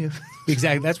call me?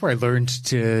 Exactly. That's where I learned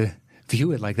to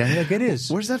view it like that. Like it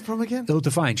is. Where's that from again?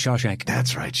 Ill-defined, Shawshank.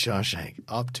 That's right, Shawshank.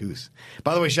 Obtuse.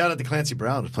 By the way, shout out to Clancy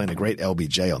Brown, who's playing a great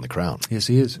LBJ on The Crown. Yes,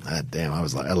 he is. Damn, I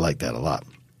like that a lot.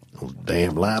 Those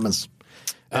damn llamas.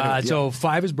 Anyway, so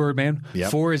 5 is Birdman.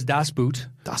 Yep. 4 is Das Boot.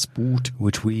 Das Boot.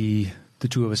 Which the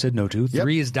two of us said no to.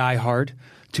 3 is Die Hard.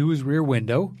 2 is Rear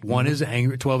Window. 1 is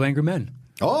 12 Angry Men.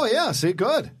 Oh, yeah. See,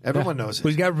 good. Everyone knows it.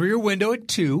 We've got Rear Window at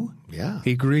 2. Yeah.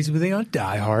 He agrees with me on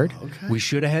Die Hard. Okay. We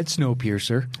should have had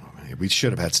Snowpiercer. We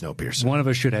should have had Snowpiercer. One of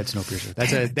us should have had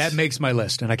Snowpiercer. That makes my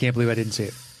list, and I can't believe I didn't see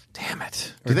it. Damn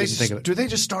it. Do they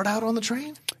just start out on the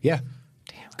train? Yeah.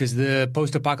 Because the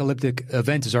post-apocalyptic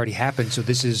event has already happened, so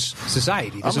this is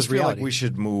society. This is reality. Feel like we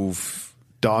should move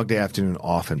Dog Day Afternoon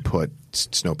off and put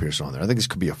Snowpiercer on there. I think this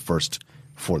could be a first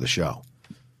for the show.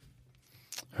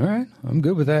 All right. I'm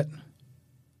good with that.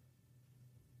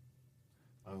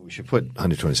 We should put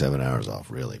 127 hours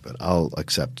off, really, but I'll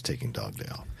accept taking Dog Day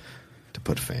off to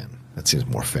put Fan. That seems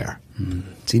more fair.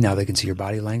 See, now they can see your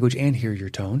body language and hear your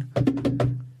tone.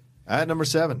 At number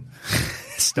 7.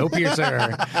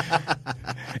 Snowpiercer.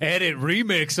 Edit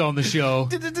remix on the show.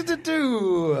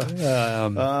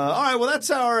 All right, well, that's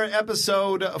our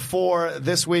episode for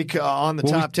this week on the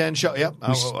Top 10 show. Yep.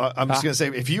 I'm just going to say,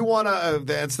 if you want to,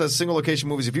 that's the single location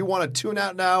movies. If you want to tune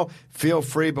out now, feel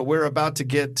free. But we're about to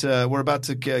give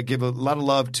a lot of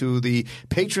love to the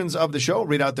patrons of the show.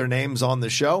 Read out their names on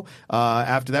the show.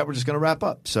 After that, we're just going to wrap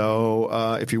up.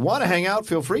 So if you want to hang out,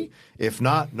 feel free. If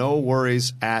not, no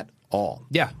worries at all.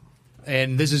 Yeah.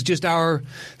 And this is just our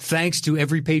thanks to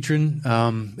every patron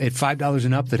at $5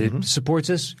 and up that it supports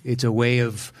us. It's a way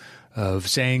of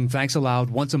saying thanks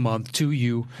aloud once a month to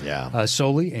you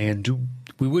solely. And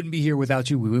we wouldn't be here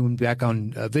without you. We wouldn't be back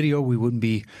on video. We wouldn't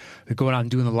be going out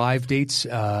and doing the live dates,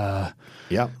 which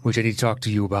I need to talk to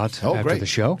you about after the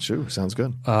show. Sure, sounds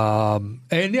good.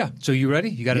 So you ready?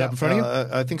 You got it up in front of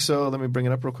you? I think so. Let me bring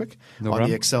it up real quick.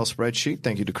 The Excel spreadsheet.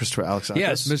 Thank you to Christopher Alexakos.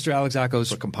 Yes, Mr.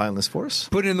 Alexakos. For compiling this for us.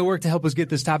 Putting in the work to help us get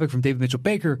this topic from David Mitchell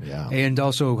Baker and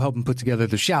also help him put together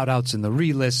the shout-outs and the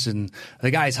re-lists. And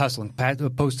the guy's hustling,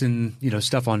 posting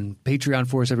stuff on Patreon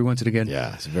for us every once and again.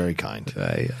 Yeah, it's very kind.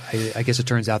 I guess it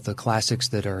turns out the classics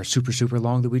that are super, super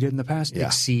long that we did in the past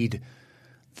exceed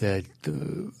the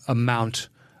amount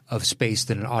of space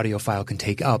that an audio file can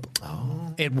take up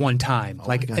at one time,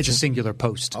 as a singular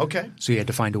post. Okay. So you had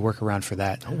to find a workaround for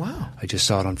that. Oh, wow. I just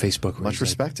saw it on Facebook. Much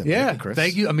respect. Yeah,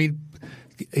 thank you. I mean,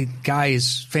 guy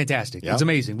is fantastic. It's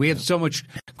amazing. We have so much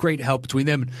great help between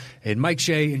them and Mike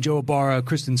Shea and Joe Ibarra,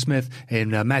 Kristen Smith,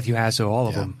 and Matthew Hasso, all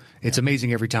of them. It's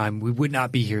amazing every time. We would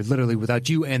not be here literally without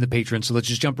you and the patrons. So let's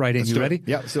just jump right in. You ready?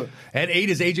 Yeah, let's do it. At 8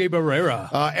 is AJ Barrera.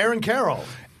 Aaron Carroll.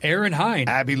 Aaron Hine.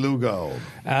 Abby Lugo.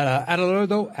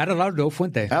 Adelardo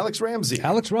Fuente. Alex Ramsey.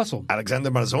 Alex Russell. Alexander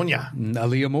Marzonia.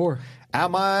 Aliyah Moore.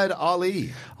 Ahmad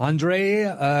Ali. Andre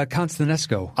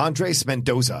Constantinesco. Andres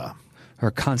Mendoza.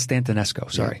 Or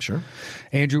Constantinesco, sorry. Yeah, sure.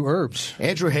 Andrew Herbs.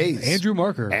 Andrew Hayes. Andrew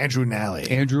Marker. Andrew Nally.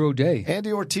 Andrew O'Day.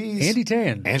 Andy Ortiz. Andy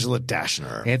Tan. Angela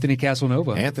Dashner. Anthony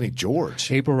Casanova. Anthony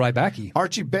George. April Rybacki.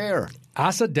 Archie Bear.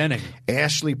 Asa Denning.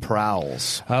 Ashley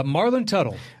Prowls. Marlon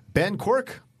Tuttle. Ben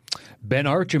Quirk. Ben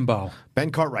Archambault. Ben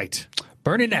Cartwright.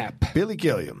 Bernie Knapp, Billy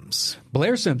Gilliams,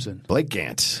 Blair Simpson, Blake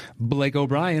Gant, Blake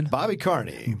O'Brien, Bobby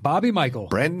Carney, Bobby Michael,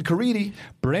 Brandon Caridi,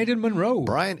 Brandon Monroe,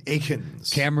 Brian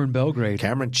Akins, Cameron Belgrade,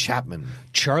 Cameron Chapman,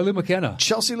 Charlie McKenna,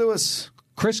 Chelsea Lewis,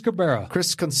 Chris Cabrera,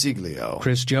 Chris Consiglio,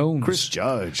 Chris Jones, Chris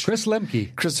Judge, Chris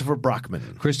Lemke, Christopher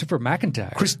Brockman, Christopher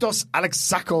McIntyre, Christos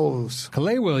Alexakos,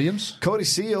 Calais Williams, Cody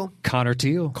Seal, Connor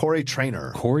Teal, Corey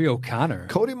Traynor, Corey O'Connor,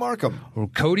 Cody Markham,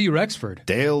 Cody Rexford,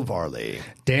 Dale Varley,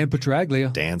 Dan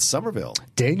Petraglia, Dan Somerville,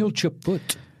 Daniel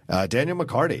Chipfoot, Daniel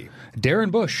McCarty,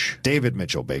 Darren Bush, David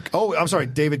Mitchell Baker. Oh, I'm sorry,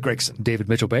 David Gregson. David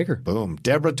Mitchell Baker, Boom.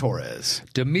 Deborah Torres.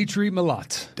 Dimitri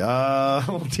Malat,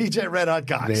 TJ Red Hot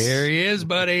Cox. there he is,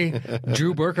 buddy.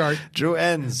 Drew Burkhart, Drew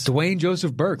Enns. Dwayne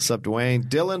Joseph Burke, What's up, Dwayne?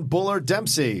 Dylan Buller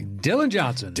Dempsey. Dylan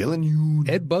Johnson, Dylan Yoon.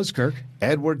 Ed Buskirk,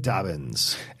 Edward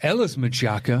Dobbins. Ellis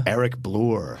Menchaca, Eric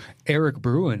Bloor. Eric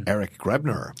Bruin, Eric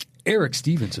Grebner. Eric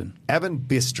Stevenson, Evan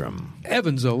Bistrom.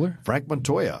 Evan Zoller, Frank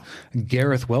Montoya.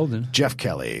 Gareth Weldon, Jeff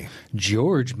Kelly.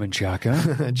 George Menchaca,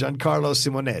 Giancarlo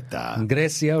Simonetta.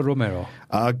 Grecia Romero,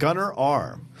 Gunnar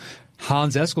R.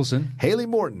 Hans Eskelson, Haley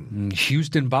Morton.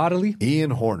 Houston Bodley,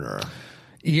 Ian Horner.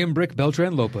 Ian Brick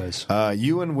Beltran Lopez,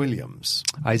 Ewan Williams.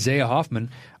 Isaiah Hoffman,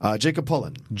 Jacob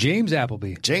Pullen. James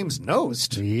Appleby. James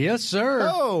Nost. Yes, sir.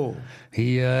 Oh.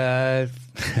 He,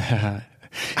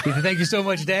 thank you so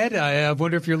much, Dad. I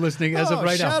wonder if you're listening as of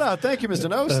right now. Shout out. Thank you, Mr.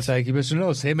 Nost. Thank you, Mr.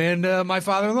 Nost. Him and my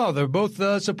father-in-law, they're both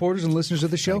supporters and listeners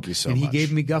of the show. Thank you so and he much.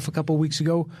 gave me guff a couple weeks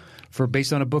ago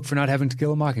based on a book for not having To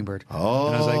Kill a Mockingbird. Oh.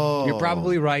 And I was like, you're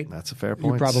probably right. That's a fair point.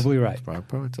 You're probably right. Fair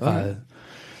point. Oh.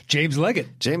 James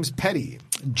Leggett, James Petty.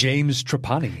 James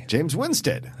Trapani, James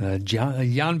Winstead.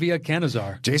 Janvia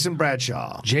Canizar, Jason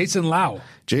Bradshaw. Jason Lau,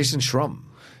 Jason Schrum.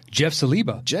 Jeff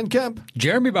Saliba, Jen Kemp.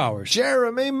 Jeremy Bowers,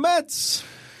 Jeremy Metz.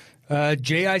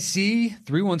 JIC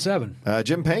 317,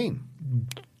 Jim Payne.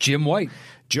 Jim White,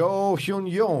 Joe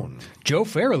Hyun Yon. Joe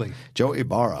Farrelly, Joe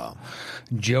Ibarra.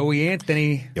 Joey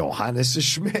Anthony, Johannes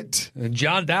Schmidt.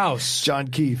 John Dowse, John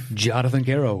Keefe. Jonathan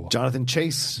Garrow, Jonathan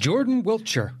Chase. Jordan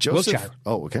Wiltshire, Joseph.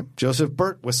 Oh, okay. Joseph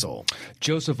Burt Whistle.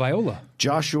 Joseph Viola,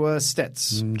 Joshua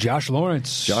Stetz. Josh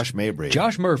Lawrence, Josh Mabry.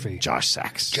 Josh Murphy, Josh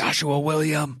Sachs. Joshua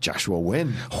William, Joshua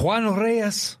Wynn. Juan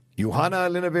Reyes, Johanna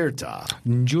Linavirta.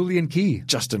 Julian Key,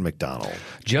 Justin McDonald.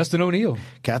 Justin O'Neill,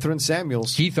 Catherine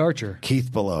Samuels. Keith Archer,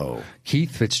 Keith Below.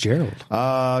 Keith Fitzgerald,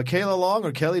 Kayla Long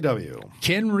or Kelly W.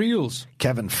 Ken Reels,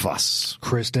 Kevin Fuss.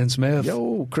 Kristen Smith,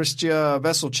 Yo, Christia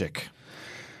Veselchik.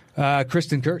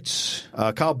 Kristen Kurtz,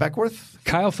 Kyle Beckworth.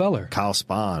 Kyle Feller, Kyle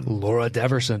Spahn. Laura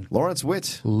Deverson, Lawrence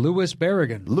Witt. Lewis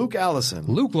Berrigan, Luke Allison.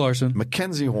 Luke Larson,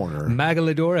 Mackenzie Horner.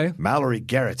 Magalidore, Mallory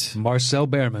Garrett. Marcel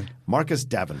Behrman, Marcus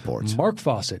Davenport. Mark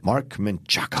Fawcett, Mark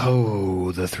Minchaka.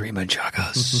 oh, the three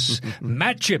Menchakas,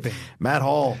 Matt Chipping, Matt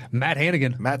Hall. Matt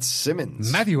Hannigan, Matt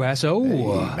Simmons. Matthew Asso,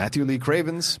 Hey, Matthew Lee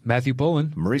Cravens. Matthew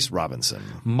Pullen, Maurice Robinson.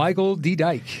 Michael D.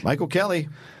 Dyke, Michael Kelly.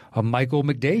 Michael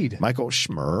McDade, Michael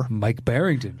Schmer. Mike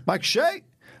Barrington, Mike Shea.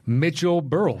 Mitchell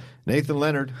Burrell, Nathan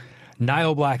Leonard.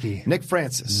 Niall Blackie, Nick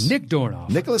Francis. Nick Dornoff,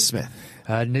 Nicholas Smith.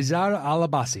 Nizar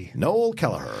Alabasi, Noel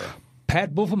Kelleher.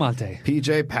 Pat Bulfamonte,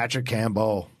 PJ Patrick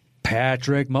Campbell.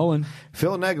 Patrick Mullen,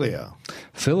 Phil Neglia.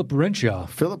 Philip Renshaw,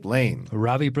 Philip Lane.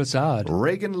 Ravi Prasad,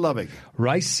 Reagan Lovig.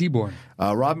 Rice Seaborn,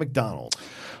 Rob McDonald.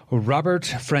 Robert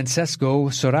Francesco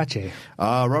Sorace,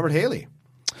 Robert Haley.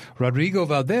 Rodrigo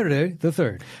Valverde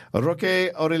III,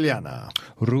 Roque Aureliana.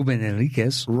 Ruben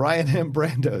Enriquez, Ryan M.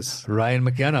 Brandos. Ryan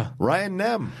McKenna, Ryan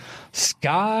Nem.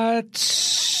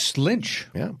 Scott Lynch,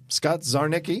 Yeah. Scott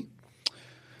Zarnicki.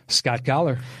 Scott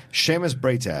Collar, Seamus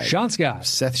Braytag. Sean Scott,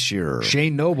 Seth Shearer.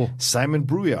 Shane Noble, Simon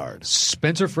Brouillard.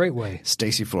 Spencer Freightway,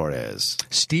 Stacy Flores.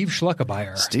 Steve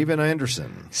Schluckabeyer, Stephen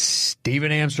Anderson. Stephen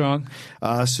Armstrong,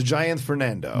 Sujayanth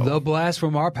Fernando. The Blast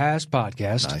from Our Past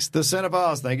podcast, Nice. The Son of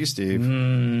Oz. Thank you, Steve.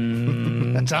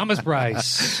 Thomas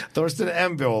Price, Thorsten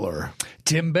M. Bowler.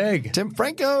 Tim Begg, Tim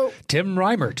Franco. Tim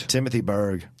Reimert, Timothy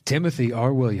Berg. Timothy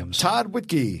R. Williams, Todd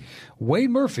Whitkey.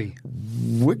 Wayne Murphy,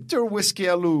 Victor Whiskey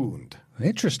Alund.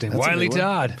 interesting, That's a Wiley good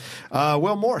one. Todd,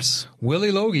 Will Morse.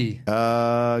 Willie Logie,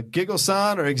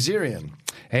 Giggle-san or Exerian.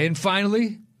 and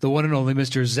finally, the one and only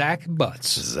Mr. Zach Butts.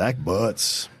 Zach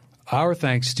Butts. Our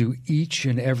thanks to each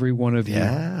and every one of you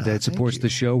Yeah, that supports thank the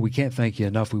show. We can't thank you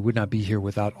enough. We would not be here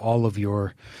without all of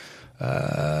your,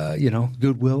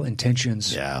 goodwill,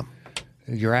 intentions, Yeah.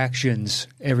 your actions,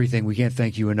 everything. We can't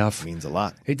thank you enough. Means a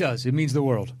lot. It does. It means the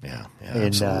world. Yeah. And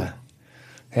absolutely.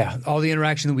 Yeah, all the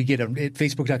interaction that we get at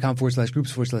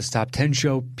facebook.com/groups/top 10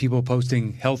 show, people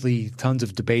posting healthy, tons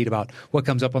of debate about what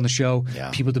comes up on the show,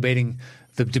 people debating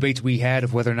the debates we had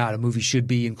of whether or not a movie should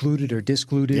be included or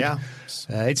discluded. Yeah.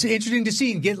 It's interesting to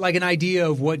see and get like an idea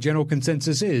of what general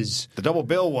consensus is. The double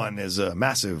bill one is a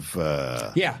massive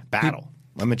battle.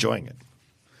 I'm enjoying it.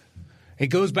 It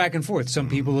goes back and forth. Some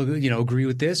people, agree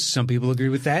with this. Some people agree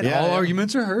with that. All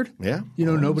arguments are heard. Yeah.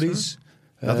 Nothing's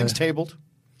tabled.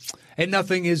 And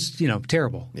nothing is,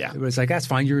 terrible. Yeah. It's like, that's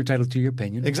fine. You're entitled to your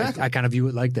opinion. Exactly. I kind of view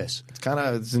it like this.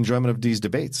 It's enjoyment of these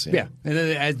debates. Yeah. And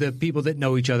then as the people that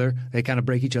know each other, they kind of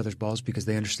break each other's balls because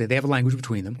they understand. They have a language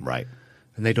between them. Right.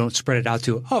 And they don't spread it out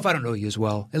to, if I don't know you as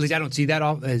well. At least I don't see that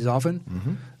as often.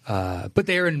 Mm-hmm. But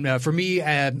there, and for me,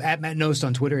 at Matt Nost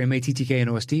on Twitter,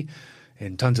 MATTKNOST.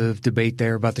 And tons of debate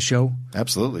there about the show.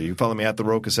 Absolutely. You can follow me at The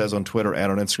Rocha Says on Twitter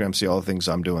and on Instagram. See all the things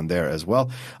I'm doing there as well.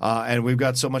 And we've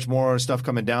got so much more stuff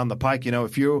coming down the pike.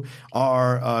 If you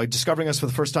are discovering us for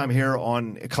the first time here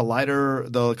on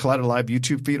Collider, the Collider Live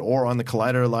YouTube feed, or on the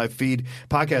Collider Live feed,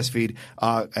 podcast feed,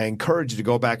 I encourage you to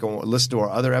go back and listen to our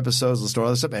other episodes, listen to our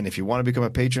other stuff. And if you want to become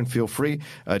a patron, feel free.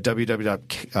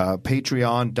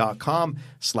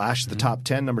 www.patreon.com/the top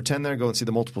 10, number 10 there. Go and see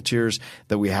the multiple tiers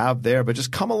that we have there. But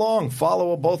just come along.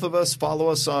 Follow both of us. Follow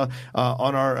us on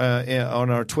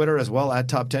our Twitter as well at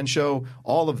Top 10 Show.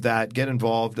 All of that. Get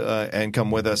involved and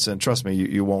come with us. And trust me,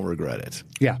 you won't regret it.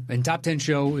 Yeah, and Top 10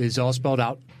 Show is all spelled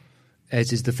out,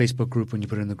 as is the Facebook group when you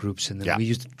put it in the groups. And then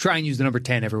we try and use the number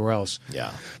 10 everywhere else.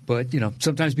 Yeah, but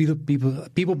sometimes people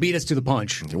beat us to the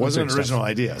punch. It wasn't an original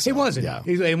idea. So, it wasn't. Yeah.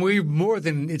 And we more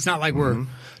than. It's not like we're.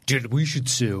 Dude, we should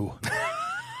sue.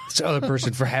 This other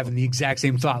person for having the exact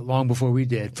same thought long before we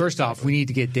did. First off, we need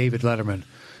to get David Letterman.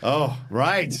 Oh,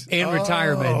 right. In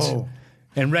retirement.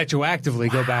 And retroactively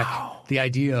go back the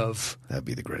idea of... That'd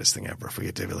be the greatest thing ever if we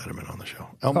get David Letterman on the show.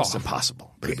 Almost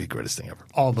impossible, but it'd be the greatest thing ever.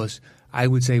 Almost. I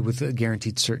would say with a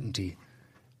guaranteed certainty,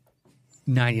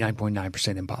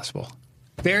 99.9% impossible.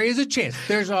 There is a chance.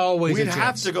 There's always a chance. We'd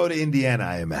have to go to Indiana,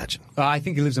 I imagine. I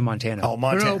think he lives in Montana. Oh,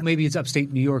 Montana. No, maybe it's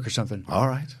upstate New York or something. All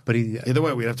right. But either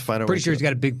way, we'd have to find out. Pretty sure he's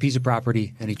got a big piece of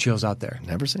property and he chills out there.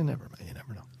 Never say never, man. You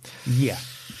never know. Yeah.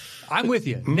 I'm with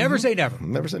you. Never say never.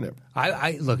 Never say never.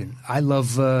 I love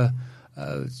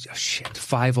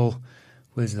Fievel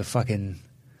was the fucking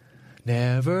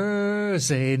never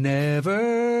say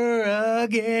never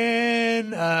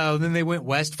again. Then they went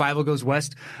west. Fievel goes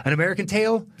west. An American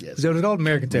Tail? Yes. Is that what it's called?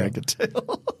 American Tail. American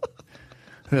Tail.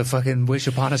 The fucking Wish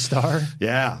Upon a Star.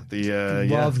 Yeah.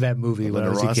 Love that movie when I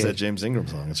was a kid. That James Ingram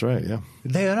song. That's right, yeah.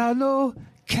 There are no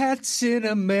cats in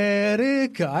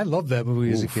America. I loved that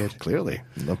movie as a kid. Clearly.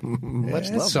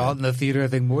 Much love. Saw it in the theater, I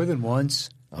think, more than once.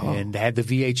 And had the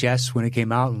VHS when it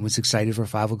came out and was excited for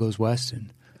Fievel Goes West.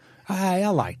 And I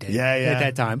liked it. Yeah. At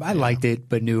that time. I liked it,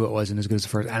 but knew it wasn't as good as the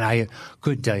first. And I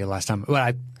couldn't tell you last time.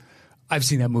 But I've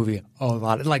seen that movie a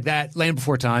lot. Like that, Land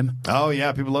Before Time. Oh,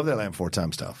 yeah. People love that Land Before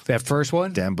Time stuff. That first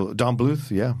one? Don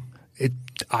Bluth, yeah.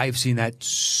 I've seen that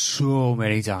so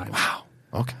many times. Wow.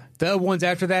 Okay. The ones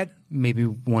after that, maybe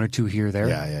one or two here or there.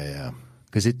 Yeah.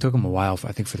 Because it took them a while,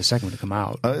 I think, for the second one to come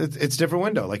out. It's a different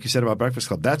window, like you said about Breakfast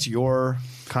Club. That's your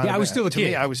kind of... I was still a kid. To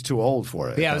me, I was too old for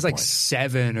it. Yeah, I was like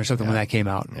 7 or something when that came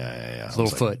out. Yeah. His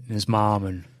Littlefoot and his mom,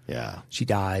 and yeah, she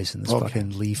dies, and this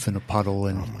fucking leaf in a puddle.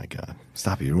 And oh, my God.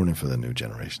 Stop it. You're ruining for the new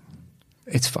generation.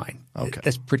 It's fine. Okay.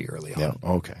 That's pretty early on. Yeah,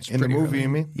 okay. In the movie, early. You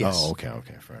mean? Yes. Oh, okay,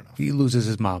 fair enough. He loses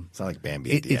his mom. It's not like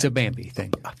Bambi. It's a Bambi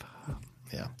thing.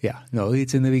 Yeah. Yeah. No,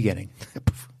 it's in the beginning.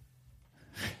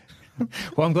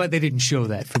 Well, I'm glad they didn't show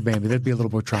that for Bambi. That'd be a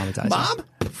little more traumatizing. Mom?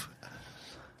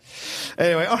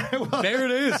 Anyway, all right. Well. There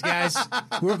it is, guys.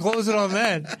 We're closing on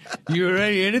that. You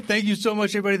already in it. Thank you so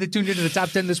much, everybody that tuned into the Top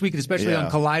 10 this week, and especially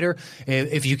on Collider.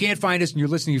 If you can't find us and you're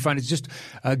listening, you find us, just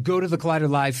go to the Collider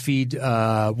Live feed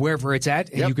wherever it's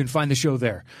at, and you can find the show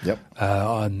there. Yep.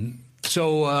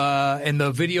 And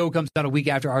the video comes out a week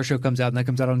after our show comes out, and that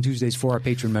comes out on Tuesdays for our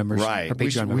patron members. Right.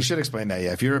 We should explain that.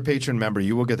 Yeah. If you're a patron member,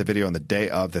 you will get the video on the day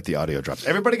of that the audio drops.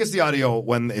 Everybody gets the audio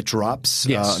when it drops.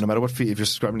 Yes. No matter what feed. If you're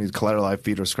subscribing to the Collider Live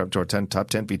feed or subscribed to our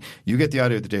Top 10 feed, you get the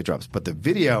audio the day it drops. But the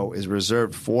video is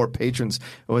reserved for patrons.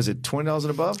 What was it, $20 and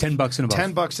above? $10 and above.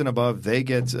 $10 and above. They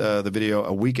get the video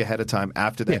a week ahead of time.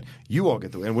 After that, you all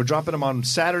get and we're dropping them on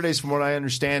Saturdays, from what I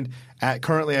understand,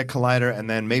 currently at Collider, and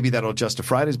then maybe that'll adjust to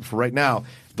Fridays. But for right now,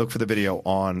 look for the video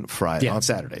on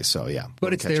Saturday. So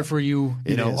but it's there for you,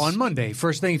 on Monday.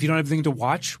 First thing, if you don't have anything to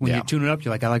watch when you tune it up,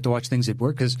 you're like, I like to watch things at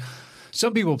work, because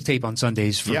some people tape on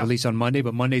Sundays for release on Monday,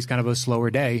 but Monday's kind of a slower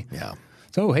day. Yeah.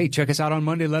 So hey, check us out on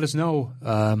Monday. Let us know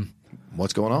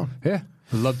what's going on. Yeah.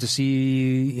 We'd love to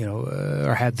see,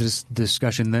 or have this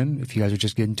discussion then. If you guys are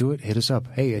just getting to it, hit us up.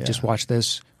 Hey, I just watched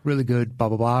this. Really good, blah,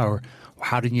 blah, blah. Or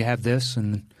how didn't you have this?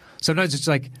 And sometimes it's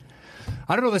like,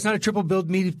 I don't know, that's not a triple build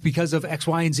me because of X,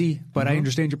 Y, and Z, but I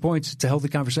understand your points. It's a healthy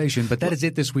conversation. But that is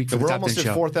it this week for the Top 10 Show. We're almost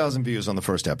at 4,000 views on the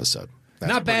first episode.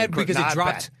 That's not bad because it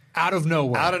dropped out of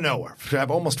nowhere. Out of nowhere. We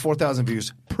have almost 4,000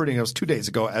 views pretty much 2 days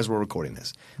ago as we're recording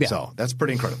this. Yeah. So that's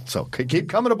pretty incredible. So keep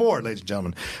coming aboard, ladies and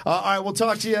gentlemen. All right, we'll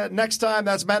talk to you next time.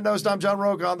 That's Matt Nost. I'm John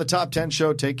Rogan on the Top 10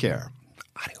 Show. Take care.